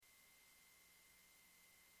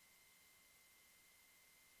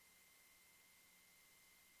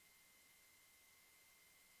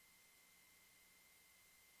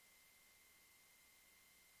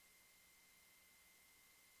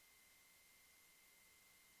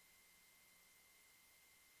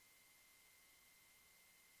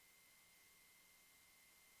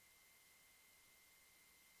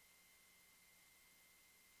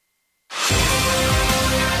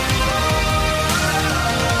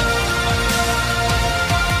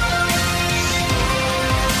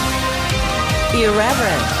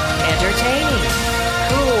Irreverent, entertaining,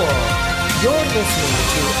 cool. You're listening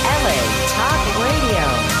to LA Talk Radio.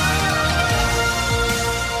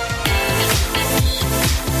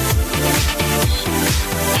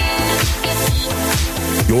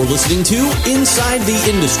 You're listening to Inside the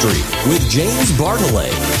Industry with James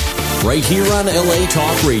Bartolet, right here on LA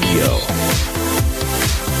Talk Radio.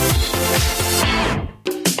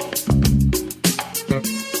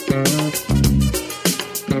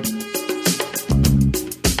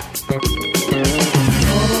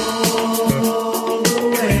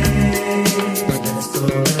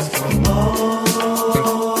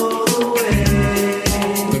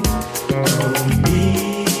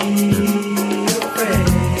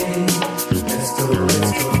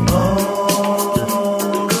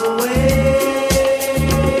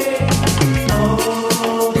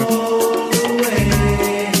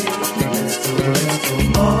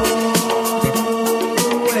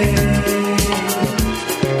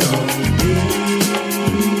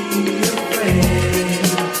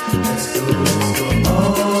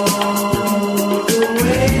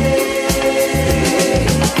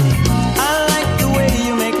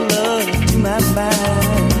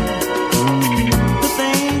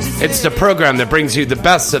 It's the program that brings you the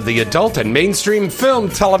best of the adult and mainstream film,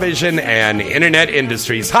 television, and internet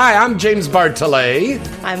industries. Hi, I'm James Bartolet.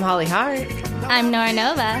 I'm Holly Hart. I'm Nora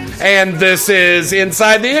Nova. And this is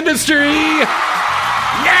Inside the Industry. Yeah!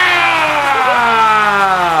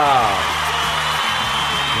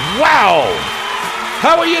 Wow!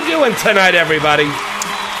 How are you doing tonight, everybody? Well.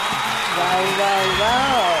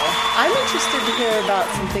 I'm interested to hear about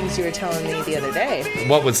some things you were telling me the other day.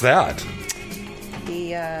 What was that?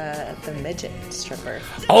 The midget stripper.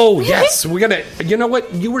 Oh, yes. We're going to... You know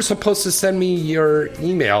what? You were supposed to send me your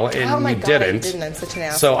email, and you didn't. I didn't. I'm such an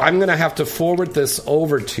asshole. So I'm going to have to forward this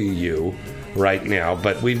over to you right now.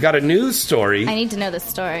 But we've got a news story. I need to know the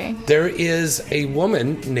story. There is a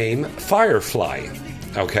woman named Firefly,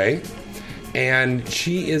 okay? And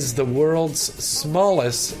she is the world's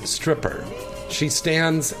smallest stripper. She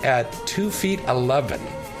stands at 2 feet 11.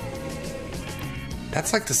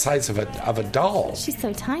 That's like the size of a doll. She's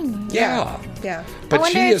so tiny. Yeah. But I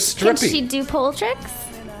she is stripping. Can she do pole tricks?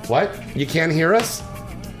 What? You can't hear us?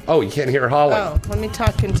 Oh, you can't hear Holly. Oh, let me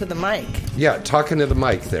talk into the mic. Yeah, talking to the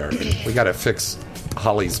mic there. We got to fix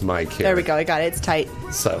Holly's mic here. There we go. I got it. It's tight.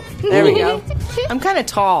 So there we go. I'm kind of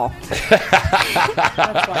tall.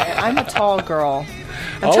 That's why I'm a tall girl.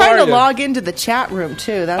 I'm trying to log into the chat room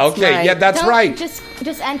too. That's that's right. Just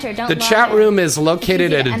enter. Don't. The chat room is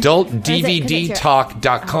located at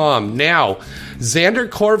adultdvdtalk.com. Now, Xander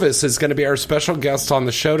Corvus is going to be our special guest on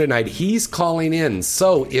the show tonight. He's calling in.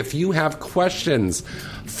 So if you have questions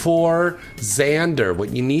for Xander, what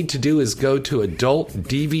you need to do is go to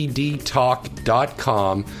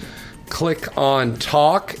adultdvdtalk.com, click on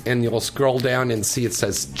talk, and you'll scroll down and see it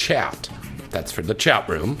says chat. That's for the chat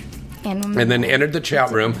room. And then enter the chat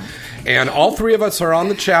room. And all three of us are on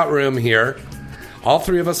the chat room here. All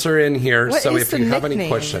three of us are in here. What so is if you the have any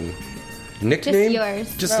question. Nickname? Just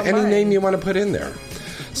yours. Just any name you want to put in there.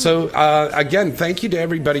 So, again, thank you to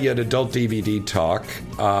everybody at Adult DVD Talk.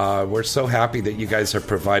 We're so happy that you guys are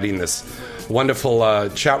providing this wonderful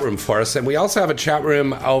chat room for us. And we also have a chat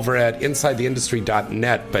room over at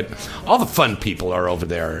InsideTheIndustry.net, but all the fun people are over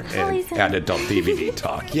there at Adult DVD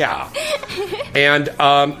Talk. Yeah. And,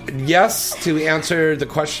 yes, to answer the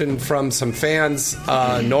question from some fans,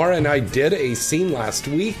 Nora and I did a scene last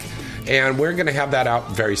week, and we're going to have that out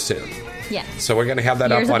very soon. Yeah. So we're going to have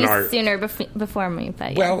that up on our... sooner before me,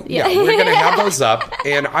 but Well, yeah, we're going to have those up.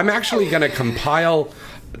 And I'm actually going to compile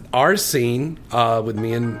our scene with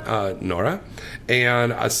me and Nora,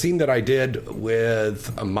 and a scene that I did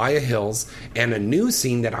with Maya Hills, and a new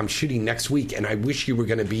scene that I'm shooting next week. And I wish you were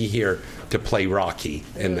going to be here to play Rocky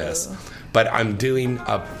in this. But I'm doing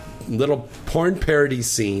a little porn parody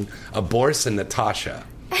scene of Boris and Natasha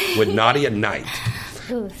with Nadia Knight.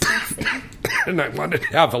 Ooh, sexy. And I wanted to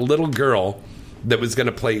have a little girl that was going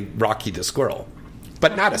to play Rocky the Squirrel.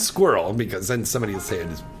 But not a squirrel, because then somebody will say it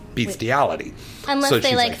is bestiality. Unless so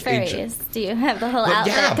they like furries. Ancient. Do you have the whole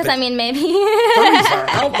outfit? Because, maybe... Furries are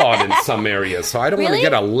outlawed in some areas, so I don't want to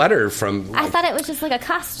get a letter from... I thought it was just like a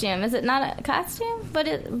costume. Is it not a costume?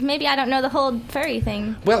 But maybe I don't know the whole furry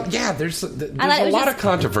thing. Well, yeah, there's a lot of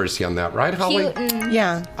controversy on that, right, Holly?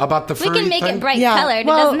 Yeah. About the furry We can make thing? it bright colored.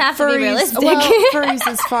 Well, it doesn't have to be realistic. Well, furries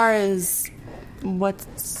as far as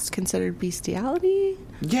what's considered bestiality?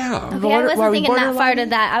 Yeah. Okay, I wasn't thinking that far to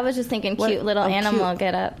that. I was just thinking cute little animal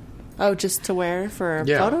get up. Oh, just to wear for a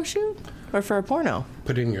photo shoot? or for a porno?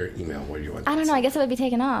 Put in your email where you want. I don't know. I guess it would be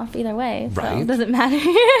taken off either way. So Right. it doesn't matter.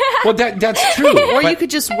 Well, that's true. Or but, you could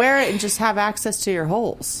just wear it and just have access to your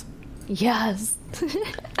holes. Yes. but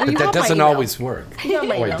that have my doesn't email. always work. You got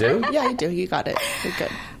my Oh, I email. do? Yeah, you do. You got it. You're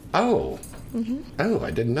good. Oh. Oh,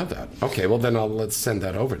 I didn't know that. Okay, well then let's send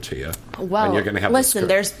that over to you. Well, and you're going to have listen. this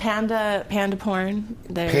There's panda porn.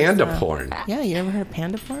 There's, panda porn. Yeah, you never heard of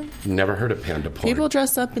panda porn? Never heard of panda porn. People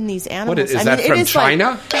dress up in these animals. What is that it from is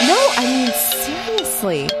China? Like, no, I mean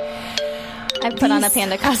seriously. I've put on a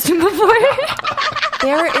panda costume before.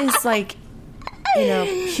 There is like,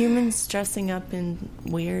 humans dressing up in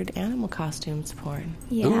weird animal costumes porn.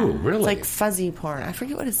 Yeah. Ooh, really? It's like fuzzy porn. I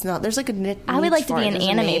forget what it's not. There's like a niche. I would like to for be it. in There's a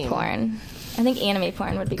anime name. porn. I think anime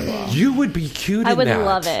porn would be cool. You would be cute I in would that.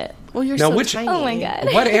 love it. Well, you're Now, so which- tiny. Oh my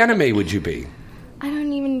god. What anime would you be? I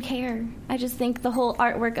don't even care. I just think the whole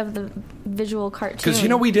artwork of the visual cartoon. Because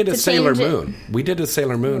we did a to Sailor change it- Moon. We did a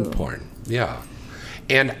Sailor Moon porn. Yeah.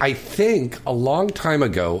 And I think a long time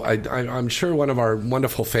ago, I'm sure one of our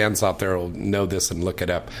wonderful fans out there will know this and look it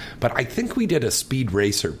up, but I think we did a Speed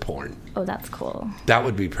Racer porn. Oh, that's cool. That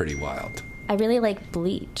would be pretty wild. I really like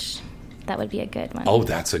Bleach. That would be a good one. Oh,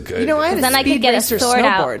 that's a good. I had a Then I could Speed get a Racer sword snowboard.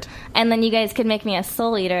 out, and then you guys could make me a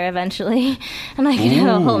Soul Eater eventually, and I could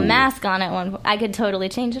have a whole mask on at one. I could totally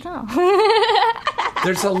change it all.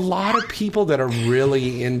 There's a lot of people that are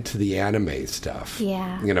really into the anime stuff.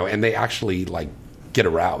 Yeah. And they actually get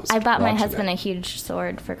aroused. I bought my watching husband it. a huge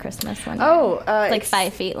sword for Christmas one year. Oh, it's like it's-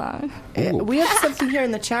 5 feet long. Ooh. We have something here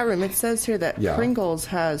in the chat room. It says here that Yeah. Pringles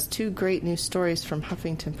has 2 great news stories from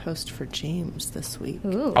Huffington Post for James this week.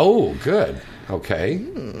 Ooh. Oh, good. Okay.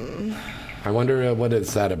 I wonder what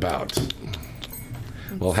is that about.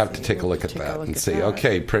 We'll have to take a look at that and see. that.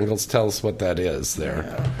 Okay, Pringles, tell us what that is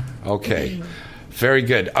there. Okay. Very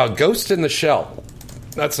good. Ghost in the Shell.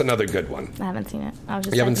 That's another good one. I haven't seen it. I was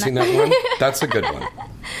just You haven't saying seen that one? That's a good one.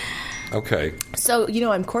 Okay. So,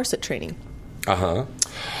 I'm corset training. Uh-huh.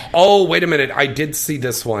 Oh, wait a minute. I did see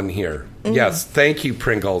this one here. Yes, thank you,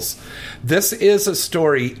 Pringles. This is a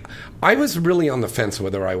story. I was really on the fence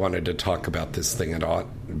whether I wanted to talk about this thing at all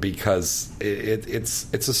because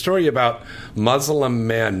it's a story about Muslim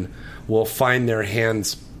men will find their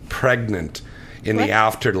hands pregnant in the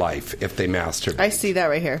afterlife if they masturbate. I see that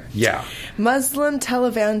right here. Yeah. Muslim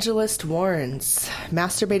televangelist warns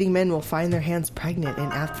masturbating men will find their hands pregnant in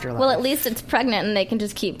afterlife. Well, at least it's pregnant and they can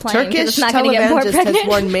just keep playing because Turkish it's not going to get more televangelist pregnant. has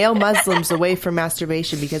warned male Muslims away from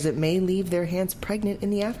masturbation because it may leave their hands pregnant in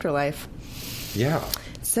the afterlife. Yeah.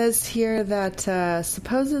 It says here that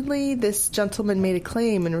supposedly this gentleman made a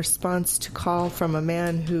claim in response to call from a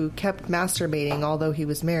man who kept masturbating although he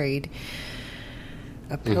was married.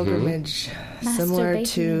 A pilgrimage similar to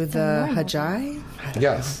Masturbation is the so normal. Hajj?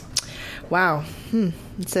 Yes. Wow.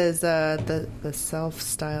 It says the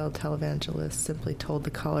self-styled televangelist simply told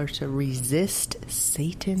the caller to resist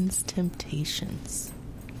Satan's temptations.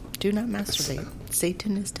 Do not masturbate.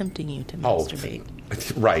 Satan is tempting you to masturbate.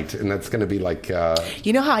 Right, and that's going to be like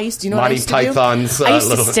You know how I used to, what I Monty used to Python's do? I used to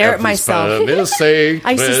little stare at myself. episode.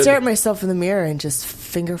 I used to stare at myself in the mirror and just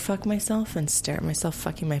finger fuck myself and stare at myself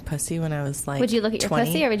fucking my pussy when I was like Would you look at your 20.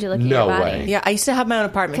 pussy or would you look at No your body? way. Yeah, I used to have my own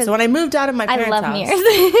apartment. So when I moved out of my I parents' love house,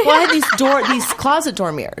 mirrors. well, I had these closet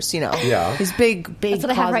door mirrors, Yeah. these big. That's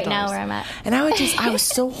what I have closet right now doors. where I'm at. And I was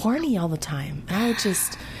so horny all the time. And I would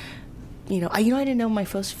just, I didn't know my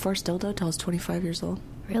first dildo till I was 25 years old.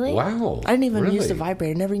 Really? Wow. I didn't even really? use the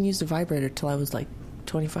vibrator. I never even used a vibrator till I was like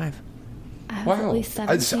 25. I was Wow. at least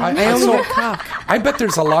I- 17. I- I only so- had cock. I bet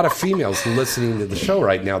there's a lot of females listening to the show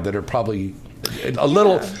right now that are probably a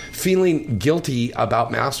little feeling guilty about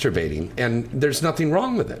masturbating, and there's nothing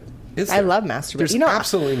wrong with it. Is I there? love masturbating. There's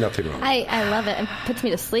absolutely nothing wrong. I love it. It puts me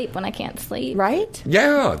to sleep when I can't sleep. Right?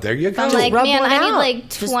 Yeah, there you go. I'm like, rub man, one I need out. like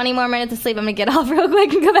 20 more minutes of sleep. I'm going to get off real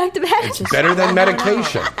quick and go back to bed. Better than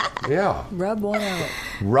medication. Yeah. Rub one out.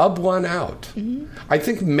 Rub one out. Mm-hmm. I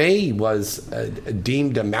think May was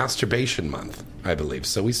deemed a masturbation month, I believe.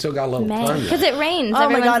 So we still got a little time. Because it rains. Oh my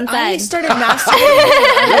Everyone's god! inside. I started masturbating.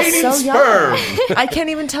 I was Raining so sperm. young. I can't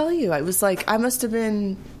even tell you. I was like, I must have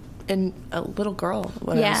been a little girl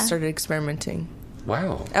when I Yeah. started experimenting.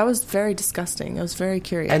 Wow. That was very disgusting. I was very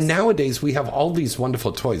curious. And nowadays we have all these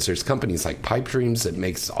wonderful toys. There's companies like Pipe Dreams that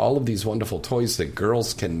makes all of these wonderful toys that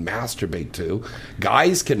girls can masturbate to,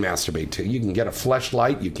 guys can masturbate to. You can get a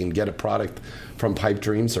fleshlight, you can get a product from Pipe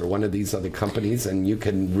Dreams or one of these other companies, and you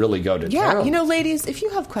can really go to yeah, town. ladies, if you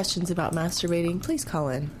have questions about masturbating, please call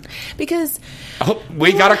in because Oh,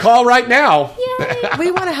 we got a call right now. we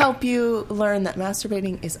want to help you learn that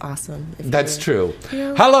masturbating is awesome. That's true.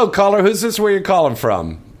 Yeah. Hello, caller. Who's this? Where you're calling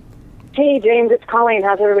from? Hey, James, it's Colleen.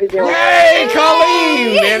 How's everybody doing? Hey,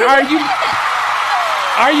 Colleen! And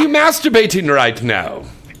are you masturbating right now?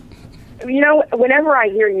 You know, whenever I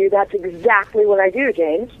hear you, that's exactly what I do,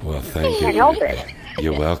 James. Well, thank you. Can't help it.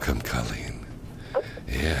 You're welcome, Colleen.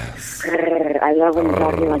 Yes. I love when you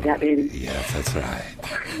talk to me like that, baby. Yes, that's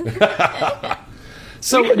right.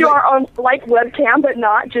 So We could do our own, like, webcam, but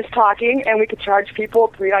not just talking, and we could charge people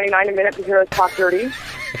 $3.99 a minute to hear us talk dirty.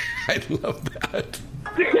 I love that.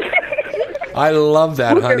 I love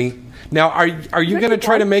that, honey. Now, are you going to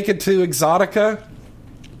try to make it to Exotica?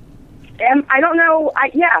 I don't know.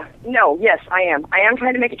 Yes, I am. I am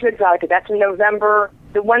trying to make it to Exotica. That's in November.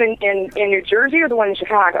 The one in New Jersey or the one in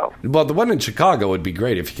Chicago? Well, the one in Chicago would be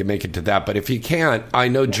great if you can make it to that. But if you can't, I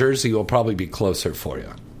know Jersey will probably be closer for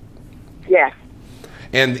you. Yes.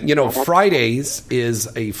 And, you know, Fridays is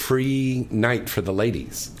a free night for the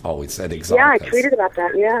ladies, always at Exotica. Yeah, I tweeted about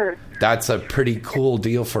that, yeah. That's a pretty cool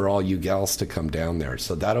deal for all you gals to come down there.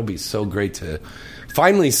 So that'll be so great to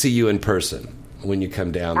finally see you in person when you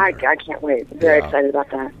come down there. I can't wait. Very excited about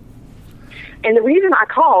that. And the reason I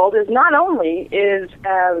called is not only is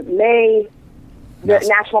May the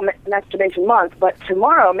National Masturbation Month, but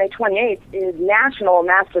tomorrow, May 28th, is National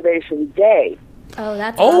Masturbation Day. Oh,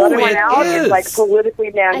 that's Oh, Everyone it else is. is like politically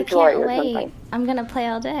I mandatory can't or wait. something. I'm going to play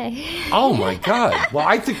all day. Oh, my God. Well,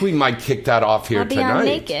 I think we might kick that off here I'll be tonight. on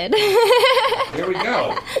naked. Here we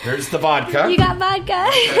go. There's the vodka. You got vodka?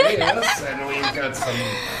 Okay, yes, and we've got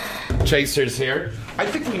some chasers here. I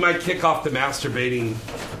think we might kick off the masturbating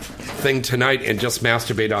thing tonight and just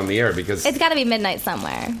masturbate on the air because It's got to be midnight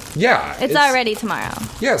somewhere. it's already tomorrow.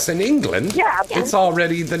 Yes, in England, Yeah. it's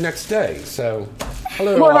already the next day. So,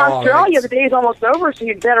 hello. Well, in all. Australia, the day's almost over, so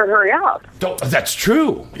you'd better hurry up. That's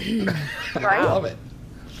true. I love it.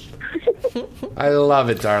 I love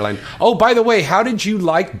it, darling. Oh, by the way, how did you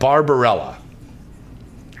like Barbarella?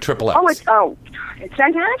 Triple X. It's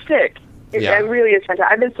fantastic. It really is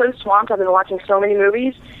fantastic. I've been so swamped. I've been watching so many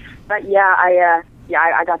movies, but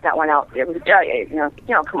I got that one out. It was,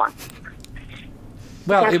 come on.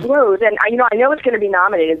 Well, Cast Rose, and I know it's going to be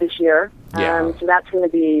nominated this year. Yeah. So that's going to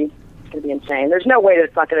be insane. There's no way that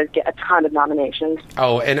it's not going to get a ton of nominations.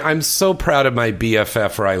 Oh, and I'm so proud of my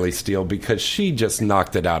BFF Riley Steele because she just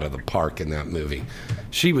knocked it out of the park in that movie.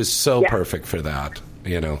 She was so perfect for that.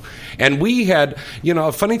 And we had,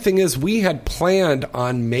 a funny thing is we had planned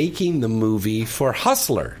on making the movie for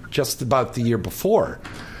Hustler just about the year before.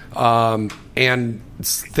 And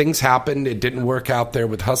things happened. It didn't work out there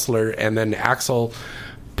with Hustler. And then Axel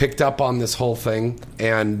picked up on this whole thing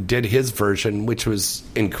and did his version, which was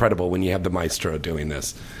incredible when you have the maestro doing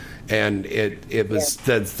this. And it was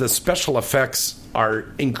the special effects are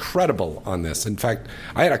incredible on this. In fact,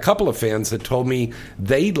 I had a couple of fans that told me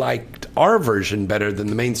they liked our version better than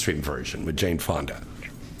the mainstream version with Jane Fonda.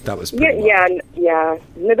 That was pretty yeah.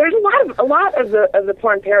 No, there's a lot of the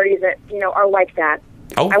porn parodies that are like that.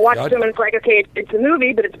 Oh, I watched God. them and it's like, okay, it's a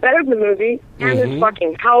movie, but it's better than the movie, and it's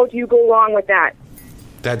fucking. How do you go wrong with that?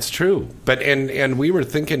 That's true. But and we were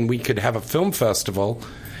thinking we could have a film festival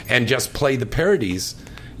and just play the parodies,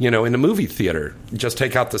 in a movie theater. Just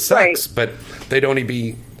take out the sex, but they'd only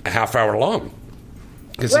be a half hour long.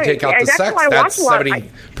 Because you take out the sex, that's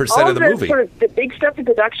 70% of the movie. Sort of the big stuff in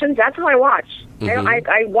productions, that's how I watch.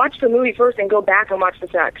 I watch the movie first and go back and watch the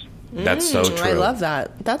sex. That's so true. I love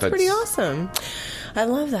that. That's pretty awesome. I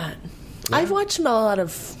love that. Yeah. I've watched a lot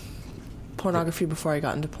of pornography before I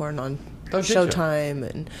got into porn on Showtime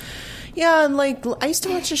and and like I used to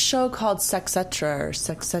watch a show called Sexetra or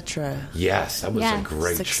Sexetra. Yes, that was a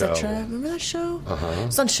great show. Remember that show?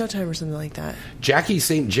 It's on Showtime or something like that. Jackie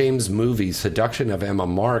St. James' movie Seduction of Emma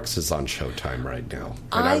Marx is on Showtime right now,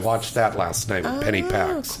 and I watched that last night with Penny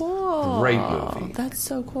Pax. Cool. Great movie. That's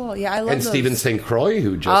so cool. Yeah, I love. And Stephen St. Croix,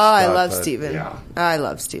 who just I love Stephen. Yeah, I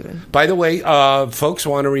love Stephen. By the way, folks,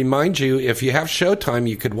 want to remind you if you have Showtime,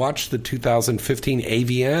 you could watch the 2015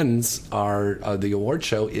 AVNs. The award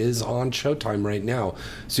show is on Showtime right now,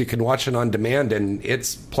 so you can watch it on demand, and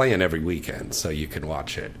it's playing every weekend, so you can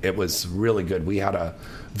watch it. It was really good. We had a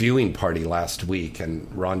viewing party last week, and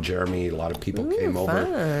Ron Jeremy, a lot of people came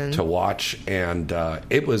over to watch, and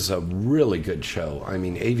it was a really good show. I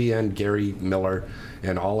mean, AVN, Gary Miller,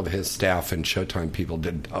 and all of his staff and Showtime people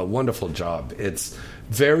did a wonderful job. It's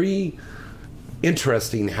very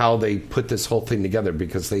interesting how they put this whole thing together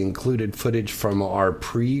because they included footage from our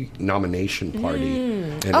pre-nomination party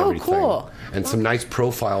and everything. Cool. And some nice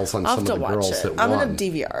profiles on some of the girls that won. I'm going to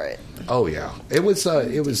DVR it. Oh yeah, it was a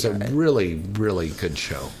really, really good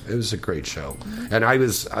show. It was a great show, and I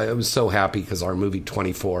was so happy because our movie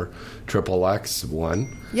 24 XXX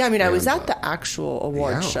won. Yeah, I mean, I was at the actual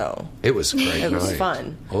award show. It was great. It was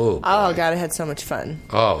fun. Oh God, I had so much fun.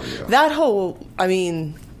 Oh yeah. That whole, I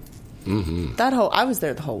mean, I was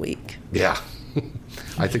there the whole week. Yeah.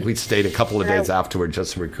 I think we stayed a couple of days afterward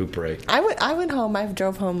just to recuperate. I went home. I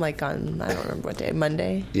drove home like on, I don't remember what day,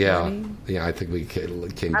 Monday. Yeah. morning. Yeah, I think we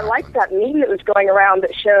came back. I liked that meme that was going around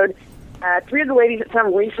that showed three of the ladies at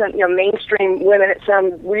some recent, mainstream women at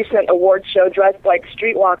some recent award show dressed like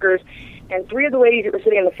streetwalkers, and three of the ladies that were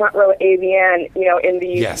sitting in the front row at AVN, in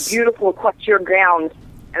these beautiful couture gowns.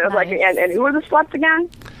 And I was like, and who were the sluts again?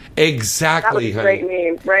 Exactly, that was a great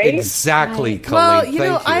meme, right? Exactly, Colleen. Well, Thank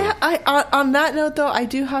you. I on that note though, I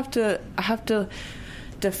do have to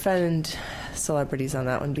defend celebrities on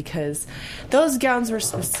that one because those gowns were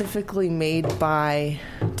specifically made by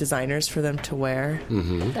designers for them to wear.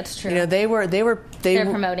 Mm-hmm. That's true. They're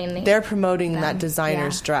promoting that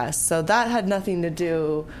designer's Yeah. dress. So that had nothing to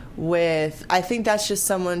do with, I think that's just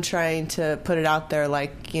someone trying to put it out there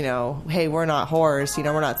like, hey, we're not whores,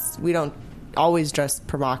 we don't always dress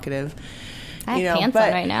provocative. I have pants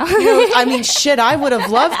on right now. I mean, shit, I would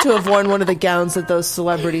have loved to have worn one of the gowns that those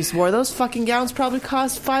celebrities wore. Those fucking gowns probably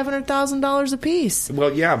cost $500,000 a piece.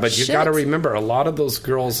 Well, yeah, but you Shit. got to remember, a lot of those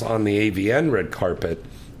girls on the AVN red carpet,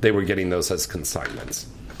 they were getting those as consignments.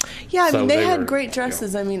 Yeah, I So mean, they they had were, great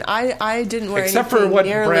dresses. I mean, I didn't wear Except anything for what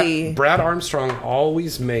nearly... Brad Armstrong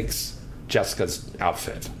always makes Jessica's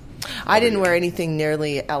outfit. I didn't wear anything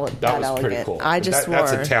nearly that was elegant. pretty cool. I just wore...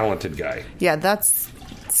 That's a talented guy. Yeah, that's...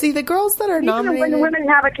 See, the girls that are Even nominated... when the women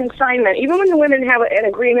have a consignment, even when the women have an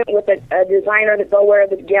agreement with a designer that they'll wear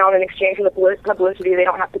the gown in exchange for the publicity, they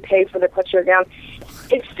don't have to pay for the couture gown,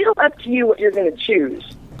 it's still up to you what you're going to choose.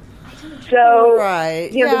 So, Right,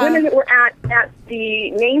 the women that were at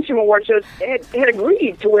the mainstream award shows had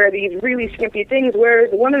agreed to wear these really skimpy things, where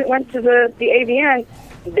the women that went to the AVN,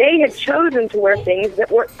 they had chosen to wear things that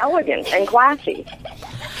were elegant and classy.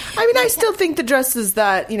 I mean, I still think the dresses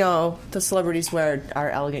that, the celebrities wear are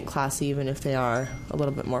elegant, classy, even if they are a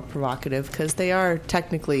little bit more provocative, because they are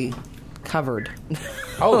technically covered.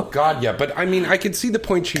 Oh, God, yeah. But, I mean, I can see the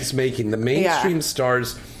point she's making. The mainstream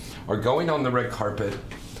stars are going on the red carpet,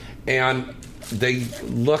 and they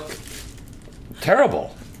look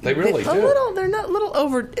terrible. They really do. They're not a little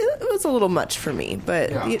over. It was a little much for me,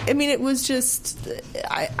 but I mean, it was just.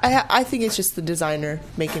 I think it's just the designer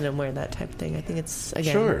making them wear that type of thing. I think it's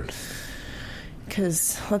again. Sure.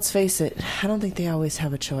 Because let's face it, I don't think they always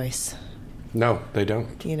have a choice. No, they don't.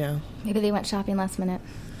 Maybe they went shopping last minute.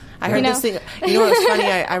 I heard this thing. You know what's funny?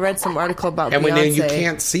 I read some article about And Beyonce. when you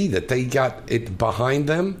can't see that they got it behind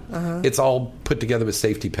them, it's all put together with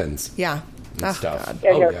safety pins. Yeah. And stuff. God.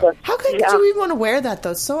 Yeah. How could you even want to wear that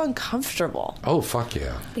though? It's so uncomfortable. Oh, fuck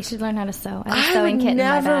yeah. They should learn how to sew. I have a I sewing would kit in my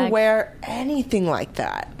never bag. wear anything like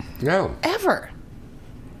that. No. Ever.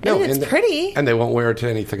 No, And it's pretty. And they won't wear it to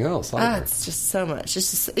anything else either. It's just so much.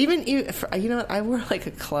 It's just you know what? I wore like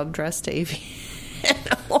a club dress to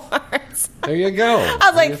AVN Awards. There you go. I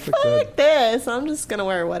was like, fuck this. I'm just going to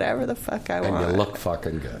wear whatever the fuck I want. And you look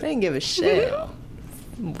fucking good. I didn't give a shit.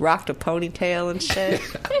 Rocked a ponytail and shit.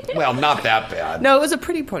 Well, not that bad. No, it was a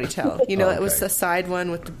pretty ponytail. Okay. It was the side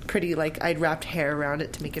one with the pretty, I'd wrapped hair around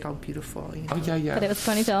it to make it all beautiful. Oh, yeah. But it was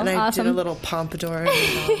ponytail. And I Awesome. did a little pompadour.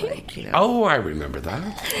 And all, Oh, I remember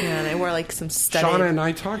that. Yeah, and I wore some studded... Shauna and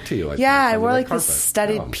I talked to you. I think, wore on the this carpet.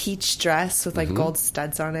 studded peach dress with gold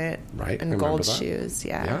studs on it. Right, I And remember gold that. shoes,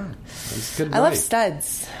 Yeah, that's good. I love night.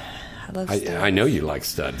 studs. I know you like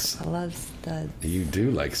studs. I love studs. You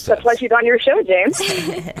do like studs. That's why she's on your show, James.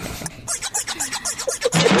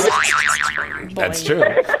 That's true.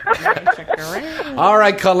 All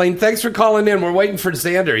right, Colleen. Thanks for calling in. We're waiting for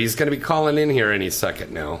Xander. He's going to be calling in here any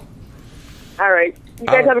second now. All right. You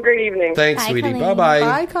guys have a great evening. Thanks, Bye, sweetie. Colleen. Bye-bye.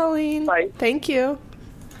 Bye, Colleen. Bye. Thank you.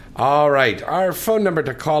 All right. Our phone number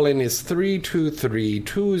to call in is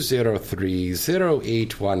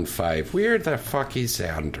 323-203-0815. Where the fuck is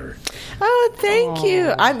Xander? Oh, thank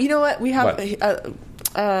you. You know what? We have... What?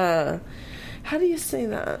 how do you say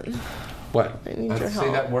that? What? I need your help.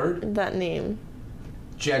 Say that word? That name.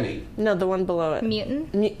 Jenny. No, the one below it.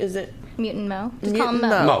 Mutant? Is it... Mutant Mo. Just Mutant call him Mo.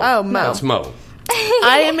 Mo. Mo. Oh, Mo. That's Mo.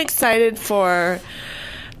 I am excited for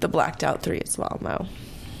the Blacked Out 3 as well, Mo.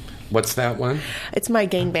 What's that one? It's my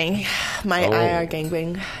gangbang, my IR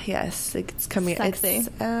gangbang. Yes, it's coming. Sexy.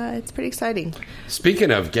 It's pretty exciting. Speaking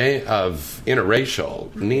of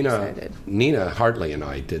interracial, excited. Nina Hartley and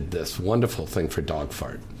I did this wonderful thing for Dog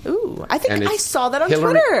Fart. Ooh, I think And I it's saw that on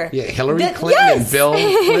Hillary, Twitter. Yeah, Hillary Clinton and Bill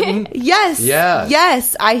Clinton.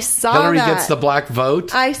 Yes, I saw Hillary that. gets the black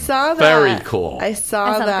vote. I saw that. Very cool. I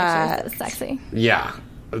saw the that. pictures. It was sexy. Yeah,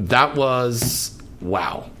 that was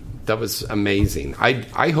wow. That was amazing.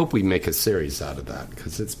 I hope we make a series out of that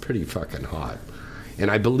because it's pretty fucking hot. And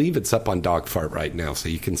I believe it's up on Dog Fart right now, so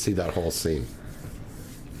you can see that whole scene.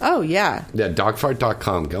 Oh, yeah. Yeah,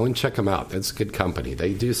 dogfart.com. Go and check them out. That's a good company.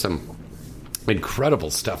 They do some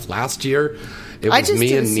incredible stuff. Last year, it I was just me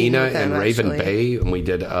did a and scene Nina with them, and Raven actually. Bay, and we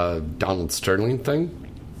did a Donald Sterling thing.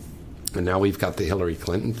 And now we've got the Hillary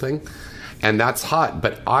Clinton thing. And that's hot.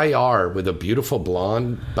 But IR with a beautiful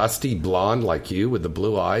blonde, busty blonde like you with the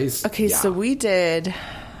blue eyes. Okay, yeah. so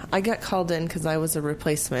I got called in because I was a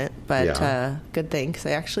replacement, but good thing because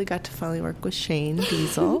I actually got to finally work with Shane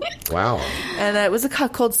Diesel. Wow. And it was a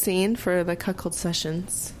cuckold scene for the cuckold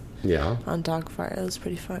sessions Yeah. on Dog Fart. It was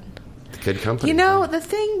pretty fun. Good company. You know, the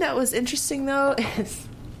thing that was interesting, though, is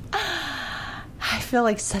I feel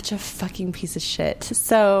like such a fucking piece of shit.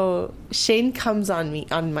 So Shane comes on me,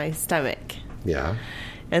 on my stomach, Yeah.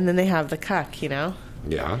 and then they have the cuck, you know?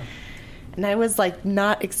 Yeah. And I was, like,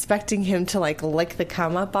 not expecting him to, like, lick the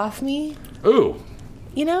cum up off me, Ooh.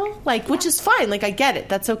 you know? Like, which is fine. Like, I get it.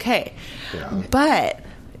 That's okay. Yeah. But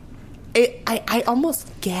I almost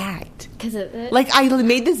gagged. Because Like, I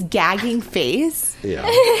made this gagging face. Yeah.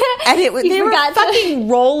 And they were forgot to- fucking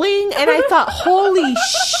rolling, and I thought, holy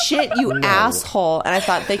shit, you asshole. And I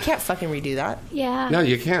thought, they can't fucking redo that. yeah. No,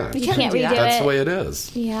 you can't. You can't do redo that. That's it. the way it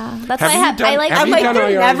is. Yeah. That's Have why you I done- like. have I'm you like, done they're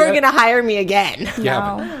IR never yet? going to hire me again. Yeah.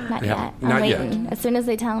 No, not Yeah, yet. I'm not yet. waiting. As soon as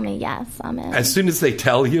they tell me yes, I'm in. As soon as they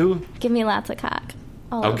tell you, Give me lots of cock.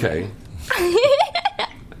 All over. okay.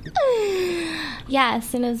 Yeah, as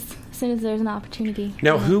soon as there's an opportunity.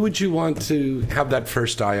 Now, who would you want to have that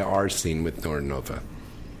first IR scene with Nova?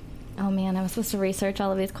 Oh man, I was supposed to research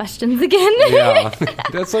all of these questions again. Yeah,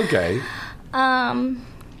 that's okay. I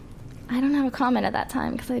don't have a comment at that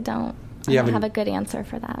time because I don't have a good answer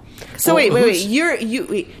for that. So Well, wait. who's-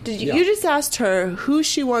 You just asked her who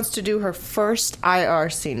she wants to do her first IR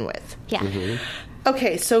scene with. Yeah. Mm-hmm.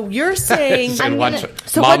 Okay, so you're saying... And what gonna-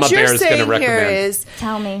 So Mama what you're Bear is going to saying here recommend. is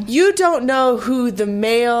Tell me. you don't know who the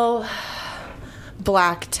male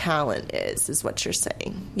black talent is what you're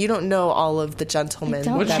saying. You don't know all of the gentlemen I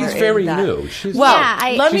don't. Well, that she's are very in that. new. She's Well,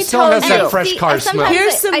 Yeah, let she me still tell has you. that fresh car smell.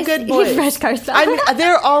 Here's some good boys. Fresh car smell. I mean,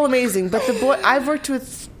 they're all amazing, but I've worked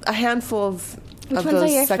with a handful of Which those ones are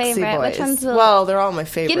your sexy favorite? boys. Which ones will- Well, they're all my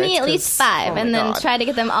favorites. Give me at least 'cause- 5, oh my and then God. try to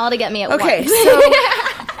get them all to get me at Okay, once. so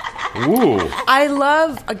Ooh, I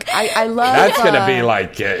love. that's going to be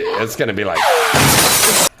like. It's going to be like.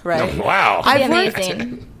 right. Wow. I've Be worked.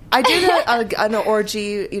 amazing. I did an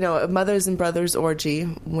orgy, a mothers and brothers orgy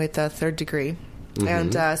with a Third Degree,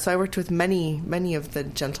 and so I worked with many of the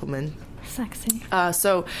gentlemen. Sexy.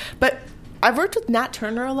 But I've worked with Nat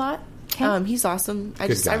Turner a lot. Okay. He's awesome. I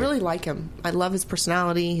Good guy. really like him. I love his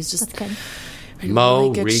personality. He's just That's good. in Mo,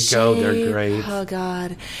 really good Rico, they're shape. great. Oh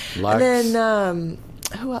God. Lux. And then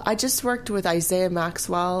I just worked with Isaiah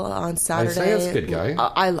Maxwell on Saturday. Isaiah's a good guy.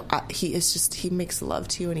 He makes love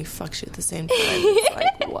to you and he fucks you at the same time. It's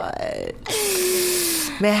like,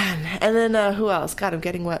 what? Man. And then who else? God, I'm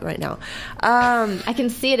getting wet right now. I can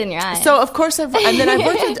see it in your eyes. So of course I've worked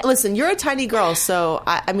with. Listen, you're a tiny girl, so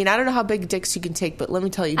I mean I don't know how big dicks you can take, but let me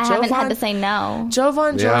tell you, I haven't had to say no.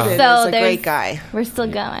 Jovan Yeah. Jordan So is a there's- great guy. We're still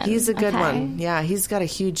going. He's a good Okay. one. Yeah, he's got a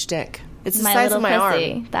huge dick. It's the My size little of my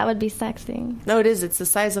pussy. arm. That would be sexy. No, it is. It's the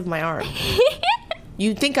size of my arm.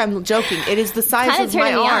 You think I'm joking? It is the size Kind of of my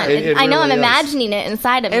turning me arm. on. It I know really I'm is. imagining it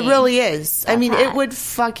inside of me. It really is. I That's mean, hot. it would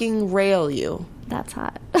fucking rail you. That's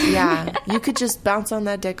hot. Yeah, you could just bounce on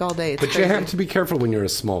that dick all day. It's But you crazy. have to be careful when you're a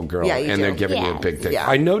small girl Yeah, you and do. they're giving you a Yeah. big dick. Yeah.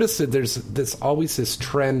 I noticed that there's always this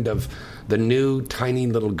trend of the new tiny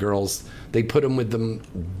little girls. They put them with the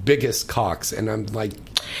biggest cocks, and I'm like,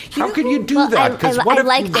 how could you do Well, that? I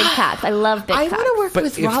like big cocks. I love big I cocks. want to work But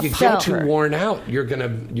with if Rob you get Pelter. too worn out, you're gonna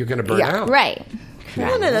burn Yeah. out. Right.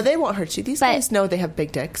 No, they won't hurt you. These But- guys know they have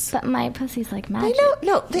big dicks. But my pussy's like They magic.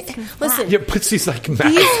 know. It's Listen, Your pussy's like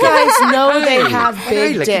magic. these guys know they have I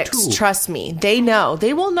big like it dicks. too. Trust me, they know.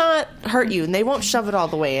 They will not hurt you, and they won't shove it all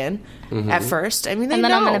the way in at first. I mean, they And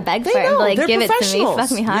then know. I'm gonna beg They for it and be know. like, They're give it to me, professionals.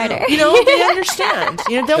 fuck me harder. You know, they understand.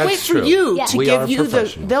 They'll That's wait for true. you Yeah. to We give are you the.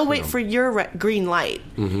 professionals, They'll you wait know. for your green light,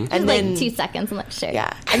 and Like then 2 seconds. I'm like, sure. yeah,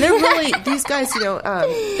 and they're really these guys.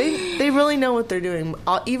 They really know what they're doing.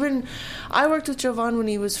 I worked with Jovan when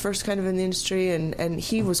he was first kind of in the industry, and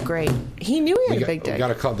he was great. He knew he had a big dick. We got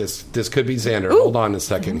to call this. This could be Xander. Ooh. Hold on a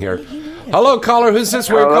second here. Hello, caller. Who's this?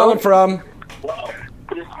 Where are you calling from?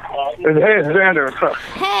 Hey, it's Xander.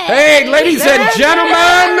 Hey, ladies and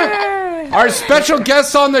gentlemen, our special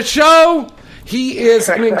guest on the show. He is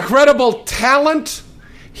an incredible talent.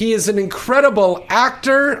 He is an incredible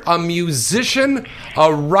actor, a musician,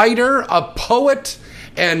 a writer, a poet,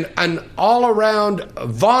 and an all-around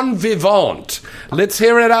bon vivant. Let's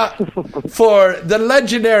hear it up for the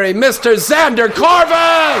legendary Mr. Xander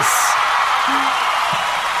Corvus!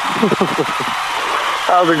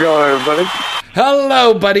 How's it going, everybody?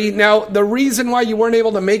 Hello, buddy. Now, the reason why you weren't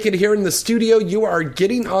able to make it here in the studio, you are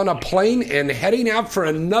getting on a plane and heading out for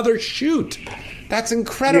another shoot. That's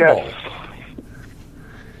incredible. Yes.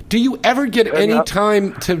 Do you ever get any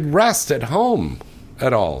time to rest at home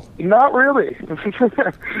at all? Not really.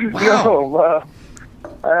 Wow.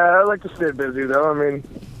 No. I like to stay busy, though. I mean,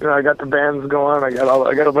 I got the bands going. I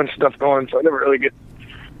got a bunch of stuff going, so I never really get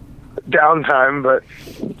downtime. But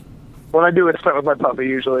when I do, it's spent with my puppy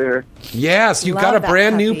usually. Yes, you got a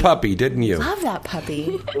brand new puppy, didn't you? Love that puppy.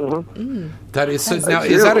 Mm-hmm. That is so. Now,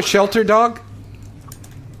 is that a shelter dog?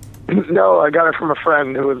 No, I got it from a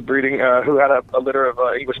friend who was breeding, who had a litter of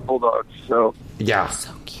English bulldogs. So yeah,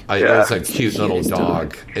 so cute. It's a cute little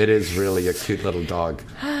dog. It is really a cute little dog.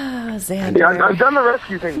 Xander. Yeah, I've done the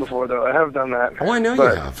rescue thing before, though. I have done that. Oh, I know you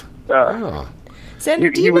have.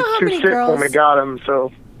 Xander, do you know how many girls? He was too sick when we got him, so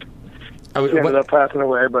he ended up passing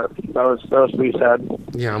away. But that was pretty sad.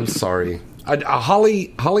 Yeah, I'm sorry.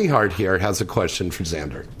 Holly Hart here has a question for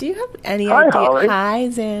Xander. Do you have any Hi, idea? Holly. Hi,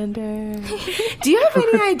 Xander. Do you have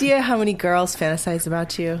any idea how many girls fantasize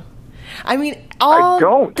about you? I mean,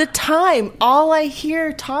 the time, all I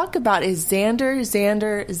hear talk about is Xander,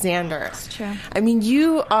 Xander, Xander. It's true. I mean,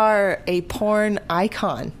 you are a porn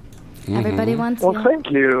icon. Everybody wants Well, you. thank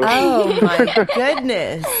you. Oh, my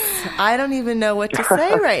goodness. I don't even know what to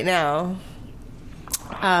say right now.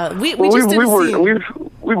 We just did a scene.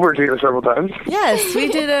 We've worked together several times. Yes, we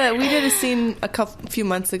did a scene a few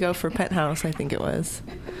months ago for Penthouse, I think it was.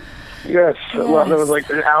 Yes. Well, that was like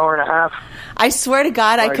an hour and a half. I swear to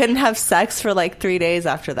God, I couldn't have sex for like 3 days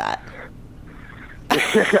after that.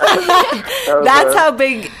 That's how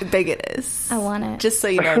big it is. I want it. Just so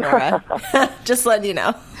you know, Nora. Just letting you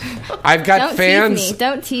know. I've got fans.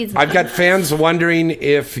 Don't tease me. I've got fans wondering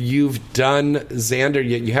if you've done Xander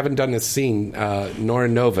yet. You haven't done a scene. Nora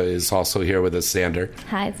Nova is also here with us, Xander.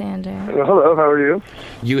 Hi, Xander. Hello, how are you?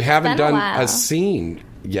 You haven't done a a scene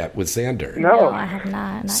yet with Xander. No, I have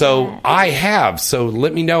not. So yet. I have. So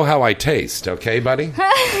let me know how I taste, okay, buddy?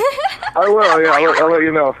 I will. Yeah, I'll let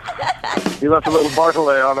you know. You left a little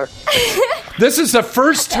Bartolay on her. This is the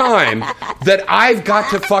first time that I've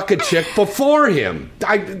got to fuck a chick before him.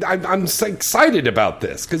 I'm so excited about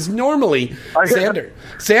this because normally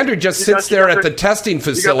Xander just sits there at the testing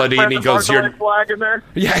facility and he goes, "You're flag in there."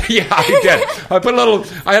 Yeah, I did.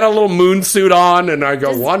 I had a little moon suit on, and I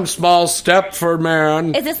go, one small step for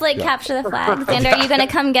man. Is this like capture the flag? Xander, are you going to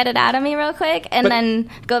come get it out of me real quick and then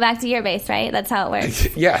go back to your base, right? That's how it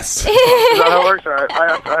works. Yes. Is that how it works? All right.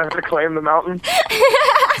 I have to claim the mountain.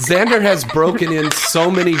 Xander has broken in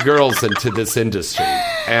so many girls into this industry,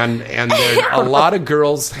 and a lot of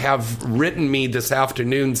girls have written me this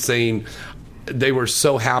afternoon saying they were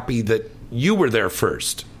so happy that you were there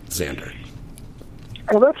first, Xander.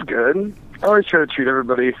 Well, that's good. I always try to treat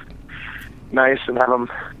everybody nice and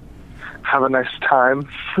have a nice time.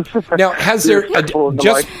 Now, has there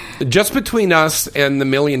just between us and the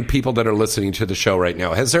million people that are listening to the show right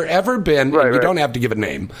now, has there ever been? You don't have to give a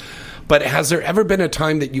name, but has there ever been a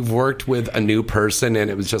time that you've worked with a new person and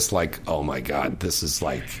it was just like, oh my God, this is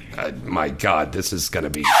like, my God, this is going to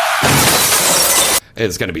be,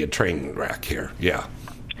 it's going to be a train wreck here. Yeah.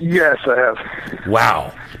 Yes, I have.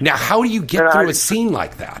 Wow. Now, how do you get through a scene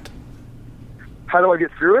like that? How do I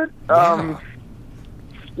get through it? Yeah.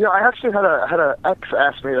 I actually had a ex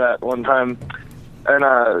ask me that one time, and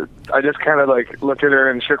I just kind of like looked at her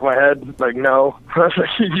and shook my head, like, no. I was like,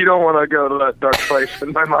 you don't want to go to that dark place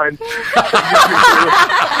in my mind.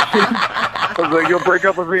 I was like, you'll break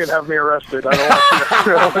up with me and have me arrested. I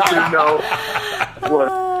don't want you to know what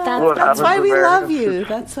happens. That's why we love you.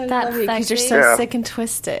 That's why we love you, because you're so sick and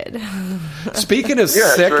twisted. Speaking of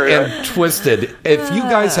sick and twisted, if you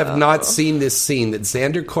guys have not seen this scene that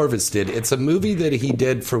Xander Corvus did, it's a movie that he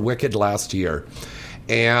did for Wicked last year.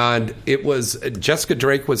 And it was, Jessica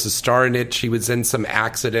Drake was a star in it. She was in some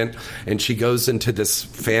accident, and she goes into this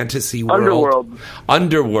fantasy world.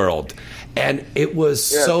 Underworld. And it was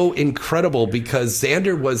so incredible because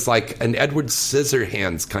Xander was like an Edward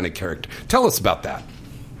Scissorhands kind of character. Tell us about that.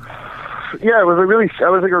 yeah, it was I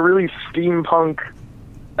was like a really steampunk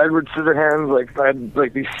Edward Scissorhands. Like I had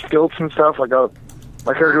like these stilts and stuff. Like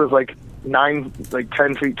my character was like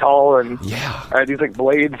 10 feet tall, and Yeah. I had these like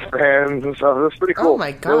blades for hands and stuff. It was pretty cool. Oh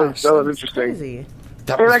my gosh, that was that's interesting. crazy.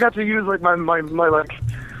 That And was- I got to use like my like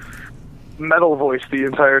metal voice the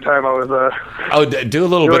entire time I was Oh, do a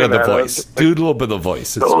little bit doing of the that. voice. Do a little bit of the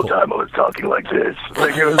voice. It's the whole cool. time I was talking like this.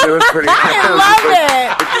 Like it was pretty. I love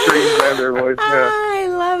it. Extreme Xander voice. Yeah. I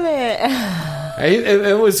love it.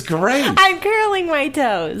 It was great. I'm curling my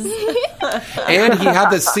toes. And he had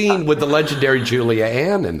the scene with the legendary Julia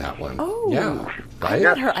Ann in that one. Oh. Yeah. Right?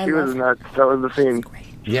 Yeah, her. I she love was nuts. That was the scene.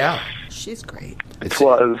 Yeah. She's great. It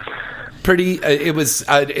was. Pretty. It was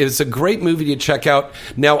a great movie to check out.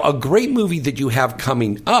 Now, a great movie that you have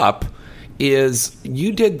coming up is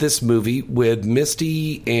you did this movie with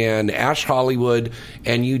Misty and Ash Hollywood,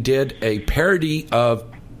 and you did a parody of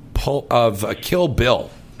Kill Bill.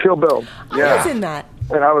 Kill Bill. I Yeah. was in that.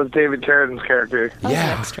 And I was David Carradine's character. I was an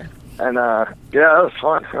Yeah. extra. And yeah, that was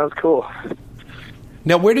fun. That was cool.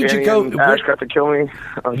 Now, where did you Danny go? and Ash got to kill me.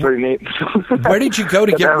 That was pretty neat. Where did you go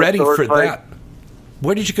to Got get have a ready sword for fight. that?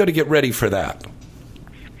 Where did you go to get ready for that?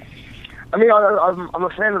 I mean, I'm a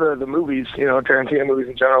fan of the movies, Tarantino movies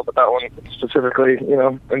in general, but that one specifically,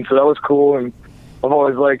 and so that was cool. And I've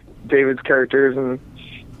always liked David's characters, and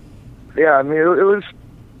yeah, I mean, it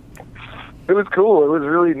was cool. It was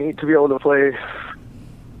really neat to be able to play,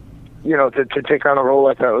 to take on a role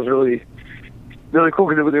like that. It was really, really cool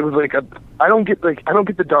because it was like I don't get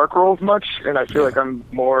the dark roles much, and I feel like I'm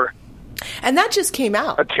more And that just came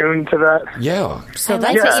out. attuned to that. Yeah. So I that's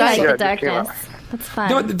like that you like exciting. the it just came darkness. out. That's fun.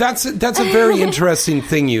 No, that's a very interesting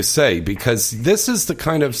thing you say, because this is the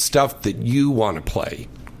kind of stuff that you want to play.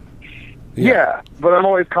 Yeah, but I'm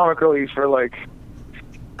always comic relief for like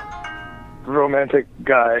romantic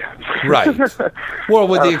guy. Right. Well,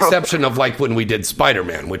 with the exception of like when we did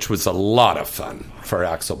Spider-Man, which was a lot of fun for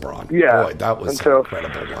Axel Braun. Yeah. Boy, that was And an so-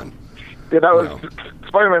 incredible one. Yeah, that was Wow.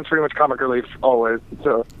 Spider-Man's pretty much comic relief always.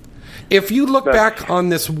 So If you look back on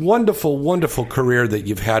this wonderful, wonderful career that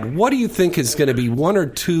you've had, what do you think is going to be one or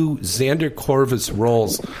two Xander Corvus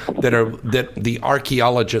roles that the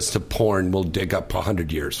archaeologists of porn will dig up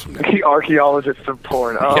 100 years from now? the archaeologist of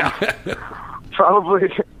porn.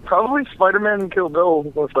 Probably Spider-Man and Kill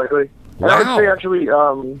Bill, most likely. And I Wow. would say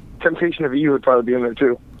actually Temptation of Eve would probably be in there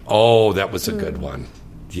too. Oh, that was a good one.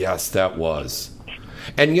 Yes, that was.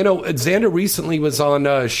 And Xander recently was on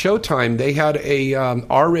Showtime. They had a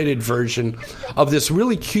R-rated version of this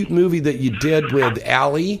really cute movie that you did with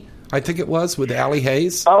Allie. I think it was with Allie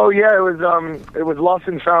Hayes. Oh yeah, it was Lost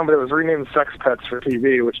and Found, but it was renamed Sex Pets for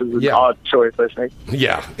TV, which is an Yeah. odd choice, I think.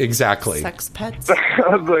 Yeah, exactly. Sex pets.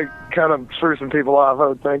 I was like kind of threw some people off, I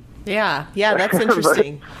would think. Yeah, that's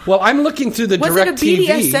interesting. Well, I'm looking through the Was direct it a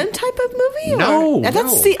BDSM type of movie? No, That's no.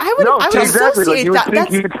 see, I would No, associate exactly. Like, you that.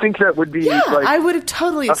 would think that would be Yeah, like I would have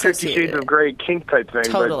totally a 50 associated Shades of it. Grey kink type thing.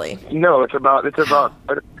 Totally. But no, it's about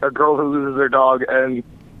a girl who loses their dog, and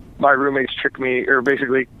my roommates trick me, or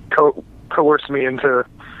basically coerce me into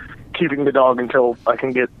keeping the dog until I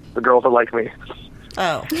can get the girl to like me.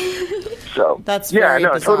 Oh, So That's yeah, very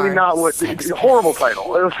no, bizarre. totally not what. Horrible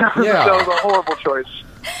title. It was, Yeah. That was a horrible choice.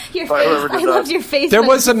 Your By whoever face. did I loved that. your face. There when-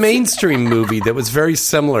 was a mainstream movie that was very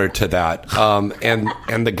similar to that,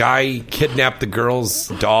 and the guy kidnapped the girl's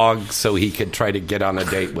dog so he could try to get on a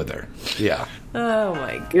date with her. Yeah. oh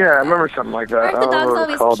my god. Yeah, I remember something like that. Aren't the I don't dogs know what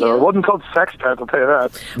always it's called. Though. cute? It wasn't called Sex Pets, I'll tell you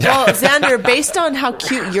that. Well, Xander, based on how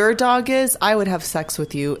cute your dog is, I would have sex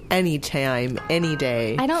with you anytime, any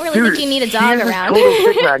day. I don't really think you need a dog she is around. A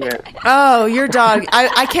total chick magnet. Oh, your dog!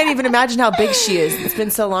 I can't even imagine how big she is. It's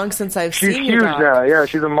been so long since I've She's seen huge your dog. now. Yeah,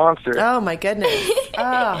 she's a monster. Oh my goodness!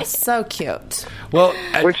 Oh, so cute. Well,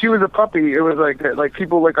 When she was a puppy, it was like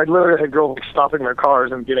people I literally had girls stopping their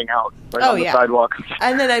cars and getting out on the sidewalk.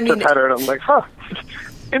 And then I to mean, pet her, and I'm like, huh,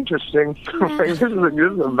 interesting. Like, this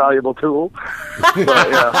is a valuable tool. But,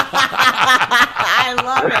 yeah. I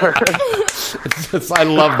love it. I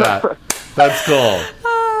love that. That's cool.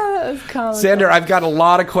 That was comical. Xander, I've got a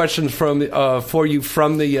lot of questions for you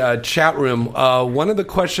from the chat room. One of the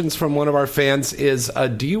questions from one of our fans is,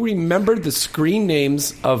 do you remember the screen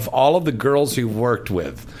names of all of the girls you've worked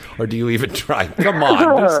with? Or do you even try? Come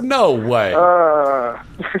on, there's no way.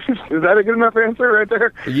 Is that a good enough answer right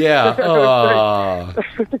there? Yeah.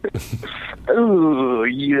 Ooh,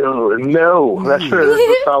 no. That's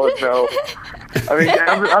a solid no. I mean,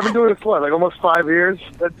 I've been doing this for like almost 5 years.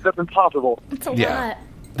 That's impossible. It's a Yeah. lot.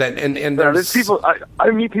 That and Yeah, there's there's people.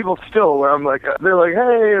 I meet people still where I'm like, they're like,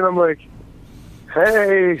 hey, and I'm like,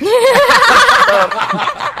 hey.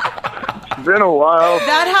 been a while.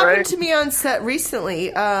 That happened right? to me on set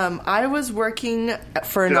recently. I was working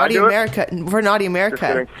for Did I Naughty do it? America. For Naughty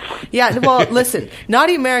America. Just Yeah, well, listen.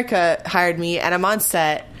 Naughty America hired me, and I'm on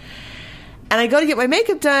set. And I go to get my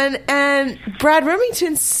makeup done, and Brad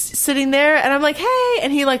Remington's sitting there, and I'm like, hey.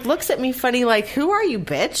 And he, like, looks at me funny, like, who are you,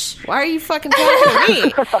 bitch? Why are you fucking talking to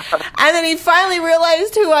me? And then he finally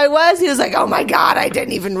realized who I was. He was like, oh, my God, I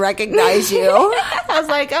didn't even recognize you. I was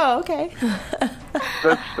like, oh, okay.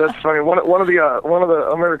 That's funny. One of the I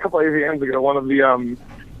remember a couple of AVNs ago. One of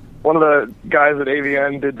the guys at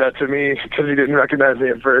AVN did that to me because he didn't recognize me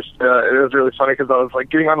at first. It was really funny because I was like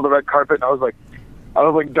getting onto the red carpet and I was like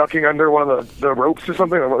ducking under one of the ropes or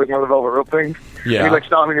something, like one of the velvet rope things. Yeah. And he like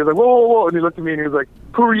stopped me and he was like, whoa, whoa, whoa, and he looked at me and he was like,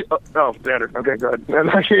 who are you? Oh, Xander. Okay, good. And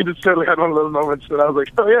he just totally had one of those moments and I was like,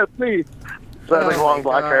 oh yeah, it's me. So I had like Oh, long my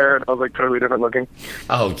black God. hair and I was like totally different looking.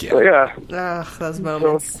 Oh, yeah. But yeah, Ugh, those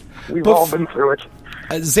moments. so we've all been through it.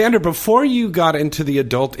 Xander, before you got into the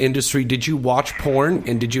adult industry, did you watch porn,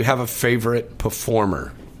 and did you have a favorite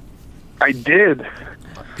performer? I did.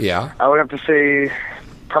 Yeah. I would have to say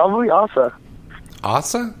probably Asa.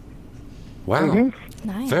 Asa? Wow. Mm-hmm.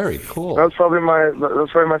 Nice. Very cool. That was probably my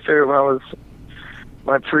favorite when I was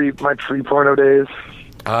my pre porno days.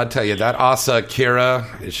 I'll tell you, that Asa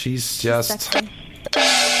Kira, she's just Sexy.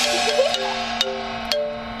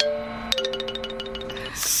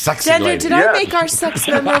 sexy Xander, lady. did Yeah. I make our sex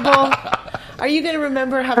memorable? Are you going to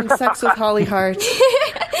remember having sex with Holly Hart?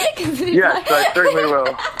 Yes, I certainly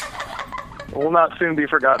will. Will not soon be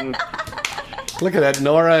forgotten. Look at that.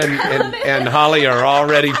 Nora and Holly are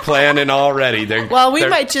already planning already. Well, we they're-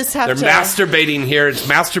 might just have they're to- masturbating here. It's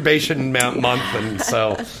masturbation month, and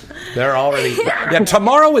so they're already... Yeah,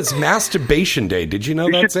 tomorrow is masturbation day. Did you know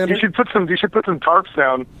that, You Xander? should put some tarps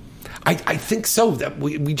down. I think so. That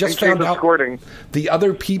we just And found change the out squirting. the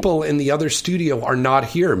other people in the other studio are not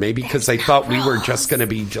here. Maybe because they thought we were just going to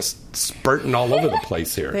be just spurting all over the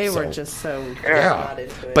place here. They were So, just so yeah. not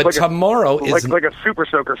into it. But Like a- tomorrow is. like a super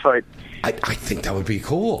soaker fight. I think that would be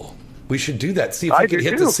cool. We should do that. See if I we can do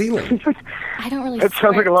hit too. the ceiling. I don't really That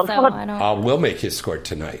sounds like a lot of so fun. I don't... We'll make his score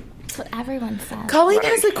tonight. That's what everyone says. Colleen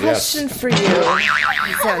has a question for you,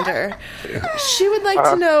 Xander. She would like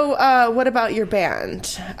to know what about your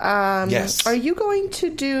band? Yes. Are you going to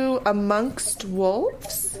do Amongst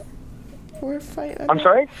Wolves? Or fight? I'm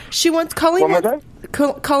sorry? She wants Colleen. One more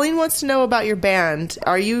Colleen wants to know about your band.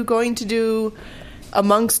 Are you going to do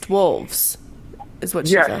Amongst Wolves? Is what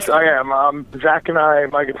she's Yes, asking. I am. Zach and I,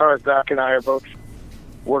 my guitarist Zach and I are both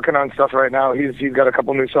working on stuff right now. He's got a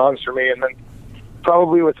couple new songs for me, and then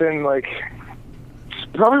probably within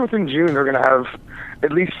June we're gonna have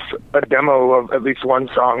at least a demo of at least one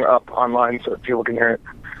song up online so that people can hear it.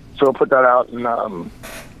 So we'll put that out, and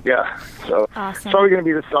yeah. So Awesome. it's probably gonna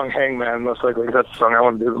be the song "Hangman" most likely. 'Cause that's the song I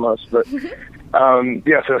want to do the most. But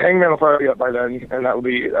yeah, so "Hangman" will probably be up by then, and that would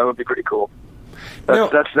be pretty cool. Now-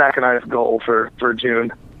 That's Zach and I's goal for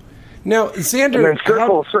June. Now, And Xander, then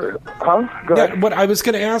Circle, huh? Go ahead. what I was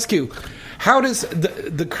going to ask you, how does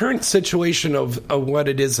the current situation of what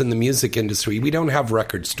it is in the music industry? We don't have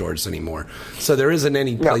record stores anymore, so there isn't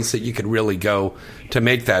any place that you could really go to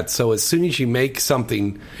make that. So as soon as you make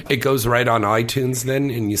something, it goes right on iTunes then,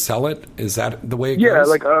 and you sell it. Is that the way it Yeah, goes?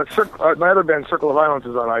 like my other band, Circle of Violence,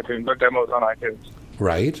 is on iTunes. Their demo's on iTunes.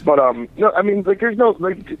 right. But no, I mean, like, there's no,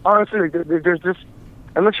 like, honestly, like, there's just,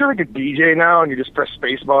 unless you're like a DJ now and you just press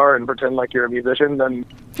spacebar and pretend like you're a musician, then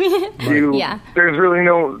Yeah. there's really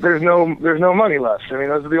there's no money left. I mean,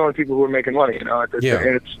 those are the only people who are making money. You know, Yeah.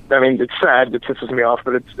 and it's sad. It pisses me off,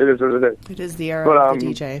 but it is what it is. It is the era But, of the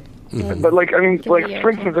DJ. But like, I mean, Give like me your for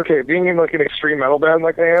instance, okay, being in like an extreme metal band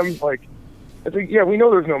like I am, like, I think, yeah, we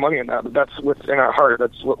know there's no money in that, but that's what's in our heart.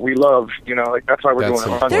 That's what we love. You know, like that's why we're That's doing it.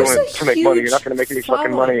 it. We're not There's doing a it to make money. You're huge not going to make any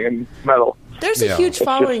fucking following. money in metal. There's Yeah. a huge just-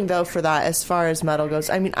 following, though, for that as far as metal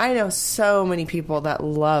goes. I mean, I know so many people that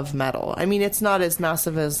love metal. I mean, it's not as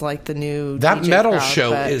massive as, like, the new That DJ metal crowd,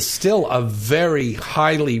 show but, is still a very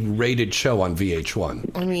highly rated show on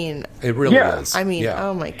VH1. I mean, It really Yeah. is.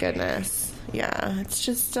 oh, my goodness. Yeah, it's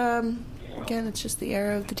just, again, it's just the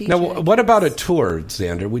era of the DJ. Now, what about a tour,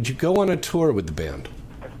 Xander? Would you go on a tour with the band?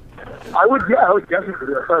 I would definitely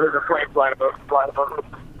do it. There's a plane flying above.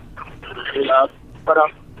 But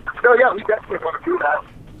no, yeah, we definitely want to do that.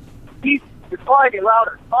 He's flying it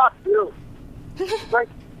louder. Fuck you. Right,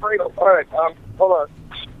 all right, hold on. All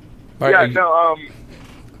right, Yeah, are you- no,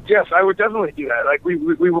 yes, I would definitely do that. Like we've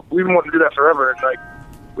been wanting to do that forever. And, like,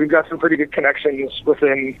 we've got some pretty good connections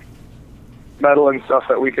within metal and stuff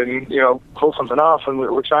that we can, pull something off, and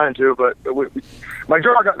we're trying to. But my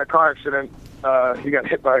drawer got in a car accident He got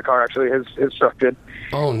hit by a car. Actually, his truck did.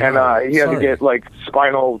 Oh no! And he had to get like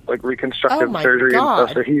spinal reconstructive Oh, my surgery God. and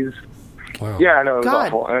stuff. So he's Wow. yeah, I know, it was God.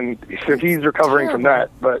 awful. And so he's recovering from that,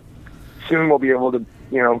 but soon we'll be able to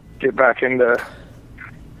get back into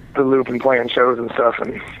the loop and playing shows and stuff,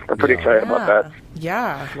 and I'm pretty excited about that.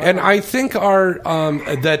 Yeah. And I think our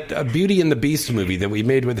that Beauty and the Beast movie that we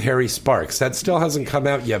made with Harry Sparks, that still hasn't come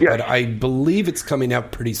out yet, Yeah. but I believe it's coming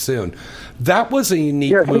out pretty soon. That was a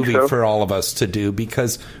unique Yeah, I think movie so. for all of us to do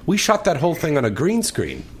because we shot that whole thing on a green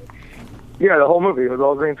screen. Yeah, the whole movie was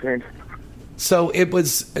all green screen. So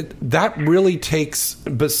that really takes,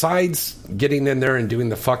 besides getting in there and doing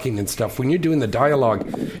the fucking and stuff, when you're doing the dialogue,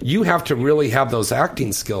 you have to really have those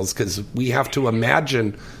acting skills because we have to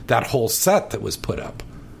imagine that whole set that was put up.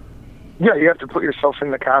 Yeah, you have to put yourself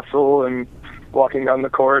in the castle and walking down the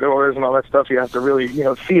corridors and all that stuff. You have to really,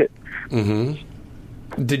 see it.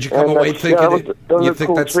 Mm-hmm. Did you come And away that's- thinking that was you a think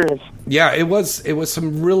cool that's experience. Yeah, it was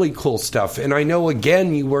some really cool stuff. And I know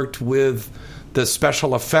again you worked with the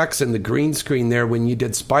special effects and the green screen there when you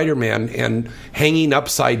did Spider-Man and hanging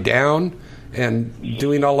upside down and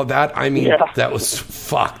doing all of that. I mean, Yeah. that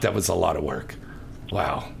was a lot of work.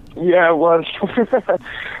 Wow. Yeah, it was.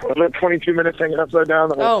 I was like 22 minutes hanging upside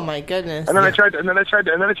down. Oh my goodness. And then I tried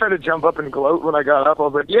to jump up and gloat when I got up. I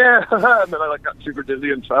was like, yeah, and then I got super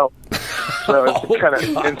dizzy and fell. So it's kind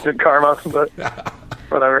of instant karma, but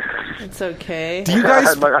whatever. It's okay. Do you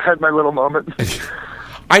guys I had my little moment.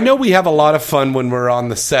 I know we have a lot of fun when we're on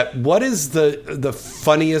the set. What is the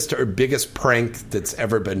funniest or biggest prank that's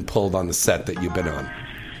ever been pulled on the set that you've been on?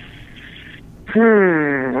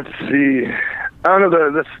 Let's see. I don't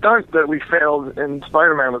know, the stunt that we failed in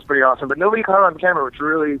Spider-Man was pretty awesome, but nobody caught it on camera, which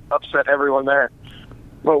really upset everyone there.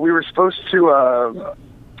 But we were supposed to,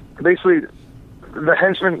 basically, the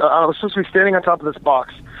henchman, I was supposed to be standing on top of this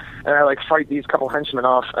box, and I, fight these couple henchmen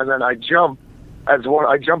off, and then I jump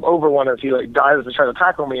over one as he, dives to try to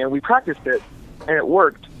tackle me, and we practiced it, and it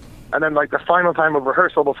worked. And then, the final time of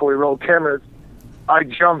rehearsal before we rolled cameras, I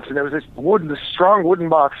jumped, and there was this strong wooden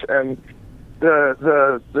box, and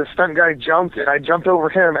the stunt guy jumped, and I jumped over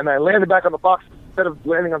him, and I landed back on the box. Instead of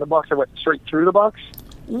landing on the box, I went straight through the box.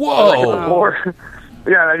 Whoa! The floor.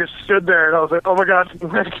 Yeah, and I just stood there, and I was like, oh my God. I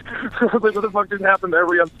was like, what the fuck just happened?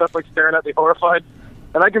 Everybody on set, staring at me, horrified.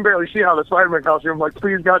 And I can barely see how the Spider-Man costume. I'm like,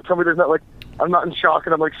 please, God, tell me there's not, I'm not in shock,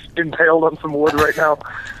 and I'm, impaled on some wood right now.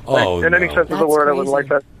 In any sense of the word, I wouldn't like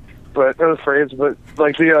that. But that was phrased. But, that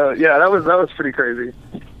was pretty crazy.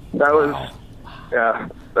 That was, yeah.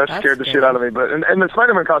 That scared the shit out of me. But and the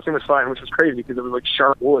Spider-Man costume was fine, which was crazy because it was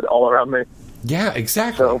sharp wood all around me. Yeah,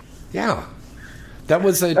 exactly. So, yeah, that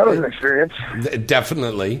was an experience.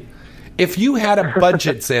 Definitely. If you had a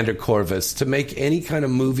budget, Xander Corvus, to make any kind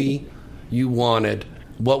of movie you wanted,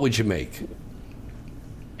 what would you make?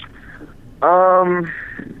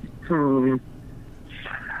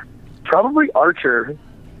 Probably Archer.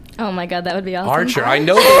 Oh my God, that would be awesome. Archer. I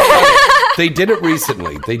know they did it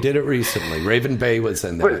recently. Raven Bay was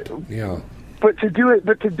in that. Yeah. But to do it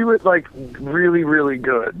really, really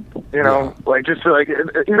good, Yeah. Just to,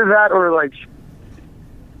 either that or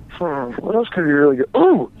what else could be really good?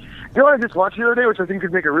 Ooh, what I just watched the other day, which I think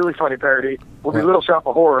could make a really funny parody, would be Little Shop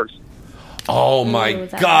of Horrors. Oh my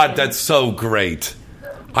God, that's so great!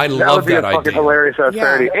 I That love would be that a fucking idea. hilarious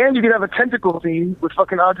parody, and you could have a tentacle scene with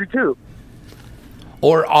fucking Audrey too.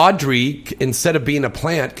 Or Audrey, instead of being a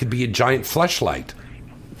plant, could be a giant fleshlight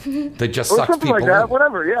that just Or sucks something people like that, in.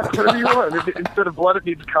 whatever, yeah, whatever you want. Instead of blood, it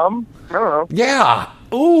needs cum. I don't know. Yeah.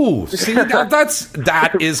 Ooh. See,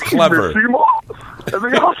 that is clever. Seymour?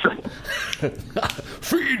 That'd be awesome.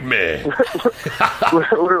 Feed me.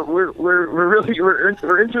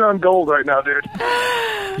 we're inching on gold right now, dude.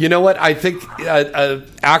 You know what? I think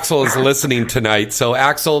Axel is listening tonight. So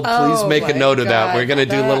Axel, please make a note of that. We're going to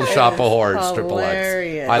do Little Shop of Horrors, Triple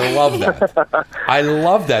X. I love that. I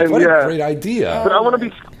love that. What a great idea. But I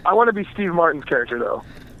want to be Steve Martin's character though.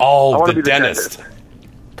 Oh, the be dentist.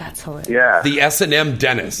 That's hilarious. Yeah. The S&M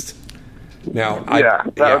dentist. Now,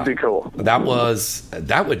 that would be cool. That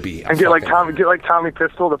would be. And get Tommy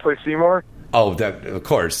Pistol to play Seymour. Oh, that of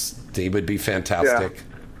course he would be fantastic. Yeah.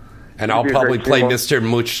 And I'll be a probably great play Seymour. Mr.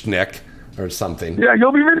 Muchnick or something. Yeah,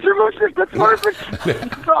 you'll be Mr. Mushnick. That's perfect.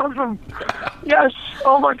 That's awesome. Yes.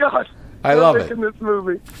 Oh my God. I love it. In this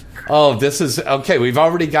movie. Oh, this is okay. We've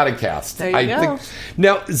already got a cast. There you go.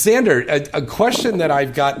 Now, Xander, a question that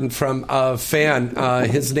I've gotten from a fan,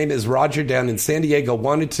 his name is Roger down in San Diego,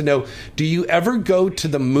 wanted to know, do you ever go to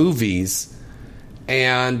the movies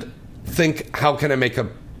and think, how can I make a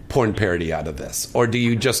porn parody out of this? Or do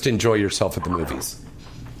you just enjoy yourself at the movies?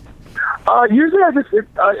 Usually I just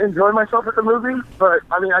enjoy myself at the movie, but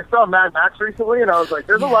I mean, I saw Mad Max recently, and I was like,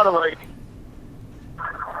 there's a lot of like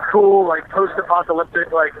cool, like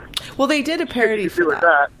post-apocalyptic, like. Well, they did a parody for with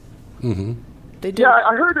that. Mm-hmm. They did. Yeah,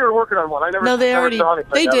 I heard they were working on one. I never. No, they never already. saw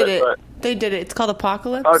anything They of did it. but- They did it. It's called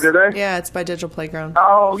Apocalypse. Oh, did they? Yeah, it's by Digital Playground.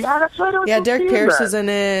 Oh, yeah, that's right. I was Yeah, supposed to Derek see Pierce that. is in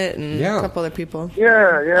it, and Yeah. a couple other people.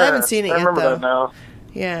 Yeah, yeah. I haven't seen it I yet, remember though. that now.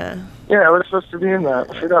 Yeah. Yeah, we're supposed to be in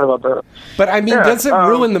that. I forgot about that. But I mean, Yeah, does it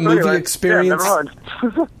ruin the so movie anyway, experience? Yeah,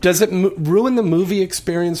 never mind. Does it ruin the movie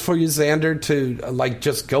experience for you, Xander, to like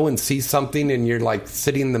just go and see something and you're like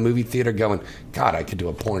sitting in the movie theater going, God, I could do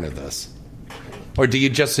a porn of this? Or do you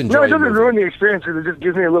just enjoy No, it the doesn't movie? ruin the experience because it just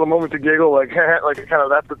gives me a little moment to giggle, like like kind of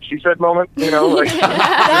that's what she said moment, you know? Like,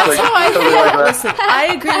 That's how I totally feel. like that. Listen, I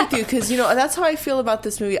agree with you because that's how I feel about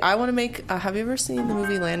this movie. I want to make. Have you ever seen the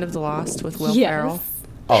movie Land of the Lost with Will Yes. Ferrell?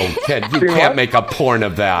 Oh, Ted, you what? can't make a porn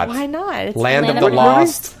of that. Why not? It's Land of Land the of the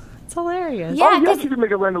Lost. It's hilarious. Yeah, Oh, yes, 'cause you could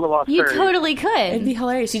make a Land of the Lost you parody. totally It'd could. be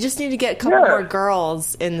hilarious. You just need to get a couple Yeah. more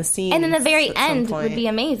girls in the scene. And then the very end would be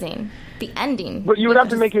amazing. The ending. But you would have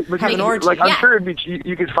to make it. But Have you, an orgy. Like I'm Yeah. sure it'd be cheap.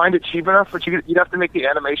 You could find it cheap enough, but you'd have to make the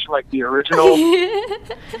animation like the original.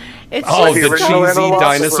 It's Oh, just the original cheesy Land of the Lost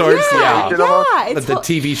dinosaurs? yeah, Yeah. yeah. But It's the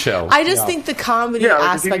TV show. I just think the comedy Yeah, like the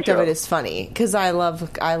aspect TV of it show. is funny because I love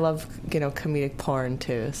comedic porn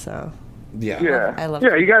too. So Yeah. Yeah, I love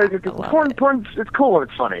Yeah, you got I to love porn. it. Porn. It's cool when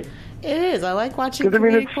it's funny. it is. I like watching 'Cause, I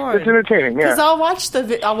mean, comedic porn. it's entertaining. Yeah. Because I'll watch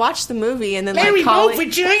the movie and then like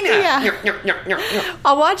Colleen, Yeah.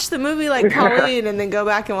 I'll watch the movie like Colleen and then go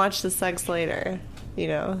back and watch the sex later. You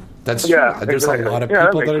know. That's true. Yeah, There's exactly. a lot of Yeah, that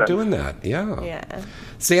people makes that are sense. doing that. Yeah. Yeah.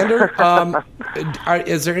 Xander,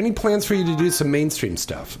 is there any plans for you to do some mainstream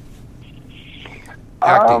stuff?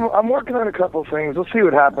 Acting. I'm working on a couple things. We'll see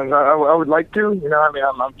what happens. I would like to. You know, I mean,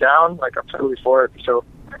 I'm down. Like I'm totally for it. So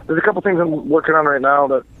there's a couple things I'm working on right now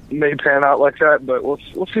that may pan out like that, but we'll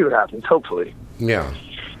see what happens. Hopefully. Yeah.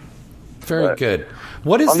 Very But good.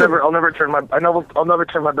 What is I'll the, never turn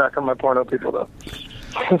my back on my porno people though.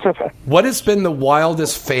 What has been the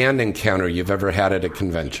wildest fan encounter you've ever had at a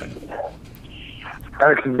convention?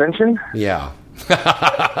 At a convention? Yeah.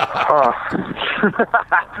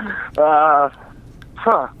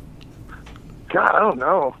 God, I don't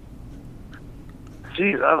know.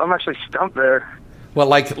 Jeez, I'm actually stumped there. Well,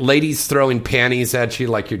 like ladies throwing panties at you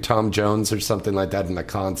like you're Tom Jones or something like that in a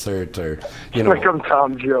concert, or, you know. Like I'm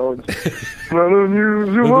Tom Jones. I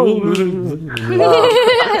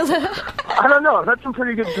don't know. I've had some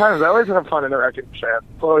pretty good times. I always have fun interacting with fans.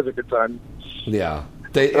 It's always a good time. Yeah.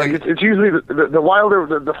 Like it's usually the wilder,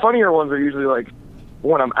 the funnier ones are usually like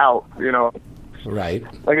when I'm out, you know. Right.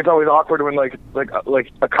 Like it's always awkward when like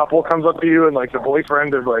a couple comes up to you and like the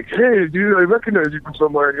boyfriend is like, "Hey, dude, I recognize you from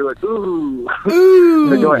somewhere," and you're like, "Ooh."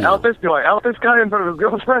 Like, do I out this guy in front of his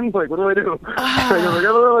girlfriend? Like, what do I do? Like, I'm like, I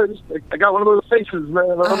don't know. I got one of those faces, man.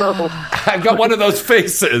 I don't know. I've got one of those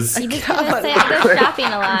faces. You just gotta say I go shopping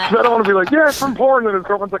a I lot. don't want to be like, "Yeah, it's from porn," and his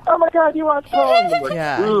girlfriend's like, "Oh my god, you watch porn?" I'm like,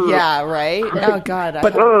 Yeah. "Ugh." Yeah. Right. Oh God.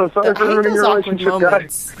 But- Sorry for I hate ruining those your awkward relationship, guys.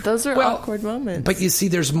 moments. Those are awkward moments. But you see,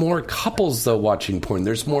 there's more couples though watching porn.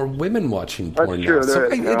 There's more women watching porn That's true, now. So there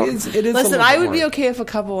is, it yeah. is. It is. a Listen, little I bit would be more. okay if a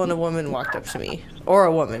couple and a woman walked up to me, or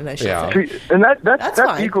a woman, I should Yeah. say. See, and that's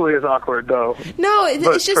fine. equally as awkward though. No,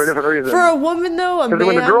 But it's just for a different reason. for a woman though. A man Because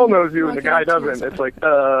when the girl knows you and the walking guy up to you, doesn't, it's like,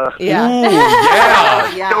 yeah, Yeah.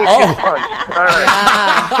 yeah. don't Oh. get punched. All right.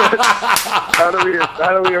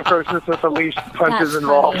 How do we approach this with the least punches That's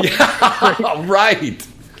involved? funny. Right.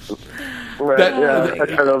 Right, That- I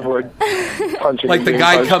try to avoid punching. Like the being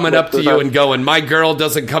guy punched coming up most of to the you time. and going, "My girl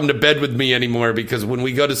doesn't come to bed with me anymore because when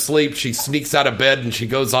we go to sleep, she sneaks out of bed and she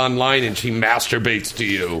goes online and she masturbates to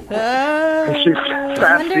you." She I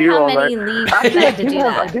fast wonder to you how all many night. leave Actually, bed to do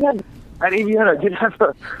that.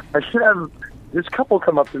 I should have this couple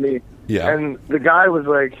come up to me, Yeah. and the guy was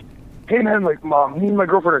like, "Hey man, like, Mom, me and my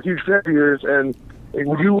girlfriend are huge fans of yours, and like,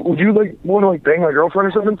 would you like want to like bang my girlfriend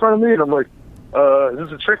or something in front of me?" And I'm like, "Is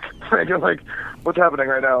this a trick?" And you're like, "What's happening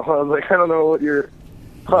right now?" I was like, "I don't know what you're.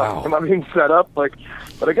 Wow. Am I being set up?" Like,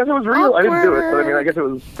 but I guess it was real. I didn't do it, but I mean, I guess it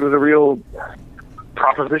was a real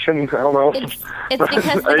proposition. I don't know. It's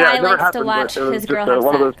because the Yeah, guy it never likes to happened, watch but it was his just, girl have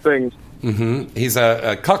one of those sex. things. He's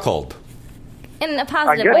a cuckold. In a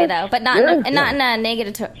positive guess. way, though, but not Yeah. not in a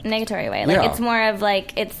negatory way. Like Yeah. it's more of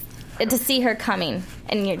like it's to see her coming,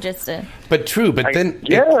 and you're just But true. But then,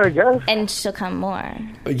 I guess. and she'll come more.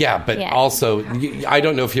 yeah. But Yeah. also, I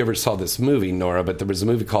don't know if you ever saw this movie, Nora, but there was a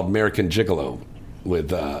movie called American Gigolo.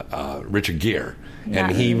 Richard Gere,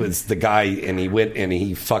 and he was the guy, and he went and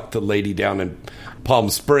he fucked the lady down in Palm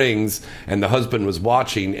Springs, and the husband was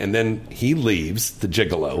watching, and then he leaves, the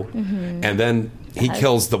gigolo, and then he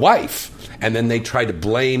kills the wife, and then they try to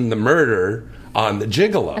blame the murder on the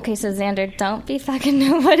gigolo. Okay, so Xander, don't be fucking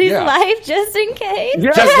nobody's life just in case.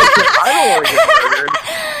 Yeah, I don't want to get murdered.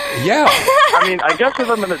 Yeah. I mean, I guess if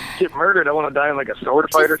I'm going to get murdered, I want to die in like a sword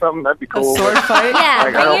fight or something. That'd be cool. A sword fight? Yeah,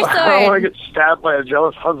 Like, bring your I don't want sword. to get stabbed by a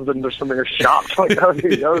jealous husband or something, or shot. Like,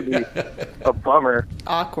 that would be a bummer.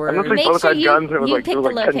 Awkward. Unless we Make both sure had you- guns and it was you like, pick there was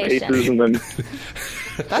the like 10 location. cases and then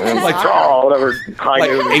That's like, awesome. oh, whatever. High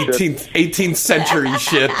Like noon and shit. 18th century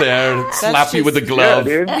shit there. Slap you with a just- Yeah, glove.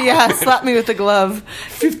 dude. Yeah, slap me with the glove.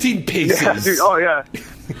 15 paces. Yeah, dude. Oh, yeah.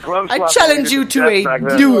 Gloves I slapping challenge me you to to death a back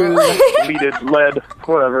then. duel. Leaded, lead,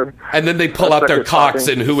 whatever. And then they pull That's out their like cocks,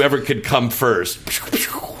 talking. and whoever could come first.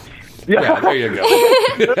 Yeah, Yeah, there you go.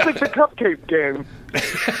 That's like the cupcake game.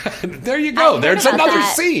 There you go. heard There's about another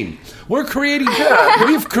that. scene. We're creating.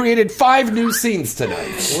 We've created 5 new scenes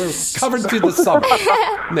tonight. We're covered through the summer.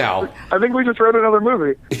 Now, I think we just wrote another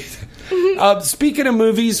movie. speaking of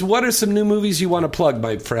movies, what are some new movies you want to plug,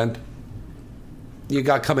 my friend? You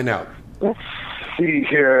got coming out? Let's see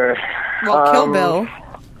here. Well, Kill Bill.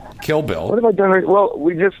 Kill What Bill. have I done? Well,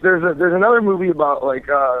 we just there's another movie about like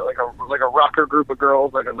a rocker group of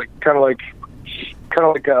girls, like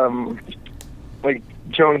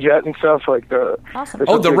Joan Jett and stuff, like the Awesome.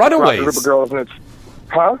 Oh, the big Runaways. rocker group of girls, and it's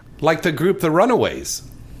Like the group The Runaways.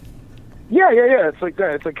 Yeah. It's like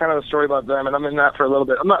that. It's like kind of a story about them, and I'm in that for a little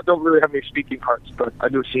bit. Don't really have any speaking parts, but I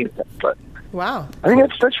do see it. But Wow. I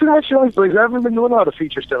think that's what I feel like. I haven't been doing a lot of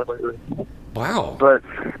feature stuff lately, Wow. but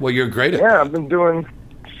Well, you're great at yeah, that. I've been doing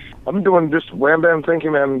just Wham Bam Thank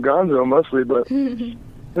You Man Gonzo mostly, but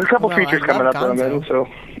there's a couple Well, features I coming love up that I'm in, Gonzo. so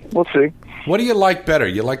we'll see. What do you like better?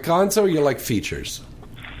 You like Gonzo or you like features?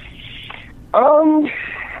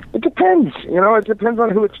 It depends. It depends on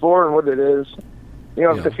who it's for and what it is.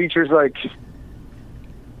 Yeah. If the feature's like,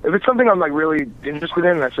 if it's something I'm like really interested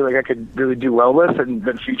in, and I feel like I could really do well with, and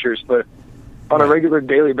then features. But on a regular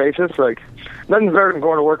daily basis, like nothing's better than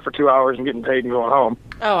going to work for 2 hours and getting paid and going home.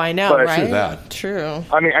 Oh, I know, But- right? True that. True.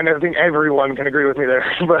 I mean, and I think everyone can agree with me there.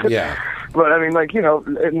 But Yeah. But I mean, like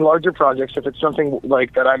in larger projects, if it's something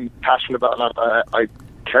like that I'm passionate about and I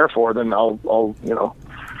care for, then I'll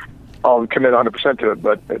commit 100% to it.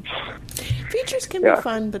 But it's Features can yeah. be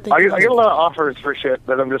fun, but they I can get a lot of offers for shit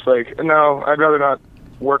that I'm just like, no, I'd rather not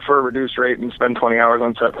work for a reduced rate and spend 20 hours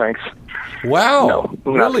on set. Thanks. Wow. No,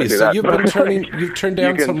 I'm not Really? gonna do So that. you've turned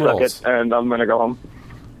down you can some suck roles. it, and I'm gonna go home.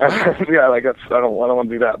 Yeah, like that's I don't want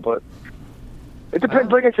to do that, but it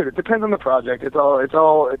depends. Like I said, it depends on the project. It's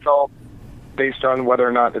all based on whether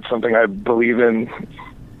or not it's something I believe in.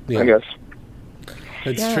 Yeah. I guess.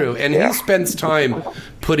 It's true. And he spends time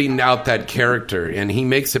putting out that character, and he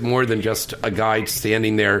makes it more than just a guy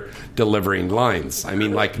standing there delivering lines. I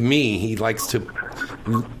mean, like me, he likes to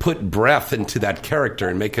put breath into that character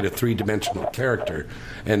and make it a 3-dimensional character.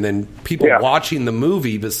 And then people watching the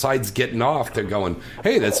movie, besides getting off, they're going,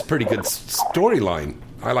 hey, that's a pretty good storyline.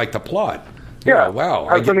 I like the plot. Yeah. Wow.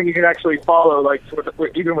 Have something you can actually follow, like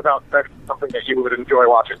even without that's something that you would enjoy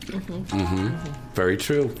watching. Very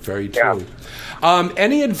true. Very Yeah. true.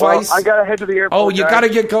 Any advice? Well, I gotta head to the airport. Oh, you guys, got to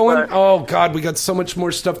get going? but- Oh, God, we got so much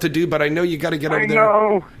more stuff to do, but I know you got to get over I there.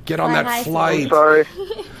 know. Get on Bye, that hi, flight. Sorry.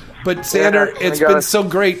 But, Xander, Yeah, I it's got been it. so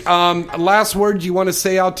great. Last word you want to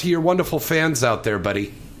say out to your wonderful fans out there,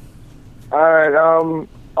 buddy? All right,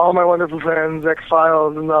 all my wonderful fans,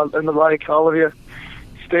 X-Files and the like, all of you,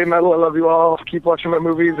 stay metal. I love you all. Keep watching my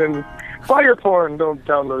movies and fire porn. Don't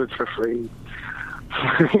download it for free.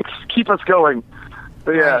 Keep us going.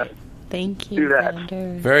 But yeah, Thank you, Do that.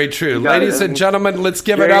 Xander. Very true. got Ladies it. and gentlemen, let's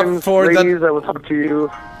give it James, up for ladies, the... I will talk to you.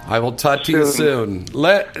 I will talk to you soon. soon.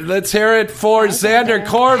 Let's hear it for Xander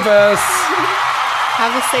Corvus.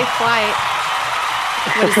 Have a safe flight.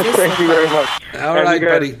 What is this? Thank you very much. All And right, you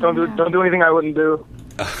guys, buddy. Don't do anything I wouldn't do.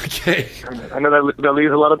 Okay. I know that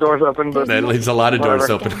leaves a lot of doors open, but That leaves a lot of doors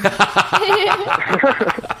Whatever. open.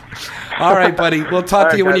 All right, buddy. We'll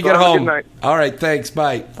talk to you when guys, you get well, have a home. good night. All right, thanks.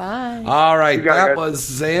 Bye. Bye. All right, You got it, that guys. was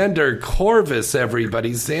Xander Corvus,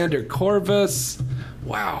 everybody. Xander Corvus.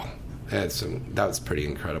 Wow. That was pretty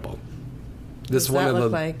incredible. This does one that of the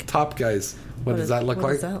look like? top guys. What does that look what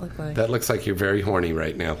like? does that look like? That looks like you're very horny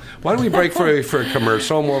right now. Why don't we break for a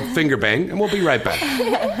commercial and we'll finger bang and we'll be right back.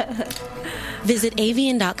 Visit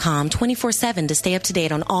avian.com 24/7 to stay up to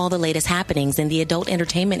date on all the latest happenings in the adult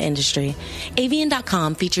entertainment industry.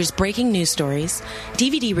 Avian.com features breaking news stories,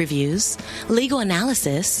 DVD reviews, legal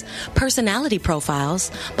analysis, personality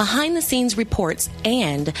profiles, behind-the-scenes reports,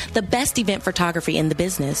 and the best event photography in the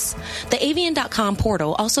business. The avian.com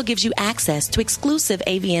portal also gives you access to exclusive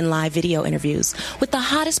Avian Live video interviews with the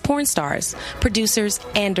hottest porn stars, producers,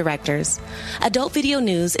 and directors. Adult Video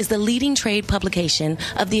News is the leading trade publication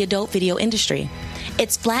of the adult video industry.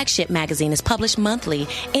 Its flagship magazine is published monthly,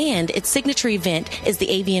 and its signature event is the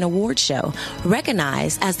Avian Awards Show,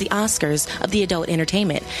 recognized as the Oscars of the adult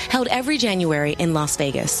entertainment, held every January in Las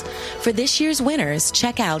Vegas. For this year's winners,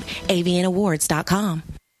 check out avianawards.com.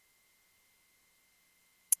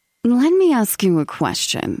 Let me ask you a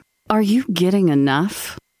question. Are you getting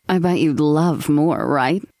enough? I bet you'd love more,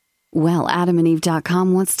 right? Well,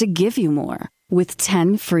 AdamandEve.com wants to give you more with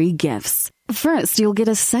 10 free gifts. First, you'll get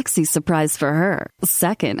a sexy surprise for her.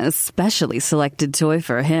 Second, a specially selected toy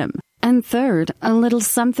for him. And third, a little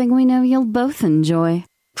something we know you'll both enjoy.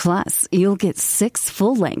 Plus, you'll get 6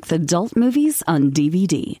 full-length adult movies on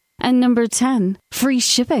DVD. And number 10, free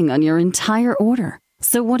shipping on your entire order.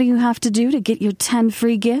 So what do you have to do to get your 10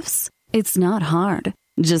 free gifts? It's not hard.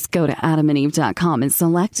 Just go to AdamandEve.com and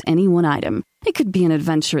select any one item. It could be an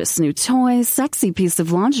adventurous new toy, sexy piece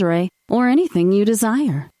of lingerie, or anything you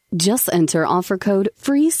desire. Just enter offer code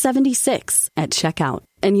FREE76 at checkout,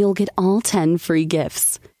 and you'll get all 10 free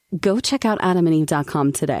gifts. Go check out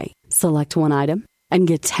AdamandEve.com today. Select one item and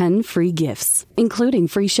get 10 free gifts, including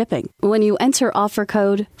free shipping, when you enter offer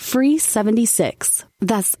code FREE76.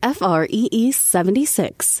 That's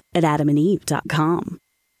FREE76 at AdamandEve.com.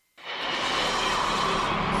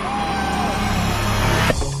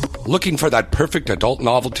 Looking for that perfect adult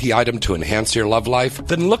novelty item to enhance your love life?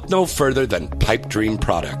 Then look no further than Pipe Dream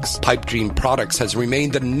Products. Pipe Dream Products has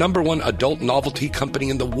remained the #1 adult novelty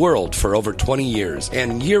company in the world for over 20 years.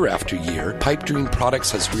 And year after year, Pipe Dream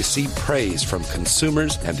Products has received praise from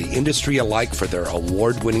consumers and the industry alike for their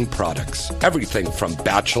award-winning products. Everything from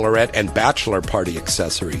bachelorette and bachelor party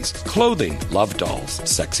accessories, clothing, love dolls,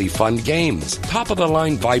 sexy fun games,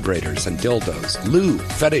 top-of-the-line vibrators and dildos, lube,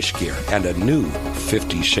 fetish gear, and a new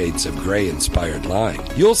 50 Shades of Grey inspired line.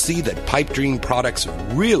 You'll see that Pipe Dream Products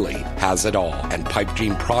really has it all, and Pipe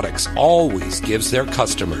Dream Products always gives their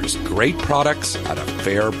customers great products at a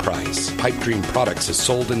fair price. Pipe Dream Products is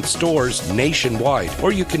sold in stores nationwide,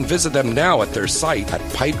 or you can visit them now at their site at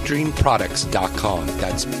pipedreamproducts.com.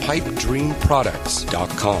 That's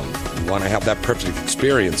pipedreamproducts.com. You want to have that perfect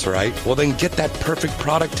experience, right? Well, then get that perfect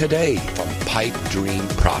product today from Pipe Dream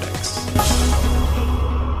Products.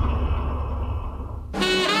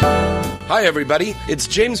 Hi, everybody. It's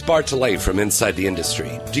James Bartolet from Inside the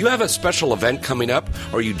Industry. Do you have a special event coming up,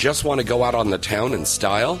 or you just want to go out on the town in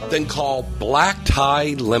style? Then call Black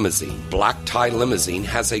Tie Limousine. Black Tie Limousine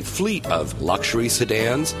has a fleet of luxury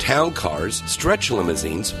sedans, town cars, stretch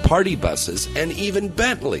limousines, party buses, and even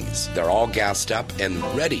Bentleys. They're all gassed up and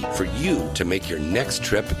ready for you to make your next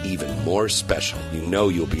trip even more special. You know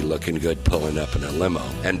you'll be looking good pulling up in a limo.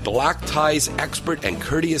 And Black Tie's expert and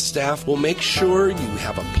courteous staff will make sure you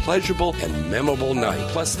have a pleasurable and memorable night.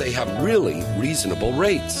 Plus, they have really reasonable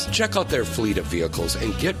rates. Check out their fleet of vehicles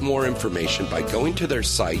and get more information by going to their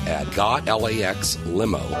site at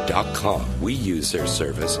gotlaxlimo.com. We use their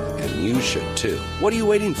service, and you should too. What are you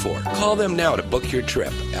waiting for? Call them now to book your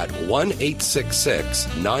trip at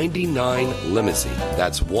 1-866-99-Limousine.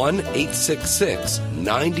 That's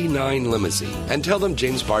 1-866-99-Limousine. And tell them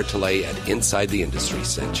James Bartolet at Inside the Industry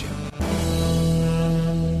sent you.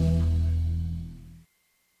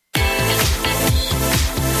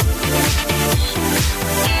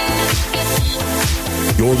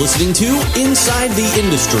 You're listening to Inside the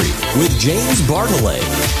Industry with James Bartolet,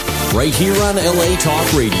 right here on LA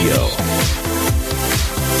Talk Radio.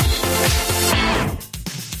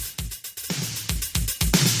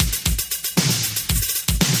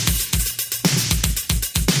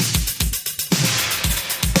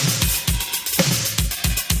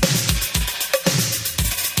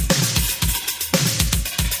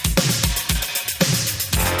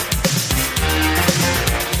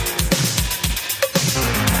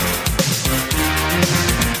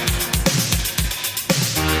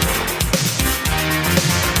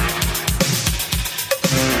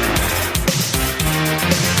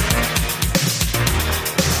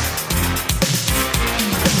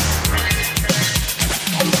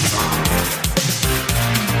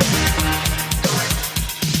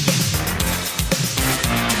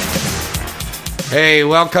 Hey,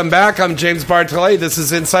 welcome back. I'm James Bartolet. This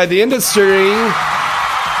is Inside the Industry.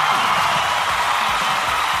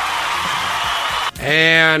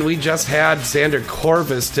 And we just had Xander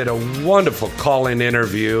Corvus did a wonderful call-in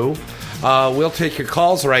interview. We'll take your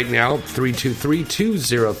calls right now,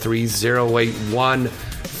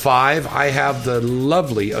 323-203-0815. I have the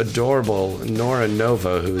lovely, adorable Nora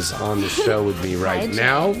Nova, who's on the show with me right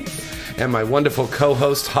now, and my wonderful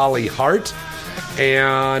co-host, Holly Hart.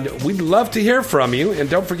 And we'd love to hear from you. And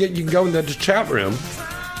don't forget, you can go into the chat room.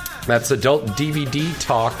 That's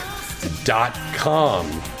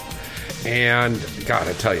adultdvdtalk.com. And God,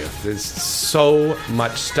 I tell you, there's so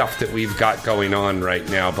much stuff that we've got going on right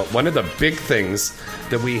now. But one of the big things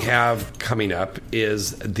that we have coming up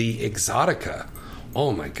is the Exotica.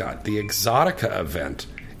 Oh my God, the Exotica event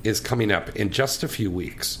is coming up in just a few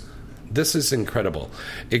weeks. This is incredible.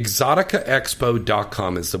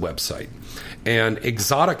 ExoticaExpo.com is the website. And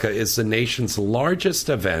Exotica is the nation's largest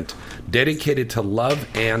event dedicated to love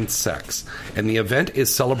and sex. And the event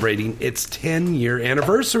is celebrating its 10-year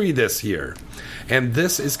anniversary this year. And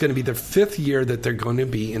this is going to be the 5th year that they're going to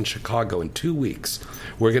be in Chicago in 2 weeks.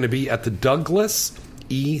 We're going to be at the Douglas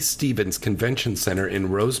E. Stevens Convention Center in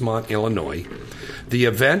Rosemont, Illinois. The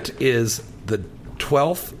event is the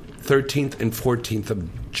 12th, 13th, and 14th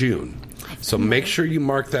of June. So make sure you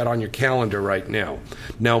mark that on your calendar right now.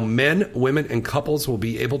 Now, men, women, and couples will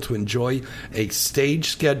be able to enjoy a stage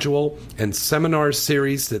schedule and seminar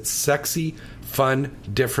series that's sexy, fun,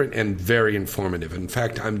 different, and very informative. In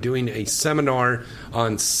fact, I'm doing a seminar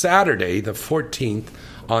on Saturday, the 14th,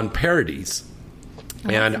 on parodies.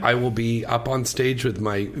 And I will be up on stage with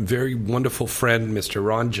my very wonderful friend, Mr.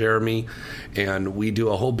 Ron Jeremy, and we do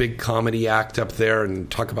a whole big comedy act up there and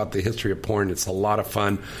talk about the history of porn. It's a lot of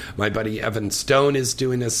fun. My buddy Evan Stone is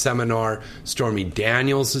doing a seminar. Stormy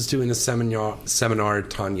Daniels is doing a seminar.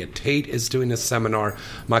 Tanya Tate is doing a seminar.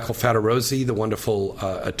 Michael Fatarosi, the wonderful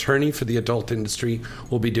attorney for the adult industry,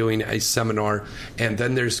 will be doing a seminar. And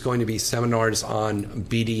then there's going to be seminars on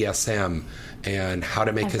BDSM and how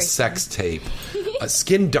to make a sex tape.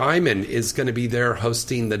 Skin Diamond is going to be there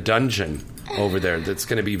hosting the dungeon over there. That's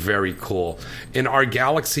going to be very cool. In our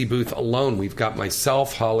Galaxy booth alone, we've got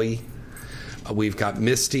myself, Holly, we've got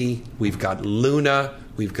Misty, we've got Luna,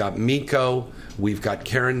 we've got Miko, we've got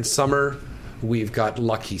Karen Summer, we've got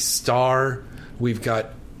Lucky Star, we've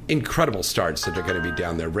got incredible stars that are going to be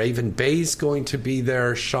down there. Raven Bay's going to be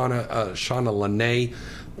there, Shauna Lene.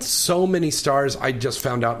 So many stars. I just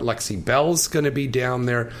found out Lexi Bell's going to be down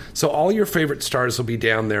there. So all your favorite stars will be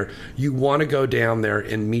down there. You want to go down there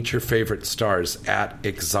and meet your favorite stars at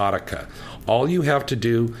Exotica. All you have to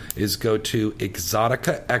do is go to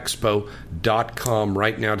ExoticaExpo.com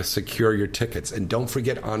right now to secure your tickets. And don't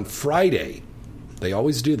forget, on Friday, they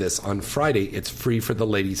always do this, on Friday, it's free for the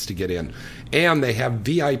ladies to get in. And they have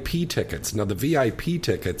VIP tickets. Now, the VIP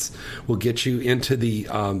tickets will get you into the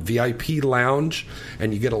VIP lounge,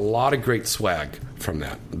 and you get a lot of great swag from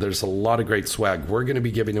that. There's a lot of great swag. We're going to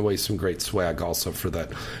be giving away some great swag also for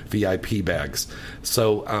that VIP bags.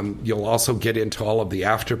 So you'll also get into all of the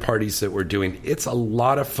after parties that we're doing. It's a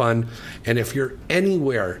lot of fun. And if you're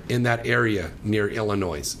anywhere in that area near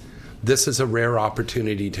Illinois, this is a rare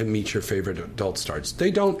opportunity to meet your favorite adult stars. They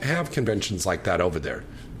don't have conventions like that over there.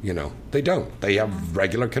 You know, they don't. They have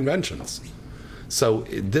regular conventions. So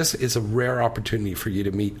this is a rare opportunity for you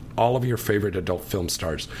to meet all of your favorite adult film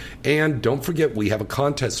stars. And don't forget, we have a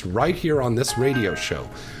contest right here on this radio show.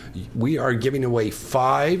 We are giving away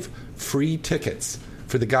 5 free tickets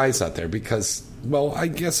for the guys out there because, well, I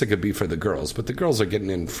guess it could be for the girls, but the girls are getting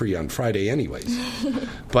in free on Friday anyways.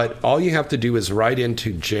 But all you have to do is write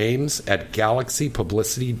into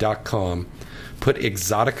james@galaxypublicity.com, put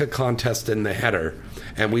Exotica Contest in the header,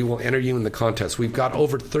 and we will enter you in the contest. We've got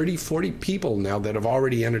over 30, 40 people now that have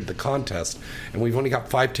already entered the contest, and we've only got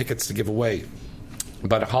 5 tickets to give away.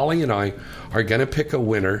 But Holly and I are going to pick a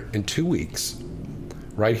winner in 2 weeks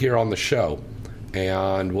right here on the show,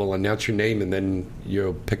 and we'll announce your name, and then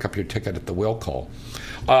you'll pick up your ticket at the will call.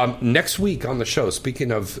 Next week on the show,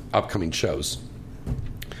 speaking of upcoming shows,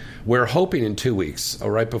 we're hoping in 2 weeks,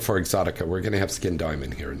 right before Exotica, we're going to have Skin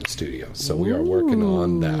Diamond here in the studio. So we are working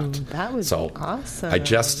on that. That would be awesome.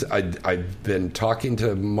 I've been talking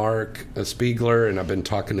to Mark Spiegler, and I've been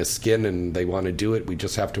talking to Skin, and they want to do it. We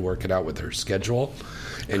just have to work it out with her schedule.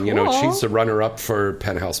 And, you know, she's the runner-up for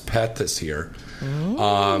Penthouse Pet this year.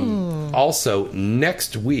 Also,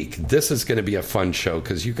 next week, this is going to be a fun show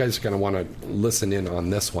because you guys are going to want to listen in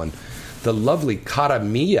on this one. The lovely Cara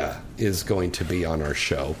Mia is going to be on our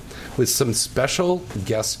show with some special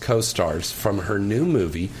guest co-stars from her new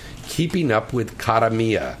movie, Keeping Up with Cara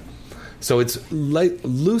Mia. So it's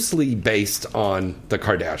loosely based on the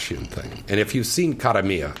Kardashian thing. And if you've seen Cara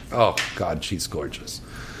Mia, oh, God, she's gorgeous.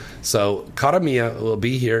 So Karamia will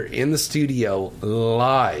be here in the studio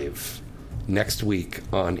live next week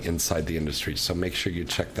on Inside the Industry. So make sure you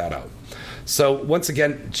check that out. So once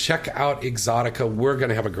again, check out Exotica. We're going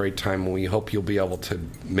to have a great time, and we hope you'll be able to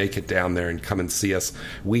make it down there and come and see us.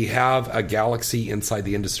 We have a Galaxy Inside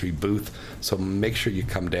the Industry booth, so make sure you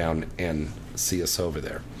come down and see us over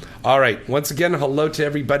there. All right. Once again, hello to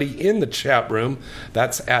everybody in the chat room.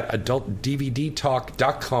 That's at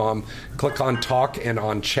adultdvdtalk.com. Click on Talk and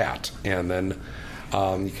on Chat, and then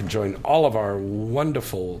you can join all of our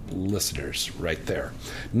wonderful listeners right there.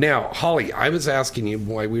 Now, Holly, I was asking you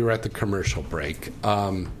while we were at the commercial break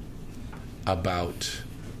about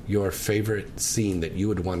your favorite scene that you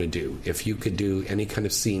would want to do. If you could do any kind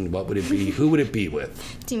of scene, what would it be? Who would it be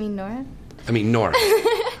with? Do you mean Nora? I mean, Nora.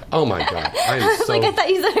 Oh, my God. I thought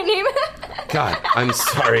you said her name. God, I'm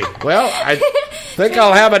sorry. Well, I think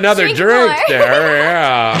I'll have another drink there.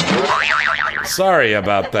 Yeah. Sorry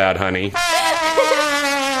about that, honey.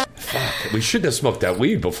 Fuck. We shouldn't have smoked that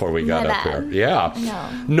weed before we got up here. Yeah. No.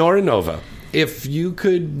 Nora Nova, if you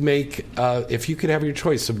could have your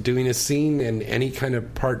choice of doing a scene and any kind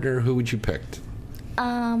of partner, who would you pick?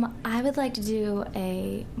 I would like to do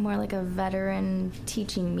more like a veteran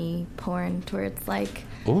teaching me porn, where it's like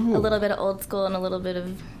a little bit of old school and a little bit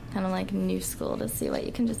of kind of like new school, to see what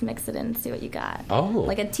you can just mix it in and see what you got. Oh.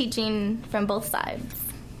 Like a teaching from both sides.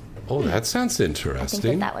 Oh, that sounds interesting. I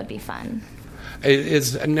think that would be fun.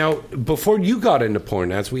 Now, before you got into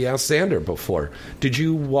porn, as we asked Xander before, did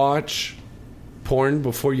you watch porn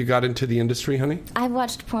before you got into the industry, honey? I've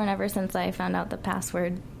watched porn ever since I found out the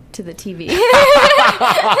password to the TV.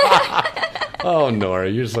 Oh, Nora,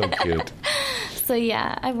 you're so cute. So,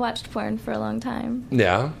 yeah, I've watched porn for a long time.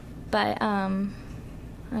 Yeah? But, I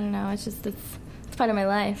don't know, it's part of my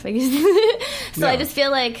life, I guess. So Yeah. I just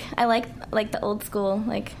feel like I like the old school,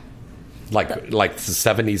 like the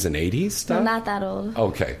 70s and 80s stuff? I'm not that old.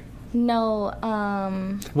 Okay. No,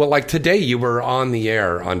 Well, like today you were on the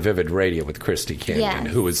air on Vivid Radio with Christy Canyon,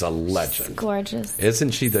 who is a legend. She's gorgeous.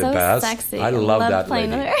 Isn't she the So best? sexy. I love that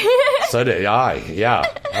playing lady. with her. So did I. Yeah.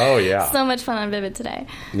 Oh, yeah. So much fun on Vivid today.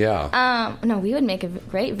 Yeah. No, we would make a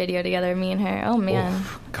great video together, me and her. Oh, man.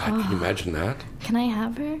 Oh, God, can you imagine that? Can I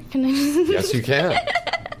have her? Can I just... Yes, you can.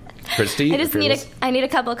 Christy, I just need a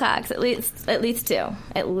couple cocks, at least two,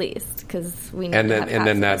 because we need. And to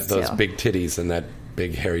then have cocks those too. big titties and that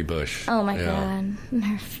big hairy bush. Oh my God, and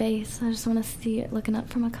her face! I just want to see it looking up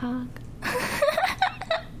from a cock.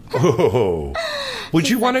 Oh, would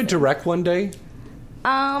you want to direct one day?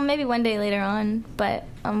 Maybe one day later on, but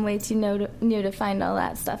I'm way too new to find all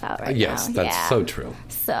that stuff out right Yes, now. that's so true.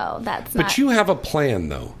 So that's. But you have a plan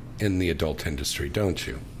though in the adult industry, don't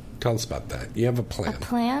you? Tell us about that. You have a plan. A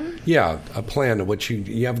plan? Yeah, a plan of what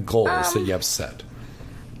you have goals that you have set.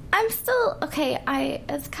 I'm still okay.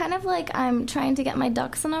 It's kind of like I'm trying to get my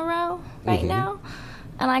ducks in a row right now.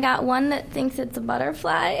 And I got one that thinks it's a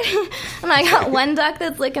butterfly. And I got one duck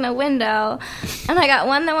that's licking a window. And I got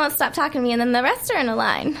one that won't stop talking to me. And then the rest are in a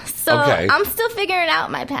line. So I'm still figuring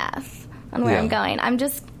out my path on where I'm going. I'm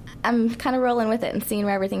kind of rolling with it and seeing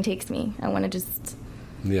where everything takes me. I want to just...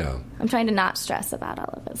 Yeah. I'm trying to not stress about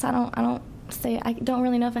all of it. So I don't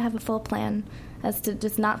really know if I have a full plan as to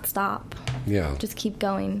just not stop. Yeah. Just keep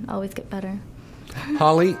going. Always get better.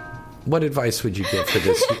 Holly, what advice would you give for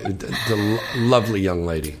this the lovely young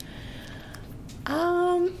lady?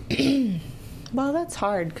 Well, that's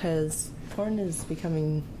hard because porn is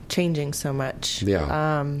changing so much.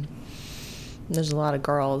 Yeah. There's a lot of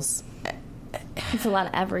girls. It's a lot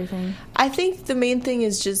of everything. I think the main thing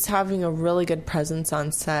is just having a really good presence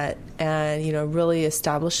on set and, really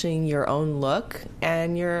establishing your own look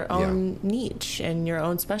and your own niche and your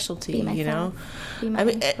own specialty, Be myself.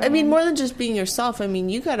 I mean, more than just being yourself,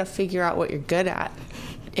 you got to figure out what you're good at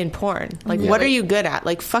in porn. Like, what are you good at?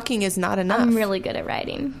 Like, fucking is not enough. I'm really good at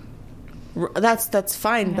writing. That's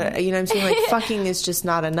fine, but, I'm saying, like, fucking is just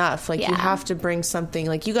not enough. Like, you have to bring something,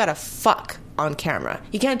 like, you got to fuck on camera.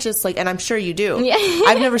 You can't just and I'm sure you do. Yeah.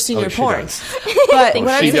 I've never seen your porn. Does. But what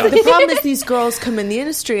I'm saying, the problem is these girls come in the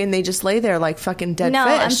industry and they just lay there like fucking dead No,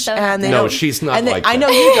 I'm fish. so and they No, don't- she's not and they, like I that. know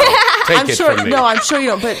you don't. Take I'm it sure. from me. No, I'm sure you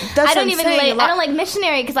don't. But that's I don't what I'm even saying. lay. I don't like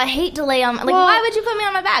missionary because I hate to lay on. Like, Well, why would you put me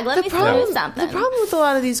on my back? Let me do something. The problem with a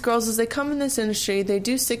lot of these girls is they come in this industry, they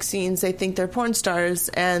do 6 scenes, they think they're porn stars,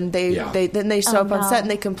 and then they show up on set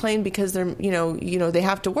and they complain because they're they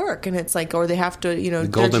have to work, and it's like, or they have to The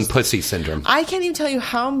golden pussy syndrome. I can't even tell you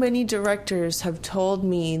how many directors have told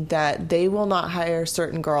me that they will not hire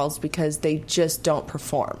certain girls because they just don't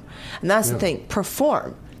perform. And that's the thing,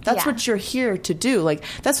 perform. That's what you're here to do. Like,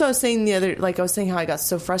 that's what I was saying I was saying how I got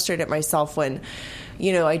so frustrated at myself when,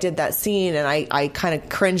 I did that scene and I kind of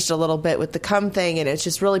cringed a little bit with the cum thing, and it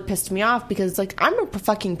just really pissed me off because it's like, I'm a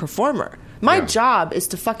fucking performer. My job is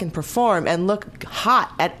to fucking perform and look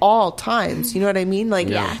hot at all times. You know what I mean? Like,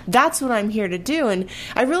 that's what I'm here to do. And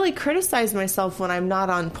I really criticize myself when I'm not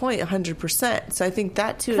on point 100%. So I think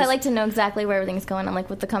that too. Because I like to know exactly where everything's going on, like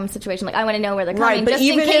with the cum situation. Like, I want to know where they're coming, just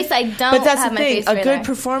in case I don't. But that's have the thing. My face a good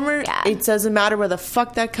performer, it doesn't matter where the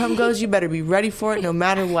fuck that cum goes. You better be ready for it, no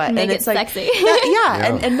matter what. Make and it it's like, sexy.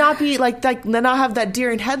 and not be like not have that deer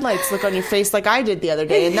in headlights look on your face like I did the other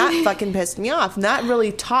day, and that fucking pissed me off. And that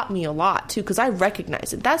really taught me a lot too, because I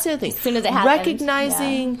recognize it. That's the other thing. As soon as it happens,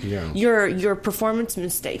 recognizing your performance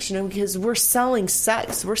mistakes, because we're selling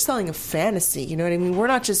sex, we're selling a fantasy. You know what I mean? We're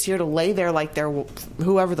not just here to lay there like they're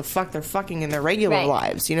whoever the fuck they're fucking in their regular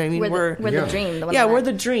lives. You know what I mean? We're the dream. We're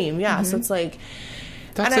the dream. Yeah. So it's like.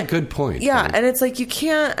 That's a good point. Yeah, and it's like you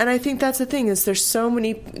can't. And I think that's the thing is there's so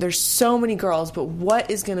many girls, but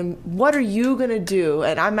what are you gonna do?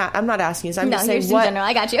 And I'm not asking you. I'm just saying what. General,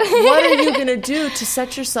 I got you. What are you gonna do to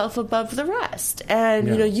set yourself above the rest?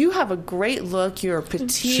 And you have a great look. You're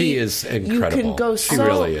petite. She is incredible. You can go. She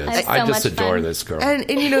really is. I just adore this girl. And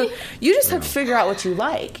you just have to figure out what you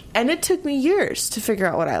like. And it took me years to figure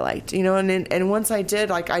out what I liked. And once I did,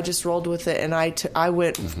 like I just rolled with it, and I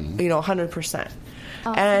went 100%.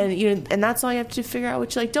 Awesome. And that's all you have to do, figure out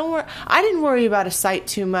what you like. Don't worry. I didn't worry about a site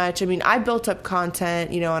too much. I mean, I built up content,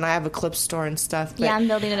 and I have a clip store and stuff. But, I'm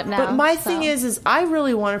building it up now. But my thing is I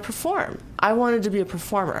really want to perform. I wanted to be a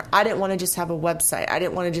performer. I didn't want to just have a website. I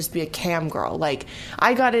didn't want to just be a cam girl. Like,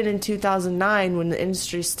 I got in 2009 when the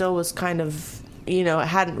industry still was kind of, it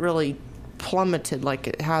hadn't really plummeted like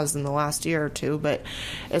it has in the last year or two, but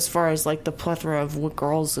as far as like the plethora of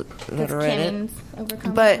girls that are in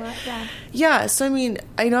it, but so I mean,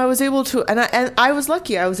 I was able to, and I was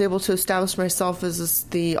lucky. I was able to establish myself as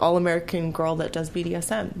the all-American girl that does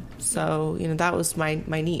BDSM. So that was my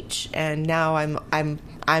niche, and now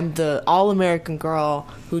I'm the all-American girl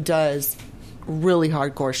who does really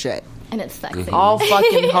hardcore shit. And it's sexy. All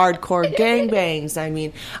fucking hardcore gangbangs. I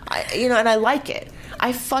mean, and I like it.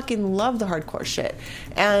 I fucking love the hardcore shit.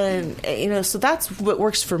 And, so that's what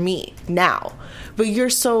works for me now. But you're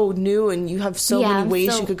so new and you have so many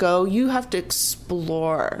ways you could go. You have to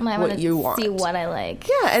explore what you want. See what I like.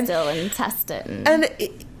 Yeah. And test it. And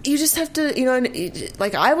you just have to,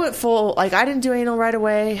 like I went full, like I didn't do anal right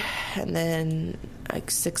away. And then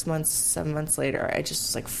like 6 months, 7 months later, I just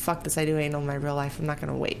was like, fuck this. I do anal in my real life. I'm not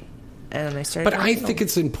going to wait. And I started. But I think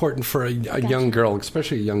it's important for a young girl,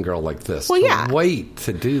 especially a young girl like this, to wait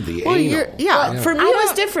to do the anal. For me, it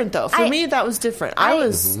was different, though. For me, that was different. How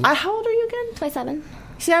old are you again? 27.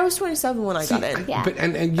 See, I was 27 when I got in. Yeah. But,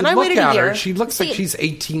 and you look at her, she looks like she's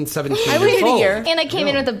 18, 17 years old. I waited a year. And I came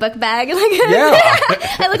in with a book bag.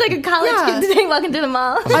 I look like a college kid walking through the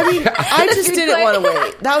mall. I mean, I just didn't want to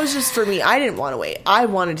wait. That was just for me. I didn't want to wait. I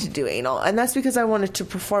wanted to do anal. And that's because I wanted to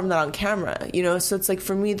perform that on camera. So it's like,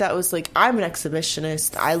 for me, that was like, I'm an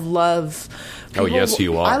exhibitionist. I love people. Oh, yes,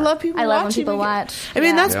 you are. I love people I love when watching people me. watch. I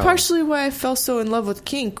mean, that's partially why I fell so in love with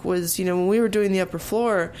kink was, when we were doing the upper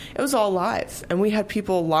floor, it was all live. And we had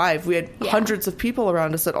people live. We had hundreds of people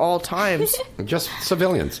around us at all times. Just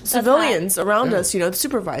civilians. Around us,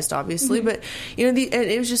 supervised, obviously. But, and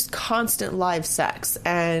it was just constant live sex.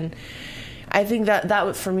 And I think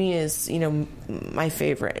that for me is, my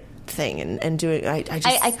favorite thing and doing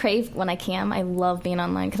I crave when I cam. I love being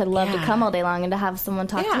online because I love to come all day long and to have someone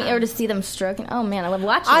talk to me or to see them stroking. Oh man, I love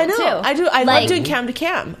watching it too. I do. I love doing cam to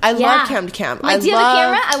cam. I love cam to cam. Like, do you have a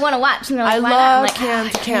camera? I want to watch. And I love cam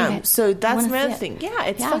to cam. So that's my other thing. Yeah,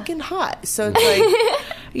 it's fucking hot. So it's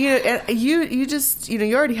like you just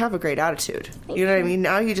you already have a great attitude. You know what I mean?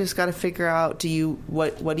 Now you just got to figure out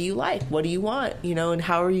what do you like? What do you want? And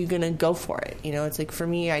how are you going to go for it? It's like for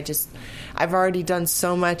me, I've already done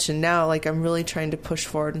so much, and now like I'm really trying to push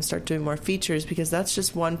forward and start doing more features because that's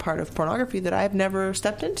just one part of pornography that I've never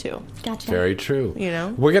stepped into. Gotcha. Very true.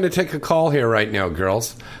 We're going to take a call here right now,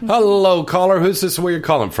 girls. Hello, caller. Who's this? Where you're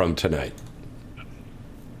calling from tonight?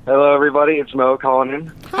 Hello, everybody. It's Mo calling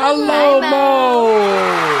in. Hello, Mo.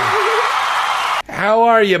 How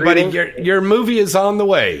are you, buddy? Your movie is on the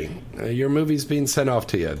way. Your movie's being sent off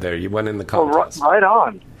to you. There, you went in the contest. Oh, right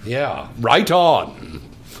on. Yeah, right on.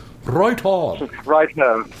 Right on. Right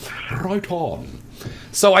on. Right on.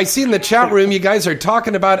 So I see in the chat room you guys are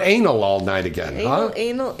talking about anal all night again, huh?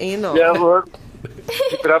 Anal. Yeah, look.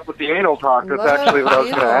 Keep it up with the anal talk. That's actually what I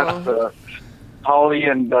was going to ask Holly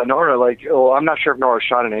and Nora. Like, I'm not sure if Nora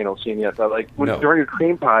shot an anal scene yet, but like, during a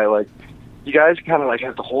cream pie, like, you guys kind of like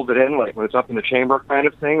have to hold it in, like when it's up in the chamber kind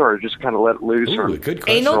of thing, or just kind of let it loose? Ooh, or good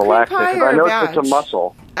question. Anal cream relax pie it? 'Cause or I know vag? it's a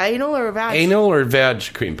muscle. Anal or vag? Anal or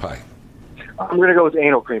veg cream pie? I'm gonna go with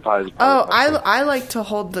anal cream pie. Oh, I like to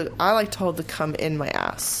hold the cum in my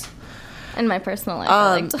ass. In my personal life,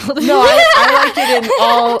 I like to hold it. No, I like it in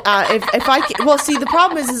all. If I can, well, see, the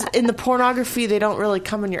problem is in the pornography they don't really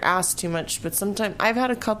come in your ass too much. But sometimes I've had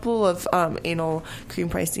a couple of anal cream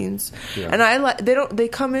pie scenes, and I like they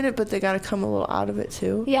come in it, but they got to come a little out of it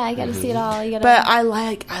too. Yeah, I got to see it all. You gotta. But I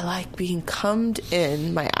like being cummed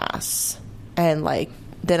in my ass, and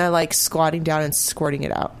then I like squatting down and squirting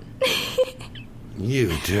it out.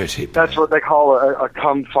 You dirty. That's what they call a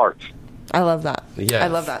cum fart. I love that. Yes. I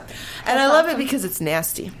love that. And I love it because it's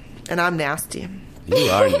nasty. And I'm nasty. You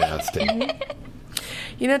are nasty.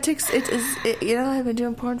 You know, I've been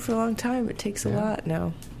doing porn for a long time. It takes a lot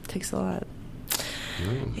now. It takes a lot.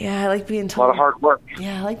 Yeah, I like being told. A lot of hard work.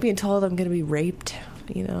 Yeah, I like being told I'm going to be raped.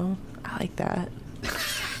 You know, I like that.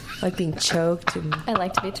 I like being choked. And, I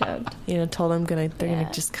like to be choked. You know, told they're going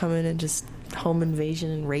to just come in and just home invasion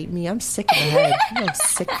and rape me. I'm sick in the head. I'm a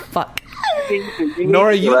sick fuck.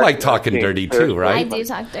 Nora, you like talking dirty too, right? I do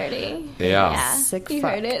talk dirty. Yeah. Sick you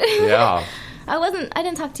fuck. heard it. Yeah. I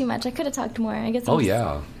didn't talk too much. I could have talked more. I guess. Oh,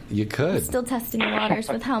 yeah. You could. Still testing the waters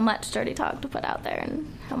with how much dirty talk to put out there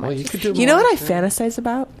and how much. Well, you could do You know more. what I fantasize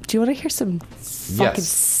about? Do you want to hear some fucking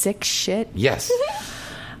sick shit? Yes.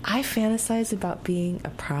 I fantasize about being a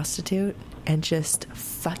prostitute and just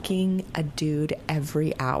fucking a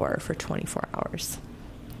every hour for 24 hours.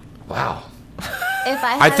 Wow. If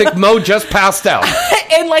I think Mo just passed out.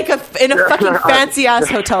 in a fucking fancy ass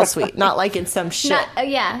hotel suite, not like in some shit.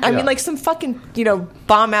 Yeah. I mean, like some fucking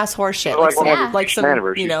bomb ass horse shit, like some $5,000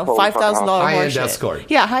 high horse end shit. escort.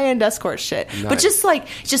 Yeah, high end escort shit. Nice. But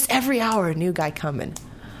just every hour, a new guy coming.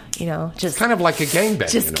 You know, just kind of like a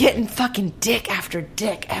gangbang. Just getting fucking dick after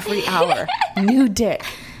dick every hour, new dick.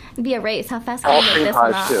 It'd be a race. How fast can I get this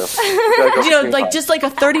one off? Just like a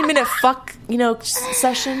 30-minute fuck,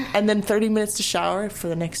 session, and then 30 minutes to shower for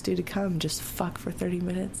the next dude to come. Just fuck for 30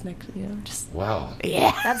 minutes. Wow.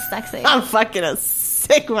 Yeah, that's sexy. I'm fucking a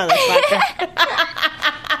sick motherfucker.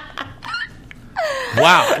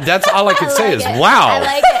 Wow, that's all I could say is it. wow. I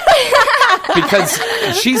like it. Because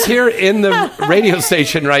she's here in the radio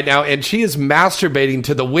station right now, and she is masturbating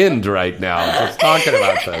to the wind right now, just talking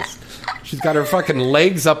about this. She's got her fucking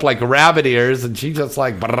legs up like rabbit ears, and she's just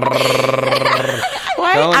like... I'm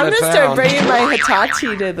going to start bringing my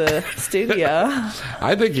Hitachi to the studio.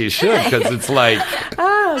 I think you should, because it's like...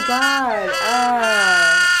 Oh, God.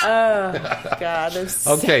 Oh, God. I'm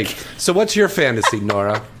sick. Okay, so what's your fantasy,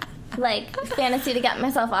 Nora? Like, fantasy to get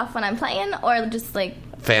myself off when I'm playing, or just, like...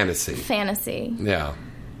 Fantasy. Yeah.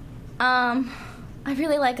 I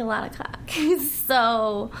really like a lot of cock.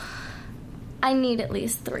 So... I need at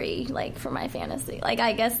least 3, for my fantasy.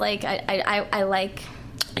 I guess, I like...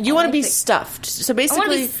 You want to be stuffed. So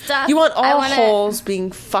basically, you want all holes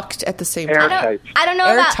being fucked at the same time. I don't know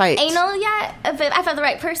Airtight. about anal yet, if I have the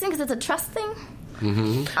right person, because it's a trust thing.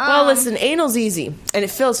 Mm-hmm. Well, listen, anal's easy, and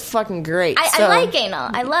it feels fucking great. I like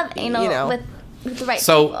anal. I love anal with the right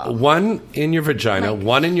people. One in your vagina,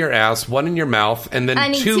 one in your ass, one in your mouth, and then I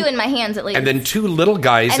need 2 in my hands at least. And then 2 little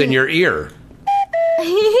guys in your ear.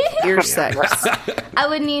 Ear sex. I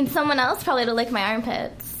would need someone else probably to lick my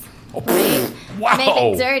armpits. Wow. Make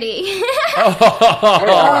it dirty.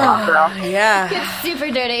 Yeah. Get super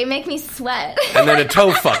dirty. Make me sweat. And then a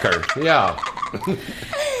toe fucker. Yeah.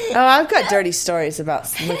 I've got dirty stories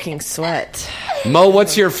about licking sweat. Mo,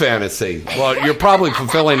 what's your fantasy? Well, you're probably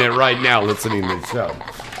fulfilling it right now listening to the show.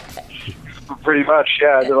 Pretty much,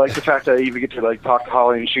 yeah. I like the fact that I even get to talk to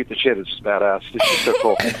Holly and shoot the shit. It's just badass. It's just so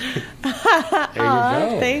cool. There you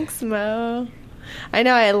go. Thanks, Mo. I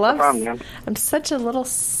know, I love... No problem, man. I'm such a little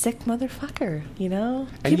sick motherfucker, And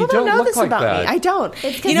People you don't know look this like about that. me. I don't.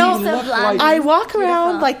 It's because you're so blonde. I walk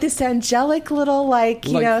around like this angelic little,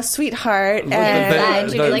 sweetheart.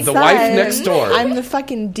 And the wife next door. I'm the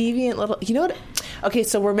fucking deviant little... You know what? Okay,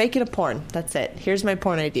 so we're making a porn. That's it. Here's my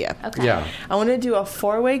porn idea. Okay. Yeah. I want to do a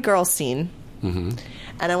 4-way girl scene. Mm-hmm.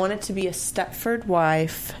 And I want it to be a Stepford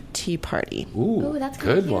wife tea party. Ooh, that's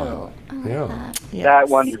good cute. one. Yeah. That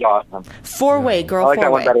one is awesome. 4-way girl, I like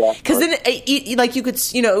that one 4-way. better, actually. Because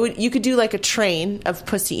then, you could do like a train of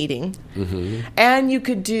pussy eating, and you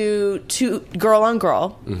could do 2 girl on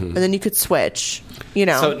girl, and then you could switch.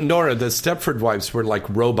 So Nora, the Stepford Wives were like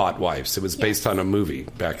robot wives. It was based on a movie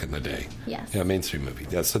back in the day. Yes. Yeah, mainstream movie.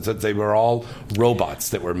 Yes, so they were all robots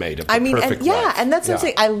that were made of the perfect wife. And that's what I'm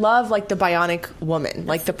saying. I love the bionic woman,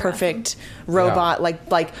 the perfect robot,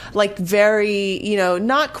 like like very,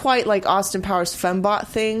 not quite like Austin Powers fembot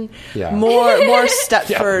thing. Yeah. More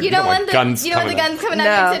Stepford. You don't want the guns coming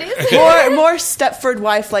out of your titties? more Stepford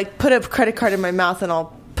wife, like put a credit card in my mouth and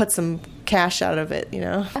I'll put some cash out of it,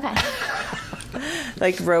 Okay.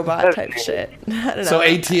 like robot type shit. I don't know. So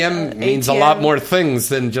ATM means a lot more things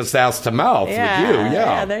than just ass to mouth with you.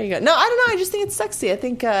 Yeah, there you go. No, I don't know. I just think it's sexy. I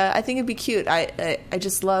think it'd be cute. I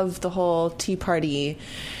just love the whole Tea Party,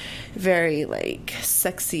 very like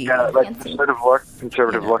sexy. Yeah, like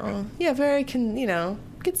conservative look. Yeah, very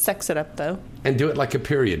get sex it up though. And do it like a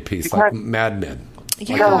period piece, like Mad Men.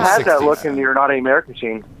 Yeah, you kind of had that look in You're Not a American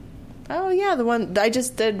Machine. Oh yeah, the one I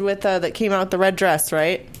just did with that came out with the red dress,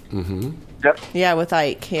 right? Mm-hmm. Yep. Yeah, with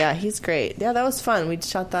Ike. Yeah, he's great. Yeah, that was fun. We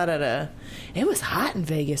shot that it was hot in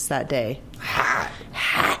Vegas that day.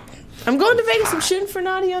 Hot. I'm going to Vegas. I'm shooting for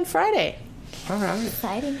Naughty on Friday. All right.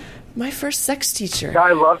 Exciting. My first sex teacher. Yeah,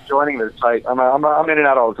 I love joining their site. I'm in and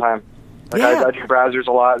out all the time. Like I do Brazzers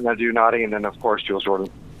a lot, and I do Naughty, and then of course Jules Jordan.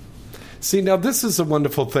 See, now this is a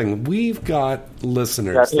wonderful thing. We've got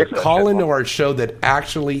listeners that call into our show that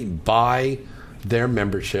actually buy their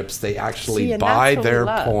memberships. They actually buy their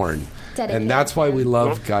porn. Dedicated. And that's why we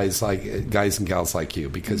love guys and gals like you,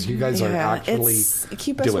 because you guys are actually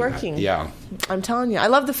keep us working. That. Yeah. I'm telling you, I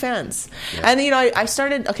love the fans. Yeah. And I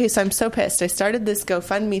started, so I'm so pissed. I started this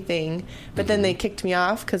GoFundMe thing, but then they kicked me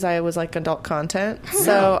off because I was like adult content.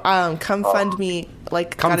 So Come Fund Me,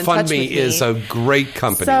 Come Fund Me is a great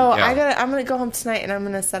company. So I'm gonna go home tonight and I'm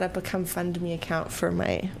gonna set up a Come Fund Me account for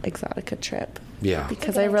my Exotica trip. Yeah.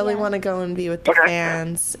 Because I really want to go and be with the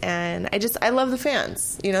fans, and I love the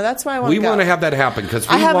fans. That's why I want to go. We want to have that happen because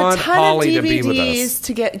we want Holly to be with us. I have a ton of DVDs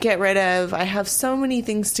to get rid of. I have so many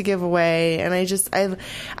things to give away, and I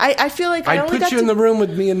feel like I'd put you in the room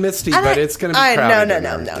with me and Misty, but it's going to be crowded.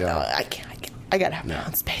 No. I can't. I gotta have my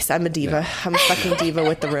own space. I'm a diva. Yeah. I'm a fucking diva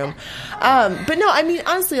with the room. But no, I mean,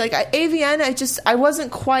 honestly, AVN, I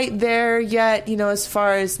wasn't quite there yet, as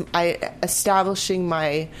far as establishing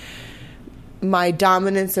my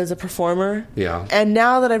dominance as a performer. Yeah. And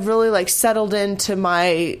now that I've really settled into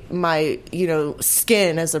my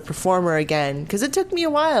skin as a performer again, because it took me a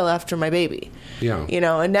while after my baby. Yeah.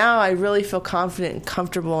 And now I really feel confident and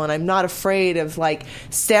comfortable, and I'm not afraid of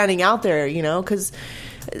standing out there, because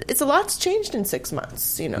it's a lot's changed in 6 months,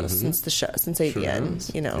 since the show, since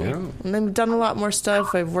AVN, Yeah. And I've done a lot more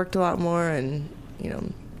stuff. I've worked a lot more, and we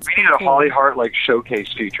need a Holly Hart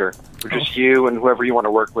showcase feature for just you and whoever you want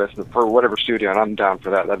to work with for whatever studio, and I'm down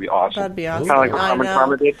for that. That'd be awesome. That'd be awesome. Kind of like what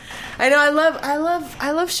Karma did. I know.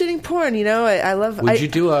 I love shooting porn. I love. Would you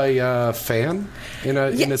do a fan in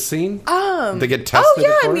a scene? They get tested. Oh yeah,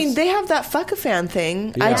 of course? I mean they have that fuck a fan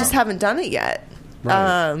thing. Yeah. I just haven't done it yet.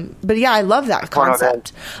 Right. But yeah, I love that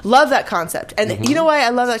concept. Love that concept, and you know why I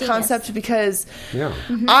love that concept? Because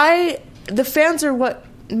the fans are what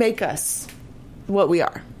make us what we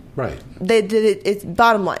are. Right. They did it. It's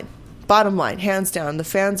bottom line, hands down. The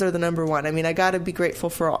fans are the number one. I mean, I got to be grateful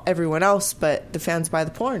for everyone else, but the fans buy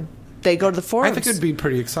the porn. They go to the forums. I think it'd be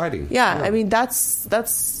pretty exciting. Yeah, I mean that's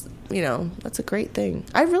a great thing.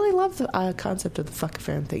 I really love the concept of the fuck a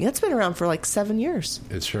fan thing. It's been around for 7 years.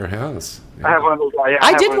 It sure has. Yeah. I have one of those.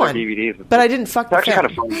 I did one DVDs, but I didn't fuck the fan.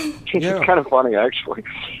 It's actually kind of funny. It's kind of funny, actually.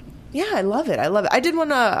 Yeah, I love it. I did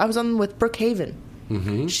one. I was on with Brooke Haven.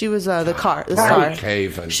 Mm-hmm. She was the star.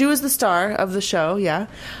 Haven. She was the star of the show. Yeah,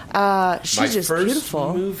 she's just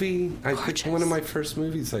beautiful. Movie. I think one of my first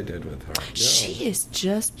movies I did with her. Yeah. She is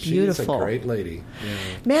just beautiful. She's a great lady. Yeah.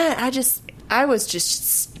 Man,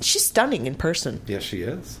 she's stunning in person. Yeah, she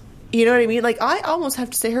is. You know what I mean? I almost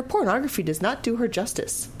have to say her pornography does not do her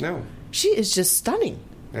justice. No, she is just stunning.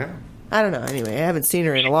 Yeah. I don't know. Anyway, I haven't seen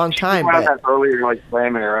her in a long time. She's that earlier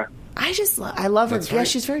glam era. I love her. That's yeah, right.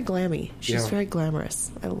 she's very glammy. She's very glamorous.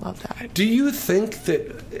 I love that. Do you think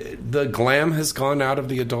that the glam has gone out of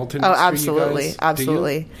the adult industry? Oh, absolutely, you guys?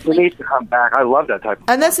 absolutely. It needs to come back. I love that type of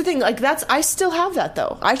And that's the thing. I still have that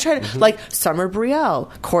though. I try to Summer Brielle,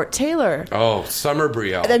 Court Taylor. Oh, Summer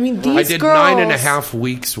Brielle. I mean, these I did girls, 9.5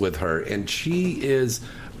 weeks with her, and she is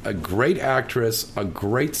a great actress, a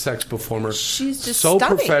great sex performer. She's just so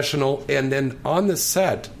stunning. Professional, and then on the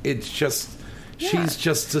set, it's just. She's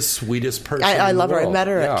just the sweetest person. I in love the her. world. I met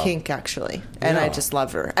her at Kink actually, and I just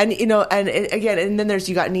love her. And and then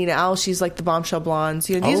you got Nina Al. She's like the bombshell blondes.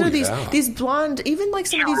 These are these blonde, even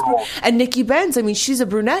some of these, and Nikki Benz. I mean, she's a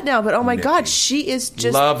brunette now, but oh my God, she is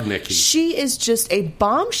just love Nikki. She is just a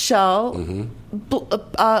bombshell.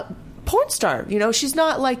 porn star. She's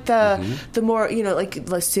not like the more, like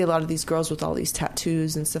let's see a lot of these girls with all these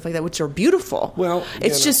tattoos and stuff like that, which are beautiful. Well,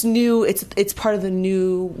 it's just new. It's part of the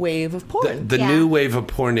new wave of porn. The new wave of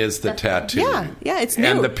porn is the tattoo. Yeah, it's new.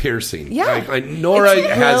 And the piercing. Yeah. Like Nora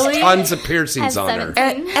has tons of piercings on her.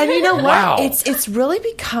 And you know what? Wow. It's really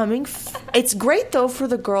becoming... It's great, though, for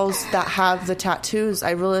the girls that have the tattoos.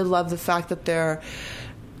 I really love the fact that they're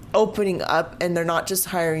opening up and they're not just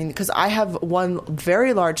hiring, because I have one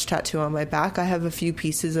very large tattoo on my back. I have a few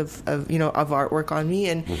pieces of artwork on me,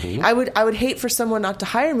 and I would hate for someone not to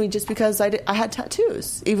hire me just because I had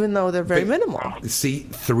tattoos, even though they're very minimal. See,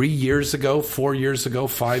 3 years ago, 4 years ago,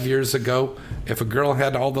 5 years ago, if a girl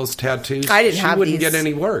had all those tattoos, she wouldn't get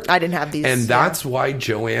any work. I didn't have these. And that's why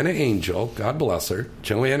Joanna Angel, God bless her,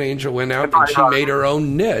 Joanna Angel went out and she made her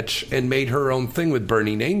own niche and made her own thing with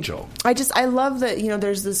Burning Angel. I love that,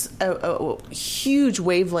 there's this a huge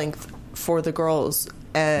wavelength for the girls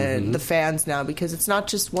and the fans now, because it's not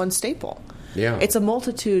just one staple. Yeah. It's a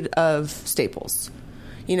multitude of staples.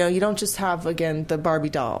 You don't just have, again, the Barbie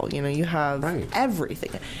doll. You have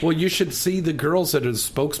everything. Well, you should see the girls that are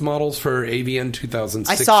spokesmodels for AVN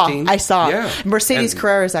 2016. I saw. Yeah. Mercedes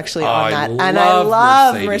Carrera is actually on that. And I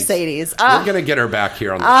love Mercedes. We're going to get her back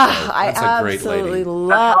here on the show. That's a great lady.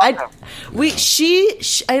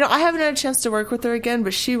 I haven't had a chance to work with her again,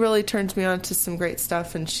 but she really turns me on to some great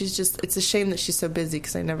stuff. And it's a shame that she's so busy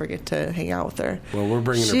because I never get to hang out with her. Well, we're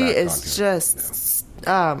bringing her back. She is just...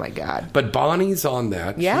 Oh my God! But Bonnie's on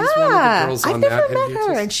that. Yeah, she's one of the girls on that. I've never met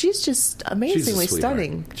her, and she's just amazingly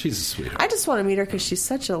stunning. She's a sweetheart. I just want to meet her because she's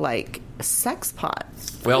such a sex pot.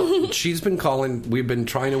 Well, she's been calling. We've been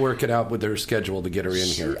trying to work it out with her schedule to get her in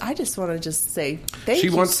here. I just want to just say thank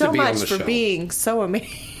you so much for being so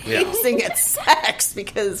amazing at sex,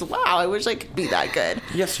 because wow, I wish I could be that good.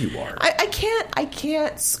 Yes, you are. I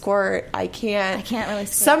can't squirt. I can't really squirt.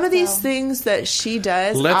 Some of these things that she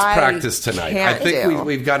does. Let's practice tonight. I think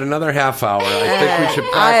we've got another half hour. I think we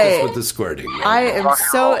should practice with the squirting. I am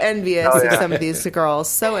so envious of some of these girls.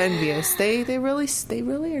 So envious. They really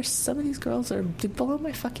are. Some of these girls they blow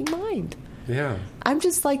my fucking mind. Yeah. I'm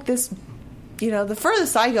just like this. The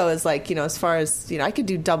furthest I go is as far as I could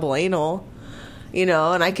do double anal.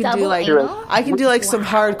 And I can do some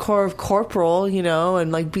hardcore corporal,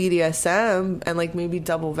 and like BDSM and like maybe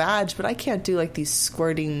double vag, but I can't do like these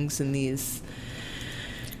squirtings and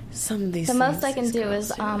some of these. The most I can do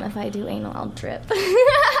is if I do anal, I'll drip.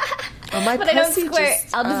 My but I don't squirt.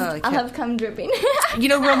 I'll have cum dripping.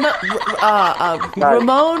 Ramon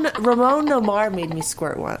Nomar made me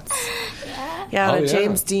squirt once. Yeah,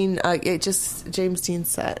 James Dean. James Dean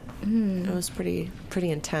set. It was pretty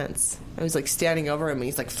intense. I was like standing over him, and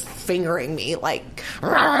he's like fingering me, like,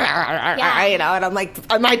 and I'm like,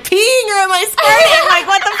 am I peeing or am I squirting? Like,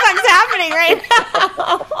 what the fuck's happening right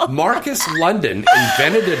now? Marcus London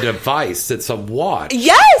invented a device that's a watch.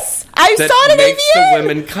 Yes, I saw it at makes AVN. The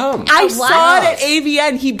women come. I saw it at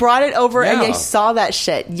AVN. He brought it over, and I saw that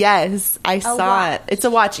shit. Yes, I saw it. It's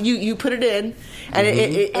a watch. You put it in. And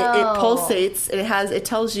it pulsates, and it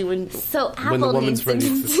tells you when the woman's ready.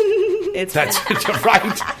 That's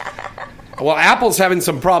right. Well, Apple's having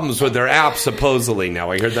some problems with their app, supposedly. Now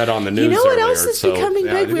I heard that on the news. You know what earlier, else is becoming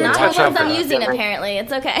big? Not the ones I'm using. Apparently,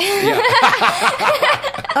 it's okay.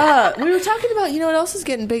 We were talking about. What else is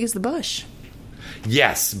getting big is the bush.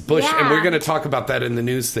 Yes, bush, and we're going to talk about that in the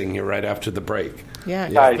news thing here right after the break.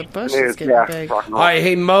 Yeah, the bush is getting big. Hi,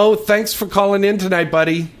 hey Mo, thanks for calling in tonight,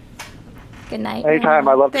 buddy. Good night. Anytime.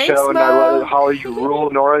 I love the show, and Mo. I love Holly. You rule,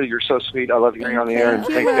 Nora. You're so sweet. I love hearing you on the air. And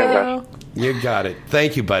thanks again, guys. You got it.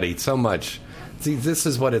 Thank you, buddy, so much. See, this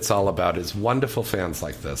is what it's all about, is wonderful fans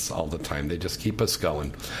like this all the time. They just keep us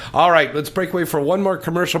going. All right, let's break away for one more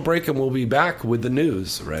commercial break, and we'll be back with the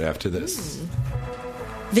news right after this.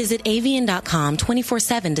 Visit AVN.com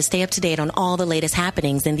 24/7 to stay up to date on all the latest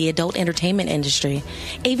happenings in the adult entertainment industry.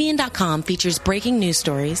 AVN.com features breaking news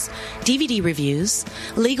stories, DVD reviews,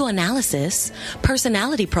 legal analysis,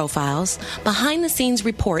 personality profiles, behind-the-scenes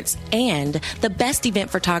reports, and the best event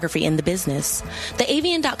photography in the business. The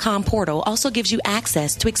AVN.com portal also gives you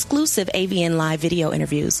access to exclusive AVN live video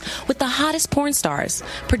interviews with the hottest porn stars,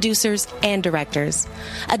 producers, and directors.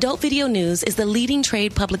 Adult Video News is the leading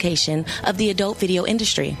trade publication of the adult video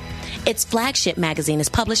industry. Its flagship magazine is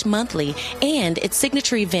published monthly, and its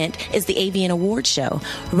signature event is the AVN Awards Show,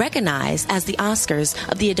 recognized as the Oscars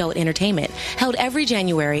of the adult entertainment, held every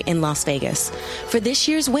January in Las Vegas. For this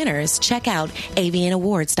year's winners, check out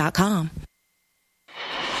avnawards.com.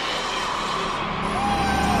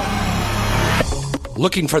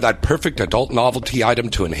 Looking for that perfect adult novelty item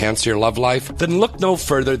to enhance your love life? Then look no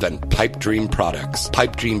further than Pipe Dream Products.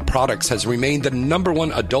 Pipe Dream Products has remained the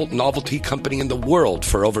 #1 adult novelty company in the world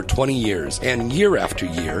for over 20 years. And year after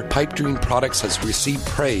year, Pipe Dream Products has received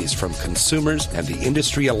praise from consumers and the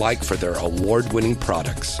industry alike for their award-winning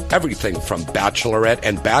products. Everything from bachelorette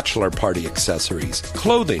and bachelor party accessories,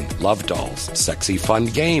 clothing, love dolls, sexy fun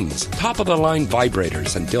games, top-of-the-line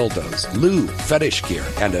vibrators and dildos, lube, fetish gear,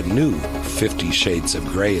 and a new 50 Shades of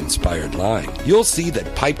Grey inspired line. You'll see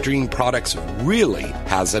that Pipe Dream Products really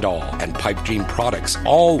has it all, and Pipe Dream Products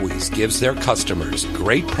always gives their customers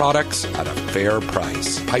great products at a fair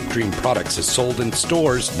price. Pipe Dream Products is sold in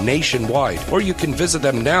stores nationwide, or you can visit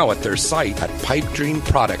them now at their site at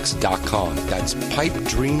pipedreamproducts.com. That's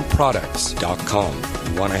pipedreamproducts.com.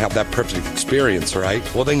 You want to have that perfect experience, right?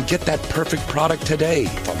 Well, then get that perfect product today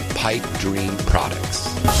from Pipe Dream Products.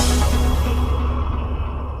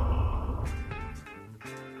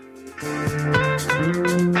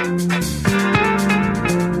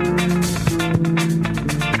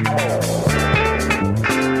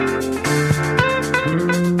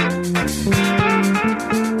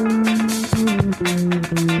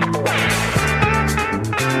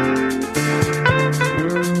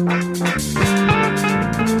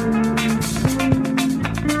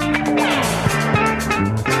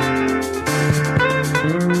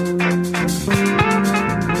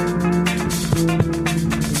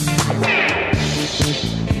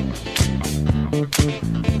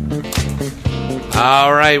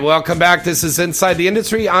 All right, welcome back. This is Inside the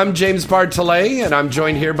Industry. I'm James Bartolet, and I'm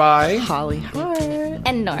joined here by Holly Hart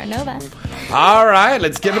and Nora Nova. All right,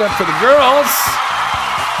 let's give it up for the girls.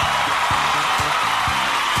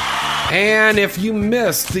 And if you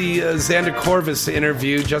missed the Xander Corvus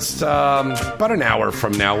interview, just about an hour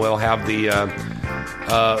from now, we'll have the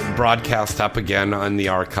broadcast up again on the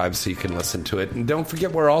archive so you can listen to it. And don't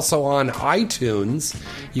forget, we're also on iTunes.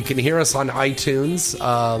 You can hear us on iTunes.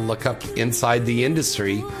 Look up Inside the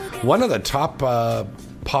Industry. One of the top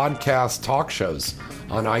podcast talk shows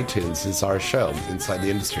on iTunes is our show, Inside the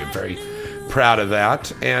Industry. I'm very proud of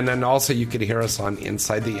that. And then also you can hear us on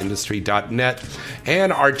InsideTheIndustry.net.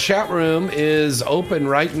 And our chat room is open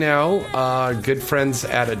right now. Our good friends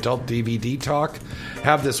at Adult DVD Talk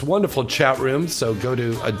have this wonderful chat room. So go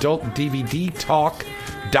to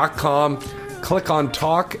adultdvdtalk.com, click on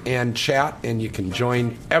talk and chat, and you can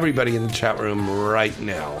join everybody in the chat room right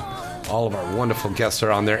now. All of our wonderful guests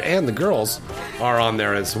are on there, and the girls are on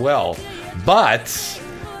there as well. But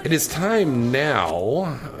it is time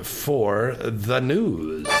now for the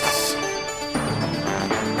news.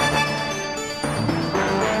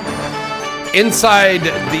 Inside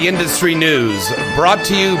the Industry News, brought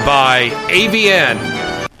to you by AVN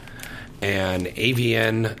and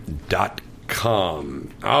avn.com.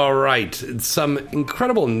 All right, some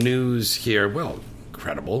incredible news here. Well,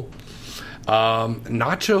 incredible.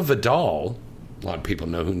 Nacho Vidal, a lot of people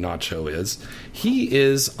know who Nacho is. He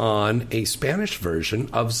is on a Spanish version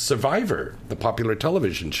of Survivor, the popular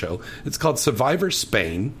television show. It's called Survivor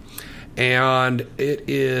Spain. And it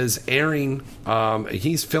is airing,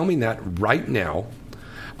 he's filming that right now.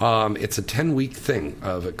 It's a 10-week thing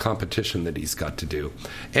of a competition that he's got to do.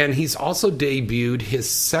 And he's also debuted his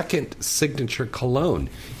second signature cologne.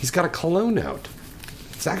 He's got a cologne out.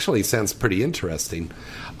 It actually sounds pretty interesting.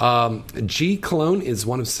 G Cologne is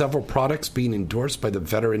one of several products being endorsed by the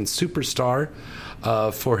veteran superstar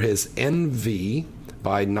for his NV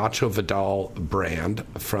by Nacho Vidal brand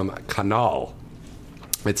from Canal.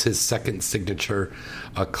 It's his second signature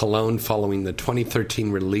cologne following the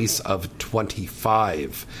 2013 release of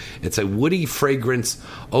 25. It's a woody fragrance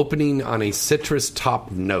opening on a citrus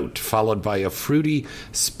top note, followed by a fruity,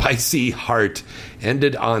 spicy heart,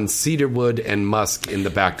 ended on cedarwood and musk in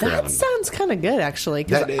the background. That sounds kind of good, actually.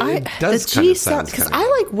 It does kind of sound because I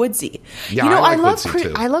like woodsy. Yeah, I like love woodsy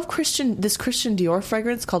too. I love Christian Dior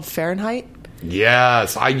fragrance called Fahrenheit.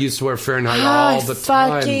 Yes, I used to wear Fahrenheit all the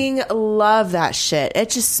time. I fucking love that shit.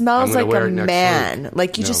 It just smells like a man.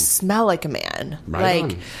 Like you just smell like a man. Right like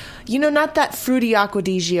on. You know, not that fruity Acqua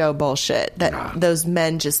di Gio bullshit that those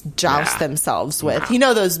men just douse themselves with. You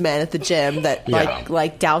know those men at the gym that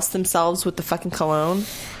like douse themselves with the fucking cologne.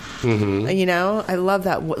 Mm-hmm. You know, I love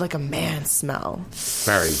that, like a man smell.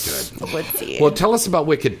 Very good. Woodsy. Well, tell us about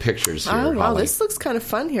Wicked Pictures here, Oh, wow, Holly. this looks kind of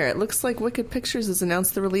fun here. It looks like Wicked Pictures has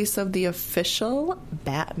announced the release of the official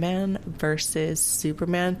Batman vs.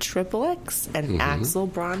 Superman XXX and Axel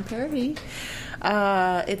Braun parody.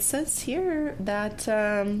 It says here that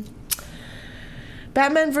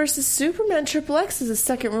Batman vs. Superman XXX is a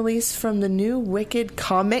second release from the new Wicked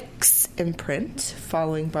Comics imprint,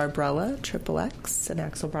 following Barbarella, XXX, and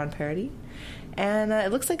Axel Braun parody. And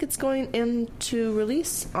it looks like it's going into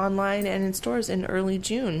release online and in stores in early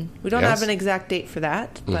June. We don't have an exact date for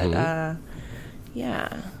that, but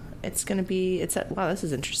yeah, it's going to be. Wow, this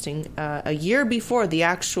is interesting. A year before the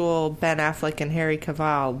actual Ben Affleck and Harry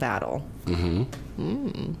Cavill battle.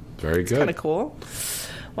 Very good. Kind of cool.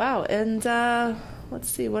 Wow, and let's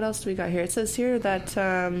see, what else do we got here? It says here that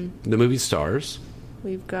the movie stars.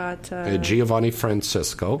 We've got Giovanni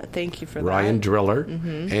Francisco. Thank you for Ryan that. Driller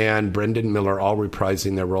and Brendan Miller, all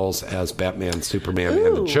reprising their roles as Batman, Superman,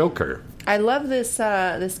 and the Joker. I love this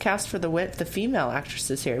this cast for the female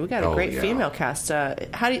actresses here. We got a great female cast.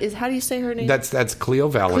 How do you say her name? That's Cleo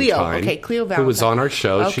Valentine. Cleo Valentine, who was on our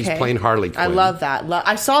show. Okay. She's playing Harley Quinn. I love that.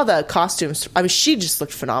 I saw the costumes. I mean, she just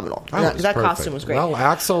looked phenomenal. That costume was great. Well,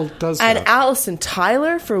 Axel does. And that. Allison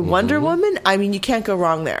Tyler for Wonder Woman. I mean, you can't go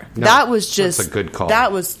wrong there. No, that was just that's a good call.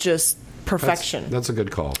 That was just perfection. That's a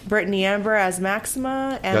good call. Brittany Amber as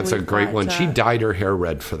Maxima. And that's a great one. She dyed her hair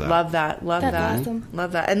red for that. Love that. That's awesome.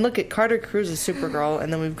 Love that. And look at Carter Cruz as Supergirl,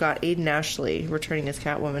 and then we've got Aiden Ashley returning as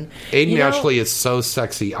Catwoman. Aiden Ashley is so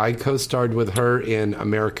sexy. I co-starred with her in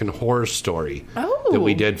American Horror Story that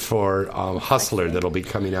we did for Hustler that'll be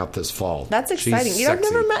coming out this fall. That's exciting. She's I've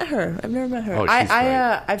sexy. never met her. Oh, she's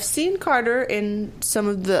great. I've seen Carter in some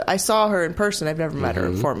of the. I saw her in person. I've never met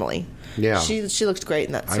her formally. Yeah, she looked great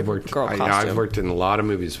in that Supergirl costume. I've worked in a lot of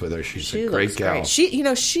movies with her. She's a great gal. Great.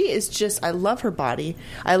 She is just. I love her body.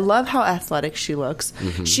 I love how athletic she looks.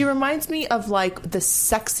 She reminds me of like the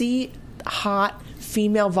sexy, hot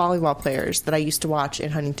female volleyball players that I used to watch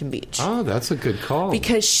in Huntington Beach. Oh, that's a good call.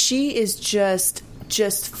 Because she is just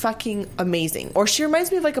fucking amazing. Or she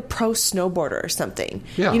reminds me of like a pro snowboarder or something.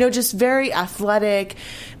 Yeah. Just very athletic,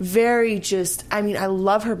 very just. I mean, I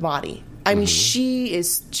love her body. I mean, she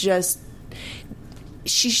is just.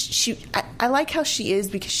 I like how she is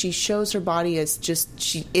because she shows her body as just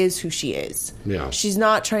she is who she is. Yeah. She's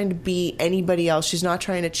not trying to be anybody else. She's not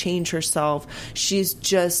trying to change herself. She's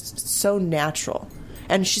just so natural,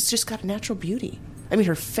 and she's just got a natural beauty. I mean,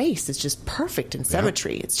 her face is just perfect in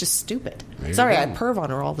symmetry. It's just stupid. Sorry, I perv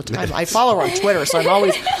on her all the time. I follow her on Twitter, so I'm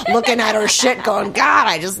always looking at her shit going, God,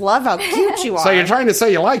 I just love how cute you are. So you're trying to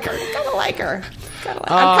say you like her? Kind of like her.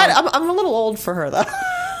 I'm a little old for her, though.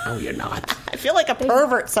 No, you're not. I feel like a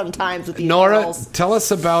pervert sometimes with these Nora, girls. tell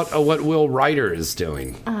us about what Will Ryder is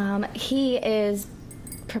doing. He is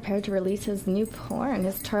prepared to release his new porn,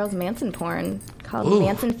 his Charles Manson porn called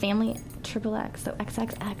Manson Family XXX, so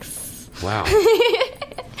XXX. Wow.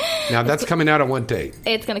 Now, that's coming out on what date?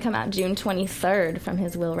 It's going to come out June 23rd from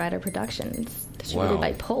his Will Ryder Productions, distributed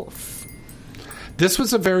by Pulse. This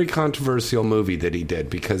was a very controversial movie that he did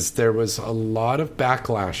because there was a lot of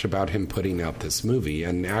backlash about him putting out this movie.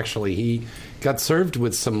 And actually, he got served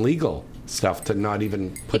with some legal stuff to not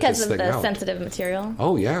even put this thing out. Because of the sensitive material?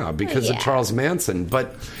 Oh, yeah, because of Charles Manson.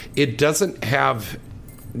 But it doesn't have...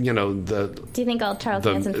 Do you think all Charles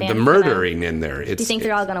Manson fans... The murdering in there. Do you think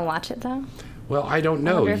they're all going to watch it, though? Well, I don't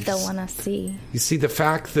know. I wonder if they'll want to see. You see, the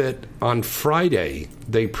fact that on Friday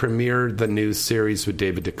they premiered the new series with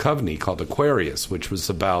David Duchovny called Aquarius, which was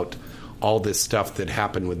about all this stuff that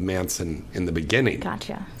happened with Manson in the beginning.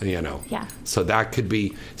 Gotcha. Yeah. So that could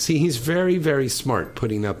be... See, he's very, very smart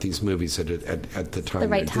putting out these movies at the time. The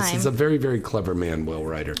right time. This is a very, very clever man, Will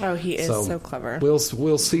Ryder. Oh, he is so clever. We'll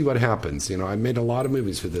see what happens. I made a lot of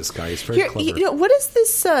movies with this guy. He's very clever. What is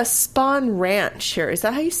this Spawn Ranch here? Is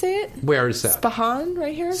that how you say it? Where is that? Spahan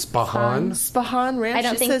right here? Spahan Ranch?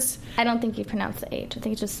 I don't think you pronounce the H. I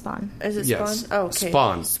think it's just Spawn. Is it Yes. Spawn? Oh, okay.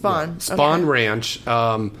 Spawn. Yeah. Spawn Ranch.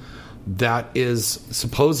 That is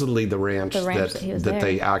supposedly the ranch that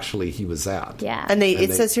he was at. Yeah. And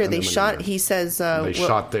it says here they shot. He says they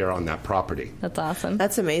shot there on that property. That's awesome.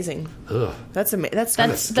 That's amazing. Ugh. That's amazing.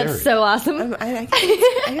 That's so awesome. I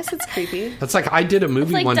guess it's creepy. That's like I did a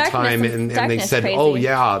movie one time and they said, crazy. "Oh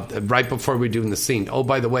yeah," right before we were doing the scene. Oh,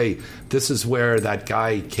 by the way, this is where that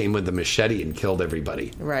guy came with the machete and killed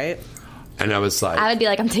everybody. Right. And I was like... I would be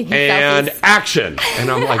like, I'm taking and selfies. action! And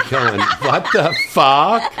I'm like going, what the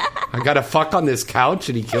fuck? I got to fuck on this couch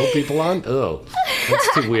and he killed people on? Oh,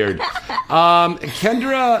 that's too weird.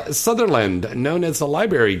 Kendra Sutherland, known as the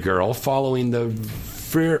Library Girl, following the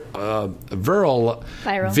viral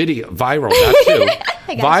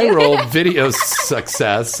video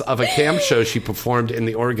success of a cam show she performed in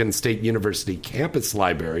the Oregon State University Campus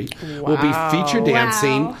Library, will be feature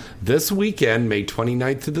dancing this weekend, May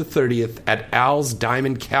 29th to the 30th, at Al's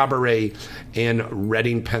Diamond Cabaret in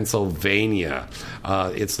Reading, Pennsylvania.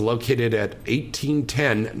 It's located at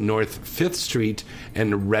 1810 North 5th Street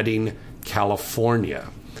in Reading, California.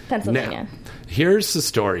 Pennsylvania. Now, here's the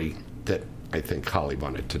story that I think Holly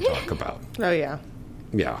wanted to talk about. Oh, yeah.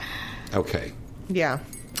 Yeah. Okay. Yeah.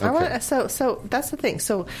 Okay. So that's the thing.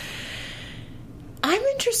 So I'm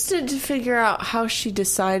interested to figure out how she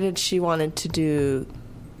decided she wanted to do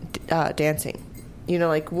dancing. You know,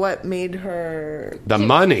 like what made her...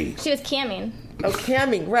 money. She was camming. Oh,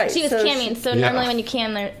 camming, right. She was camming. So normally when you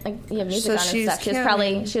cam, you have music on and stuff.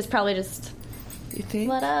 She was probably just... You think?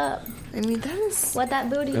 What up? I mean, that is... What that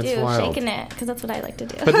booty That's do? wild. Shaking it, because that's what I like to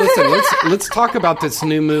do. But listen, let's talk about this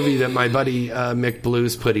new movie that my buddy Mick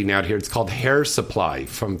Blue's putting out here. It's called Hair Supply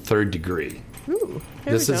from Third Degree. Ooh,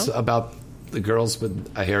 This is about the girls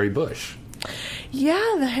with a hairy bush.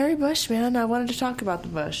 Yeah, the hairy bush, man. I wanted to talk about the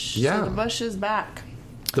bush. Yeah. So the bush is back.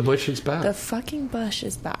 The bush is back. The fucking bush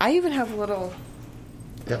is back. I even have a little...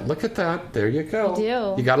 Yeah, look at that. There you go. You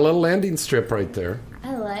do. You got a little landing strip right there.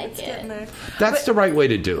 I like it. That's the right way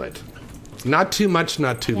to do it. Not too much,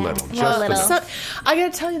 not too little. Well, Just little. enough. So, I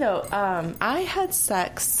gotta tell you though, I had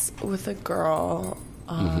sex with a girl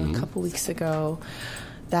a couple weeks ago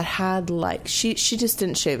that had like she just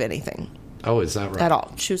didn't shave anything Oh, is that right? at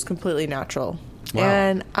all. She was completely natural, Wow.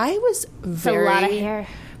 and I was very a lot of hair.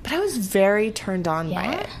 but I was very turned on by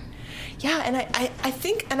Yeah? it. Yeah, and I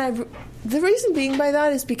think the reason being by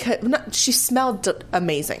that is because she smelled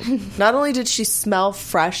amazing. Not only did she smell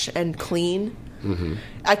fresh and clean,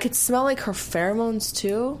 I could smell like her pheromones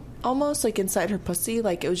too, almost like inside her pussy.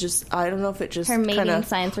 Like it was just, I don't know if it just Her mating kinda,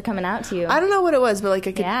 signs were coming out to you. I don't know what it was, but like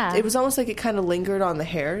I could, Yeah. it was almost like it kind of lingered on the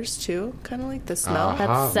hairs too, kind of like the smell. That's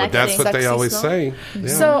But sexy. that's what they Sexy always smell. say. Yeah.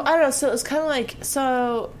 So I don't know. So it was kind of like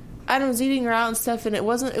I was eating her out and stuff, and it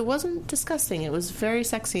wasn't disgusting. It was very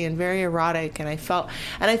sexy and very erotic, and I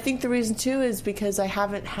think the reason too is because I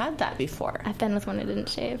haven't had that before. I've been with one who didn't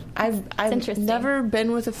shave. I've interesting. never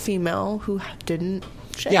been with a female who didn't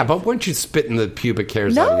shave. Yeah, but once you spit in the pubic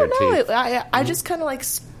hairs out of your teeth. I just kind of like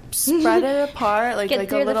spread it apart, like Get like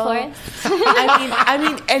through a little. the forest. I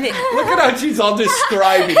mean, and it, Look at how she's all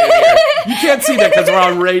describing it here. You can't see that because we're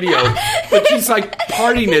on radio, but she's like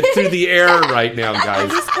parting it through the air right now, I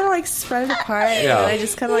guys. just kind of like spread it apart, Yeah. and I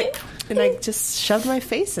just kind of like. And I just shoved my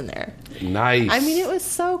face in there. Nice. I mean, it was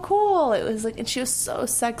so cool. It was like, and she was so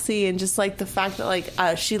sexy, and just like the fact that like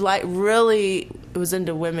she really was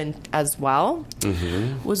into women as well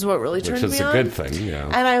was what really turned me on. Which is a good thing, yeah.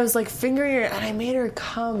 And I was like fingering her, and I made her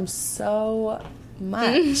come so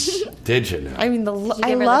much. Did you know? I mean, you I give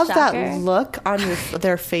her the love that shocker? look on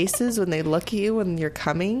their faces when they look at you when you're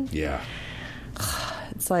coming. Yeah.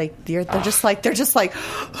 It's like they're just like.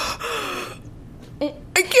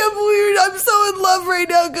 I can't believe I'm so in love right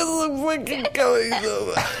now because I'm fucking going so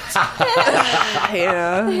much.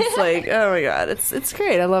 It's like, oh my god, it's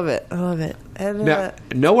great. I love it. And Now,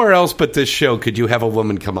 nowhere else but this show could you have a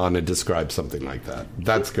woman come on and describe something like that.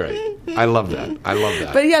 That's great. I love that.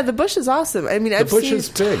 But yeah, the bush is awesome. I mean, I've bush seen is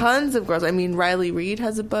big. tons of girls. I mean, Riley Reid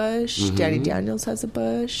has a bush. Mm-hmm. Danny Daniels has a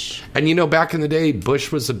bush. And you know, back in the day,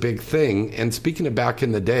 bush was a big thing. And speaking of back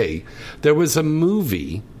in the day, there was a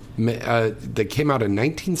movie that came out in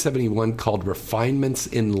 1971 called Refinements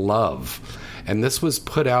in Love. And this was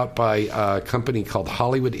put out by a company called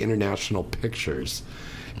Hollywood International Pictures.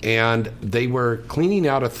 And they were cleaning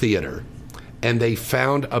out a theater, and they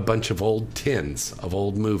found a bunch of old tins of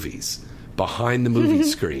old movies behind the movie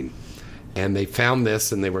screen. And they found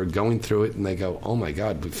this, and they were going through it, and they go, oh my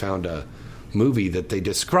God, we found a movie that they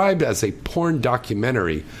described as a porn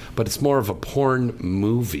documentary, but it's more of a porn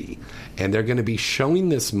movie. And they're going to be showing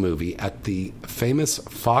this movie at the famous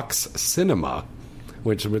Fox Cinema,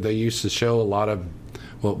 which where they used to show a lot of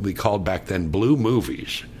what we called back then blue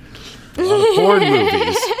movies. A lot of porn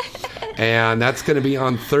movies. And that's going to be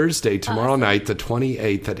on Thursday, tomorrow night, the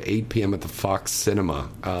 28th at 8 p.m. at the Fox Cinema.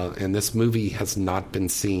 And this movie has not been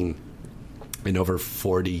seen in over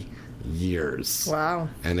 40 years. Wow.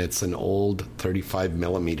 And it's an old 35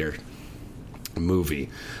 millimeter movie.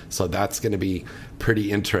 So that's going to be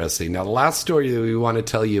pretty interesting. Now, the last story that we want to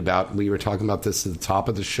tell you about, we were talking about this at the top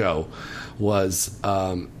of the show, was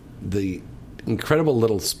the incredible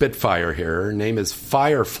little Spitfire here. Her name is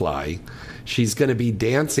Firefly. She's going to be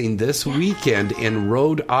dancing this weekend in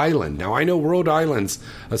Rhode Island. Now, I know Rhode Island's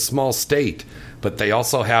a small state, but they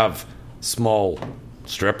also have small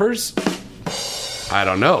strippers? I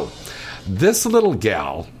don't know. This little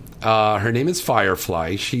gal, her name is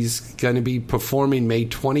Firefly. She's going to be performing May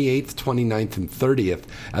 28th, 29th, and 30th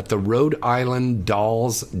at the Rhode Island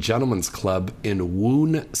Dolls Gentlemen's Club in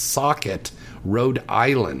Woonsocket, Rhode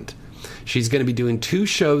Island. She's going to be doing 2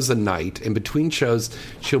 shows a night. In between shows,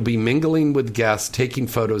 she'll be mingling with guests, taking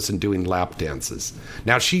photos, and doing lap dances.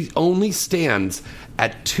 Now, she only stands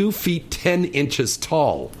at 2 feet 10 inches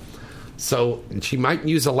tall. So she might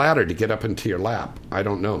use a ladder to get up into your lap. I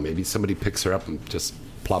don't know. Maybe somebody picks her up and just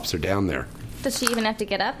plops her down there. Does she even have to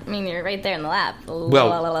get up? I mean, you're right there in the lap. Well,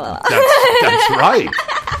 that's right.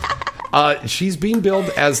 She's being billed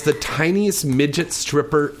as the tiniest midget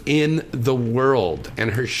stripper in the world,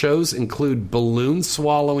 and her shows include balloon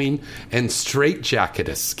swallowing and straitjacket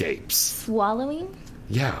escapes. Swallowing?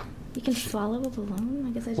 Yeah. You can swallow a balloon?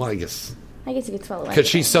 I guess you could swallow. Because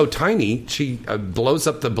she's so tiny, she blows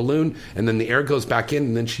up the balloon, and then the air goes back in,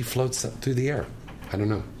 and then she floats up through the air. I don't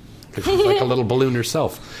know. She's like a little balloon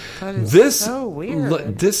herself. That is so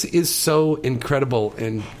weird. This is so incredible,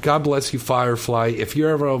 and God bless you, Firefly. If you're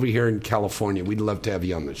ever over here in California, we'd love to have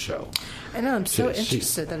you on the show. I know. I'm so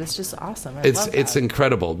interested that it's just awesome. It's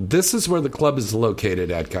incredible. This is where the club is located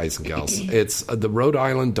at, guys and gals. It's the Rhode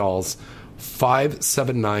Island Dolls,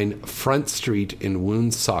 579 Front Street in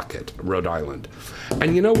Woonsocket, Rhode Island.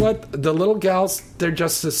 And you know what? The little gals, they're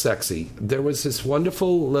just as sexy. There was this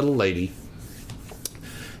wonderful little lady,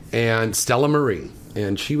 and Stella Marie,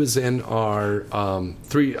 and she was in our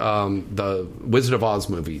the Wizard of Oz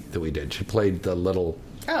movie that we did. She played the little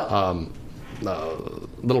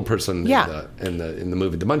little person in the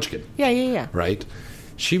movie, the Munchkin. Yeah. Right?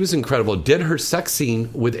 She was incredible. Did her sex scene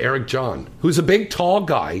with Eric John, who's a big, tall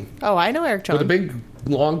guy. Oh, I know Eric John. With a big,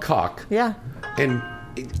 long cock. Yeah. And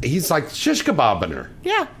he's like shish kebabbing her.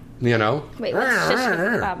 Yeah. You know? Wait, what's shish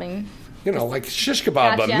kebabbing? You know, like shish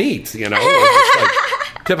kebab, but Gotcha. meat, you know? It's just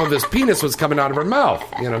like tip of his penis was coming out of her mouth,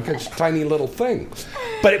 you know, because tiny little thing.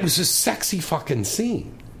 But it was a sexy fucking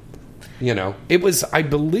scene. You know? It was, I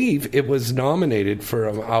believe, it was nominated for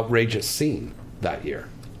an outrageous scene that year.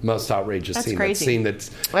 Most outrageous That's scene. crazy. That scene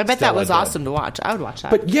that's I bet that was Stella awesome to watch. I would watch that.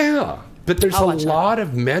 But yeah, but there's I'll a watch that. lot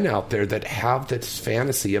of men out there that have this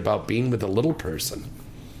fantasy about being with a little person.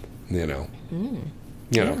 You know,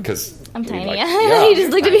 you know, because I'm tiny. like, You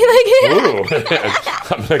just looked at me like,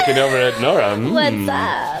 ooh, I'm looking over at Nora. what's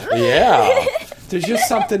up? Yeah, there's just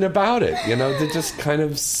something about it. You know, they're just kind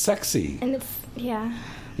of sexy. And it's, yeah.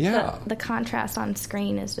 Yeah. The contrast on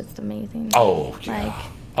screen is just amazing. Oh, yeah. Like,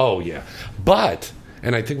 oh, yeah. But,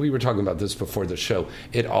 and I think we were talking about this before the show,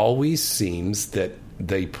 it always seems that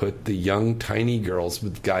they put the young, tiny girls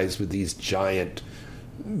with guys with these giant,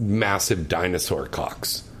 massive dinosaur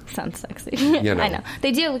cocks. sounds sexy. You know. I know.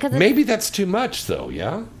 They do, because it's Maybe that's too much, though,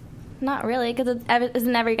 yeah? not really, because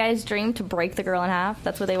isn't every guy's dream to break the girl in half?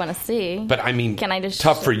 That's what they want to see. But, I mean, Can I just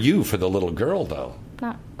tough for you for the little girl, though.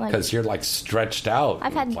 Not like, Because you're, like, stretched out.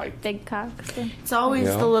 I've had like, big cocks. it's always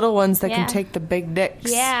Yeah. the little ones that Yeah. can take the big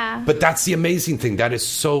dicks. Yeah. But that's the amazing thing. That is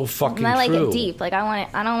so fucking And I like true. it deep. Like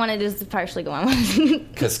I don't want to just partially go on.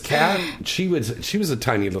 Because Kat, she was a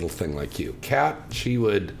tiny little thing like you. Kat, she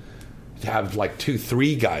would have like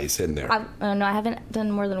 2-3 guys in there. No, I haven't done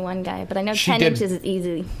more than one guy, but I know She 10 did- inches is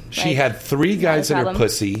easy. She Like, had 3 guys in her problem.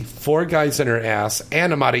 pussy, 4 guys in her ass,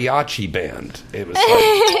 and a mariachi band. It was like,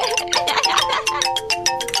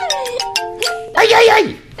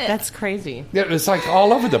 ay! That's crazy. It was like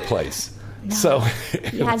all over the place. So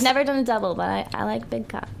Yeah, I've never done a double, but I like big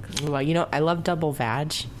cocks. Well, you know, I love double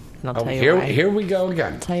vag. And I'll tell you here, why. here we go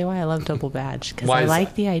again. I'll tell you why I love double vag. Because Why I is like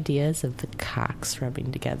that? the ideas of the cocks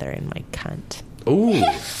rubbing together in my cunt. Ooh,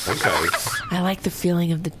 okay. I like the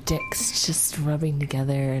feeling of the dicks just rubbing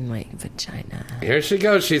together in my vagina. Here she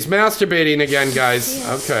goes. She's masturbating again, guys.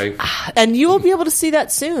 Okay. And you will be able to see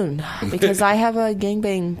that soon because I have a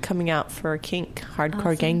gangbang coming out for Kink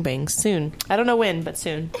Hardcore Gangbang soon. I don't know when, but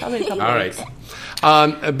soon. Probably in a couple All of weeks.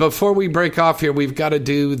 right. Before we break off here, we've got to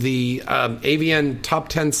do the AVN Top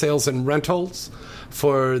 10 Sales and Rentals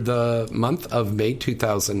for the month of May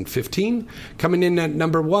 2015. Coming in at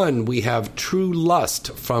number 1, we have True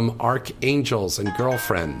Lust from Archangels and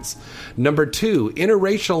Girlfriends. Number 2,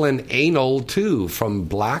 Interracial and Anal 2 from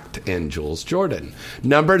Blacked and Jules Jordan.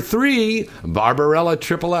 Number 3, Barbarella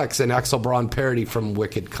XXX and Axel Braun parody from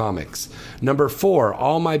Wicked Comics. Number 4,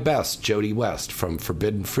 All My Best, Jody West from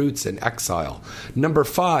Forbidden Fruits and Exile. Number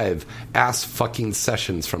 5, Ass Fucking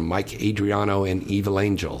Sessions from Mike Adriano and Evil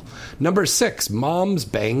Angel. Number 6, Moms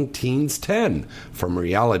Bang Teens 10 from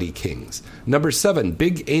Reality Kings. Number 7,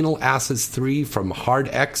 Big Anal Asses 3 from Hard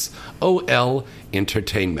X OL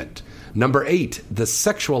Entertainment. Number 8, The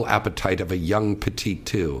Sexual Appetite of a Young Petite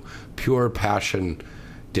 2, Pure Passion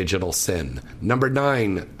Digital Sin. Number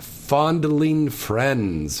 9, Fondling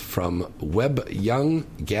Friends from Web Young,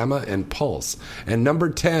 Gamma, and Pulse. And number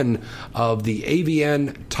 10 of the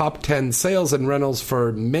AVN Top 10 Sales and Rentals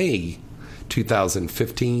for May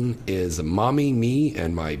 2015 is Mommy, Me,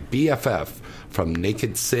 and My BFF from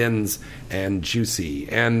Naked Sins and Juicy.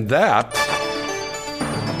 And that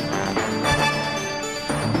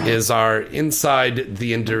is our Inside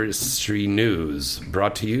the Industry news,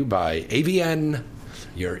 brought to you by AVN,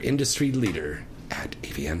 your industry leader at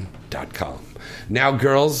avn.com. now,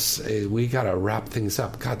 girls, we got to wrap things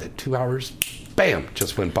up. God, that 2 hours, bam,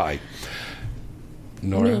 just went by.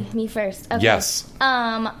 Nora? Me first. Okay. Yes.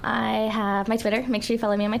 I have my Twitter. Make sure you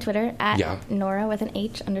follow me on my Twitter at Nora with an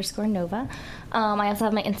H _Nova. I also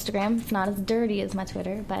have my Instagram. It's not as dirty as my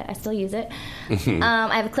Twitter, but I still use it.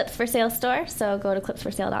 I have a Clips for Sale store, so go to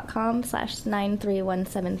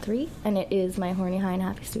clipsforsale.com/93173, and it is my Horny High and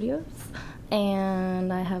Happy Studios.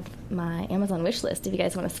 And I have my Amazon wish list if you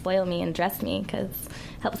guys want to spoil me and dress me, because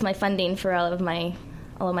it helps my funding for all of my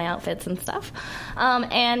outfits and stuff.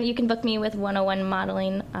 And you can book me with 101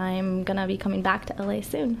 Modeling. I'm going to be coming back to LA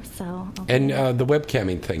soon. The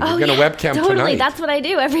webcamming thing. You're going to webcam totally. tonight. That's what I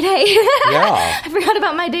do every day. Yeah. I forgot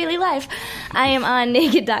about my daily life. I am on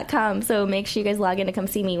naked.com, so make sure you guys log in to come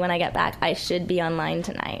see me when I get back. I should be online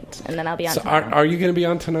tonight, and then I'll be on tomorrow. Are you going to be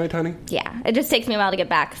on tonight, honey? Yeah. It just takes me a while to get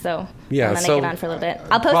back, so yeah, I'm going to get on for a little bit.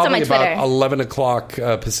 I'll post on my Twitter. About 11 o'clock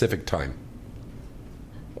Pacific time.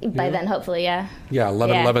 By then, hopefully, yeah. Yeah,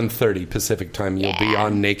 11:30 Pacific time. You'll be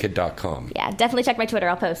on naked.com. Yeah, definitely check my Twitter.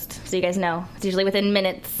 I'll post so you guys know. It's usually within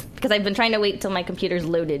minutes because I've been trying to wait till my computer's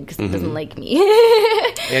loaded because it doesn't like me.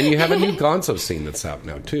 And you have a new Gonzo scene that's out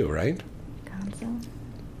now too, right? Gonzo?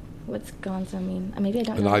 What's Gonzo mean? Maybe I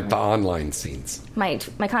don't know. Like the online scenes. My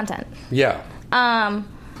content. Yeah. I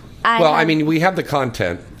mean, we have the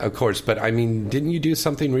content, of course, but I mean, didn't you do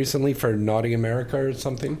something recently for Naughty America or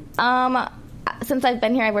something? Since I've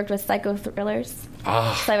been here, I worked with Psycho Thrillers. So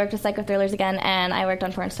I worked with Psycho Thrillers again, and I worked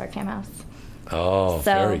on Porn Star Cam House. Oh,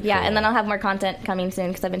 so, very cool. Yeah, and then I'll have more content coming soon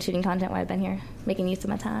because I've been shooting content while I've been here, making use of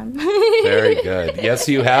my time. Very good. Yes,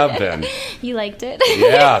 you have been. You liked it?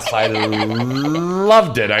 Yes, I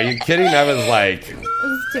loved it. Are you kidding? I was like... This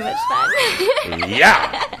is too much fun.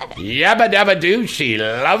 Yeah. Yabba dabba doo, she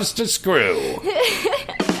loves to screw.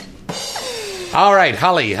 All right,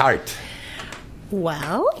 Holly Hart.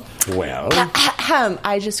 Well,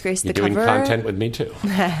 I just graced the cover. You're doing content with me, too.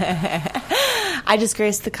 I just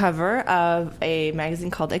graced the cover of a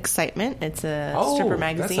magazine called Excitement. It's a stripper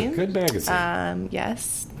magazine. That's a good magazine.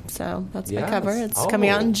 Yes. So that's my cover. It's coming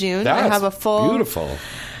out in June. That's I have a full beautiful.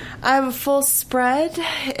 I have a full spread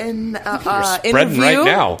in interview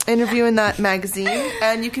in that magazine,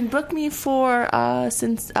 and you can book me for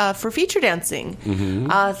feature dancing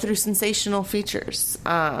through Sensational Features.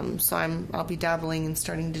 So I'll be dabbling and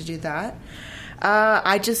starting to do that.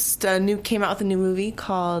 I just came out with a new movie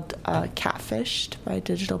called Catfished by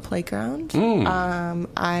Digital Playground.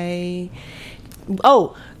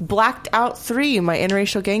 Blacked Out 3, my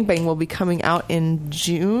interracial gangbang, will be coming out in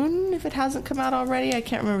June, if it hasn't come out already. I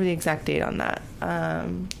can't remember the exact date on that.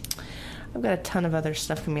 I've got a ton of other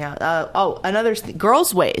stuff coming out. Another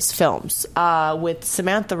Girls Ways films with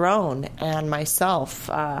Samantha Roan and myself.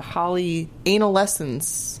 Holly Anal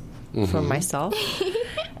Lessons from myself.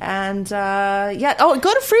 And, go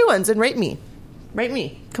to Free Ones and rate me. Rate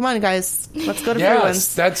me. Come on, guys. Let's go to Free Ones.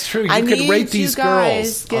 Yes, that's true. You can rate these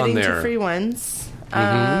girls on there. To Free Ones.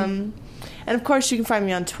 And, of course, you can find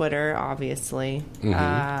me on Twitter, obviously.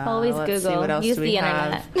 Always Google. See what else Use do we the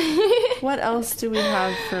have. internet. What else do we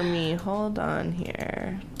have for me? Hold on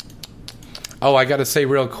here. Oh, I got to say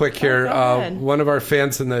real quick here, ahead. one of our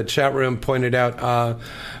fans in the chat room pointed out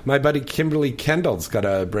my buddy Kimberly Kendall's got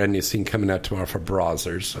a brand new scene coming out tomorrow for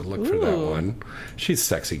Brazzers, so look for that one. She's a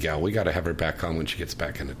sexy gal. We got to have her back on when she gets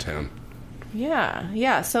back into town.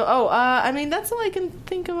 Yeah. So, that's all I can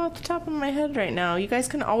think of off the top of my head right now. You guys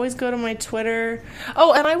can always go to my Twitter.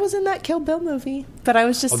 Oh, and I was in that Kill Bill movie, but I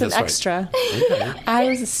was just an extra. Right. Okay. I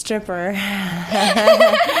was a stripper.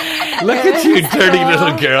 Look at you, dirty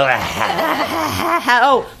little girl.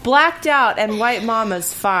 Blacked Out and White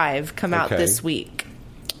Mamas 5 come out this week.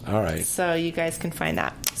 All right. So you guys can find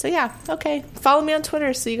that. So yeah, okay. Follow me on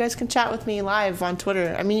Twitter so you guys can chat with me live on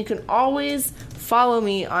Twitter. I mean, you can always follow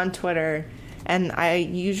me on Twitter. And I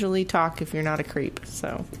usually talk if you're not a creep,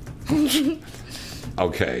 so.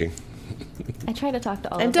 Okay. I try to talk to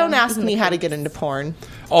all of them. And don't ask me how to get into porn.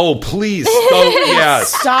 Oh, please.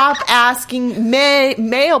 Yes. Stop asking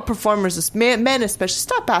male performers, men especially,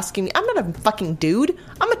 stop asking me. I'm not a fucking dude.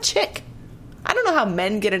 I'm a chick. I don't know how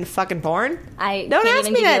men get into fucking porn. Don't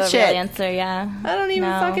ask me that shit. Answer, yeah. I don't even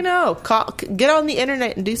fucking know. Get on the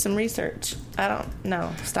internet and do some research. I don't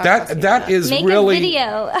know. Stop. That is Make really a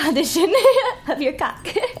video audition of your cock.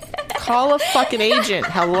 Call a fucking agent.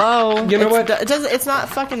 Hello. You know what? It's not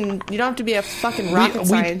fucking. You don't have to be a fucking rocket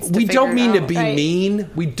science. We don't mean to be mean.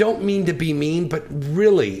 We don't mean to be mean, but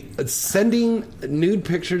really, sending nude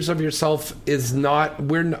pictures of yourself is not.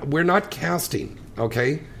 We're not casting.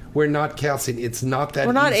 Okay. We're not casting. It's not that easy.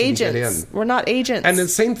 We're not agents. We're not agents. And the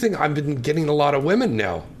same thing, I've been getting a lot of women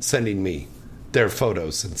now sending me their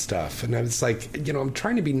photos and stuff. And I was like, I'm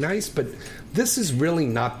trying to be nice, but this is really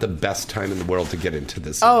not the best time in the world to get into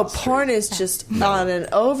this industry. Porn is just on an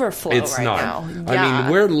overflow it's right not. now. I Yeah.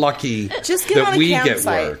 mean, we're lucky Just get that on a we cam get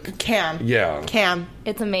site. work. Cam. Yeah. Cam.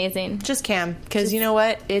 It's amazing. Just cam. Because you know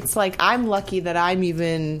what? It's like I'm lucky that I'm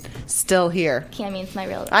even still here. Cam means my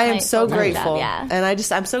real. I am my so full-time grateful. job, yeah. And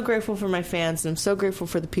I'm so grateful for my fans, and I'm so grateful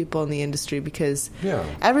for the people in the industry because Yeah.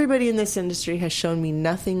 everybody in this industry has shown me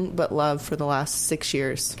nothing but love for the last 6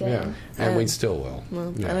 years. Good. Yeah, and we still will.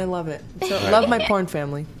 Well, Yeah. And I love it. So love my porn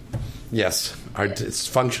family. Yes, our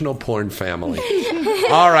dysfunctional porn family.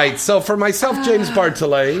 All right, so for myself, James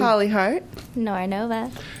Bartolet, Holly Hart. Nora Nova.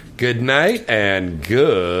 good night and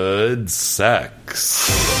good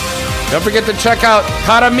sex. Don't forget to check out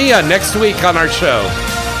Cara Mia next week on our show.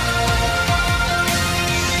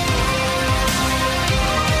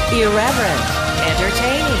 Irreverent,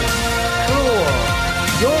 entertaining, cool.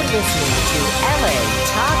 You're listening to LA